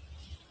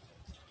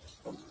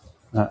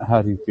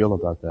 How do you feel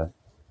about that?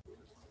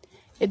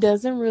 It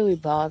doesn't really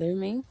bother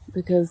me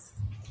because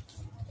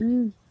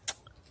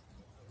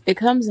it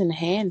comes in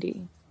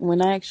handy.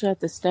 When I actually have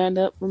to stand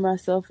up for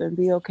myself and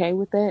be okay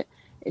with that,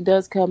 it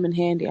does come in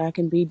handy. I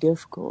can be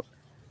difficult.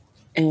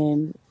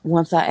 And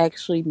once I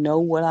actually know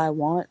what I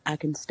want, I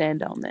can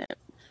stand on that,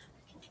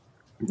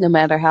 no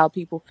matter how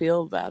people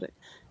feel about it.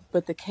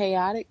 But the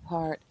chaotic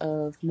part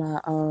of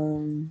my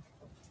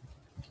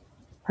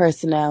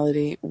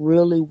personality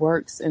really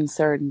works in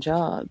certain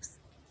jobs.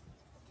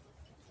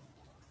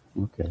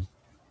 Okay.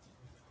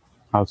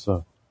 How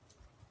so?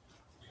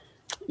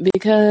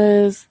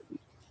 Because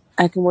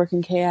I can work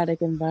in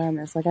chaotic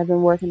environments. Like, I've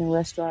been working in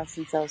restaurants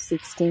since I was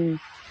 16.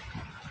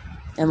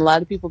 And a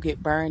lot of people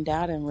get burned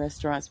out in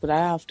restaurants, but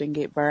I often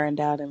get burned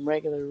out in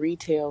regular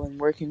retail and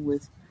working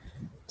with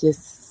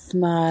just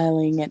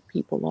smiling at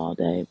people all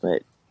day.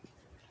 But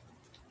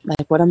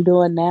like what I'm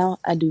doing now,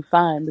 I do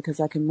fine because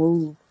I can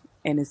move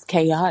and it's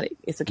chaotic.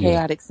 It's a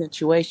chaotic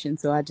situation,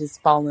 so I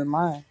just fall in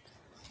line.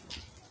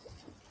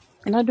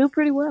 And I do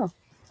pretty well.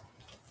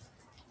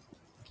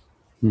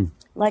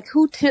 Like,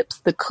 who tips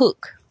the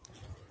cook?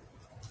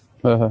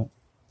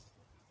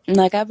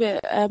 Like,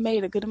 I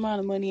made a good amount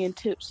of money in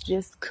tips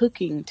just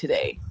cooking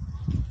today.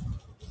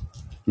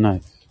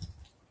 Nice.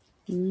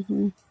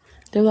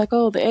 They're like,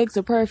 oh, the eggs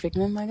are perfect.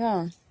 And I'm like,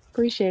 oh,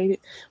 appreciate it.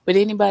 But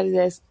anybody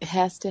that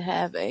has to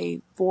have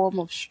a form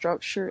of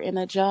structure in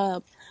a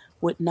job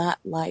would not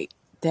like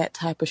that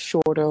type of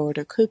short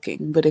order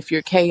cooking. But if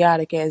you're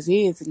chaotic as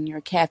is and you're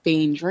a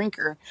caffeine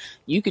drinker,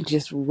 you can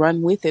just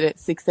run with it at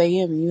 6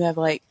 a.m. and you have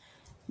like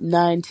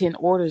 9-10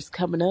 orders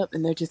coming up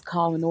and they're just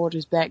calling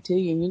orders back to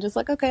you. And you're just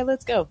like, okay,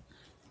 let's go.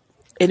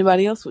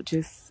 Anybody else would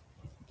just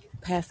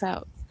pass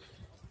out.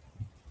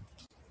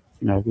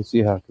 I can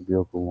see how it could be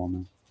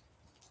overwhelming.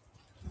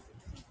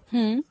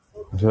 I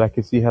said I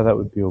could see how that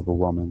would be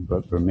overwhelming,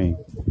 but for me.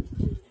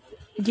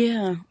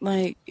 Yeah,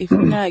 like if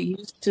you're not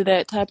used to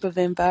that type of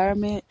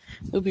environment,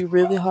 it'll be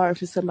really hard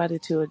for somebody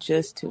to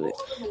adjust to it.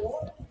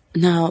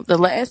 Now, the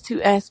last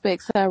 2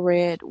 aspects I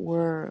read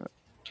were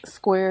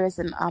squares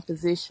and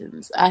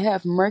oppositions. I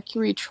have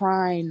Mercury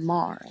trine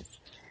Mars.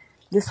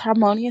 This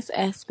harmonious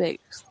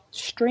aspect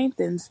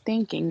strengthens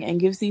thinking and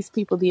gives these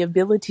people the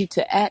ability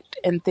to act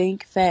and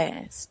think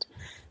fast.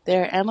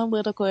 They're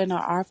analytical and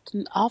are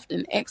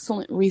often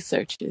excellent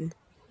researchers.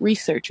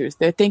 researchers.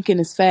 Their thinking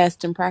is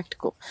fast and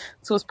practical.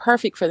 So it's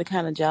perfect for the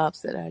kind of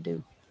jobs that I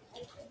do.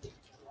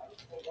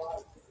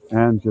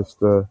 And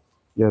just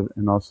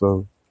and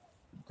also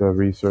the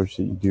research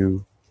that you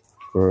do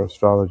for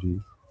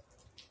astrology,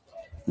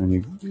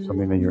 and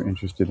something that you're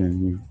interested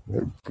in,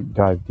 you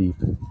dive deep.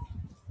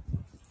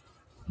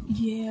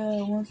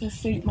 Yeah, once I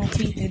sink my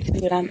teeth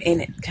into it, I'm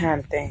in it, kind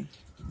of thing.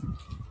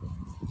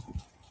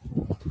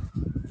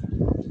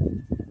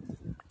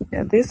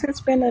 Yeah, this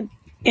has been an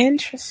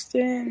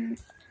interesting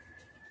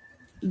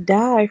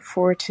dive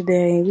for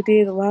today. We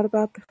did a lot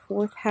about the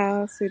fourth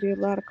house. We did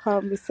a lot of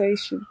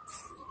conversations.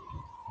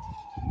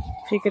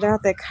 Figured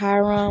out that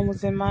Chiron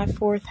was in my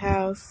fourth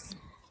house.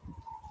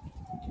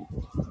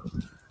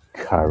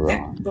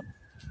 Chiron.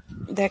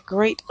 That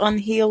great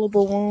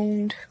unhealable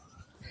wound.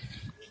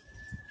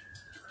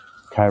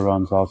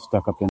 Chiron's all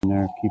stuck up in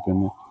there,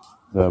 keeping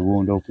the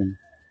wound open.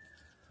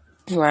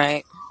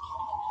 Right.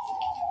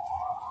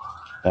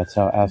 That's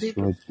how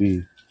asteroids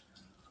be.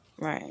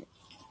 Right.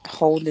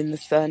 Holding the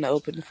sun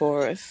open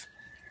for us.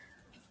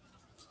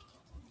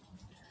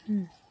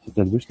 I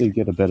wish they'd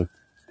get a better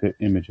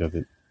image of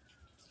it.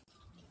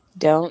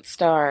 Don't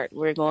start.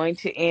 We're going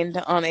to end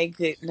on a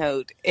good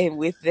note. And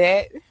with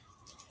that,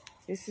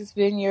 this has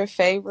been your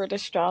favorite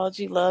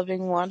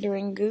astrology-loving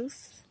wandering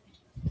goose,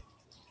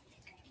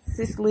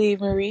 Cicely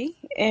Marie,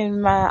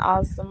 and my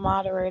awesome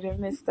moderator,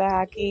 Mr.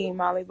 Hakeem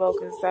Molly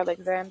Bokus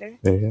Alexander.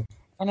 Yeah.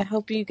 And I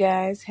hope you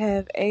guys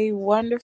have a wonderful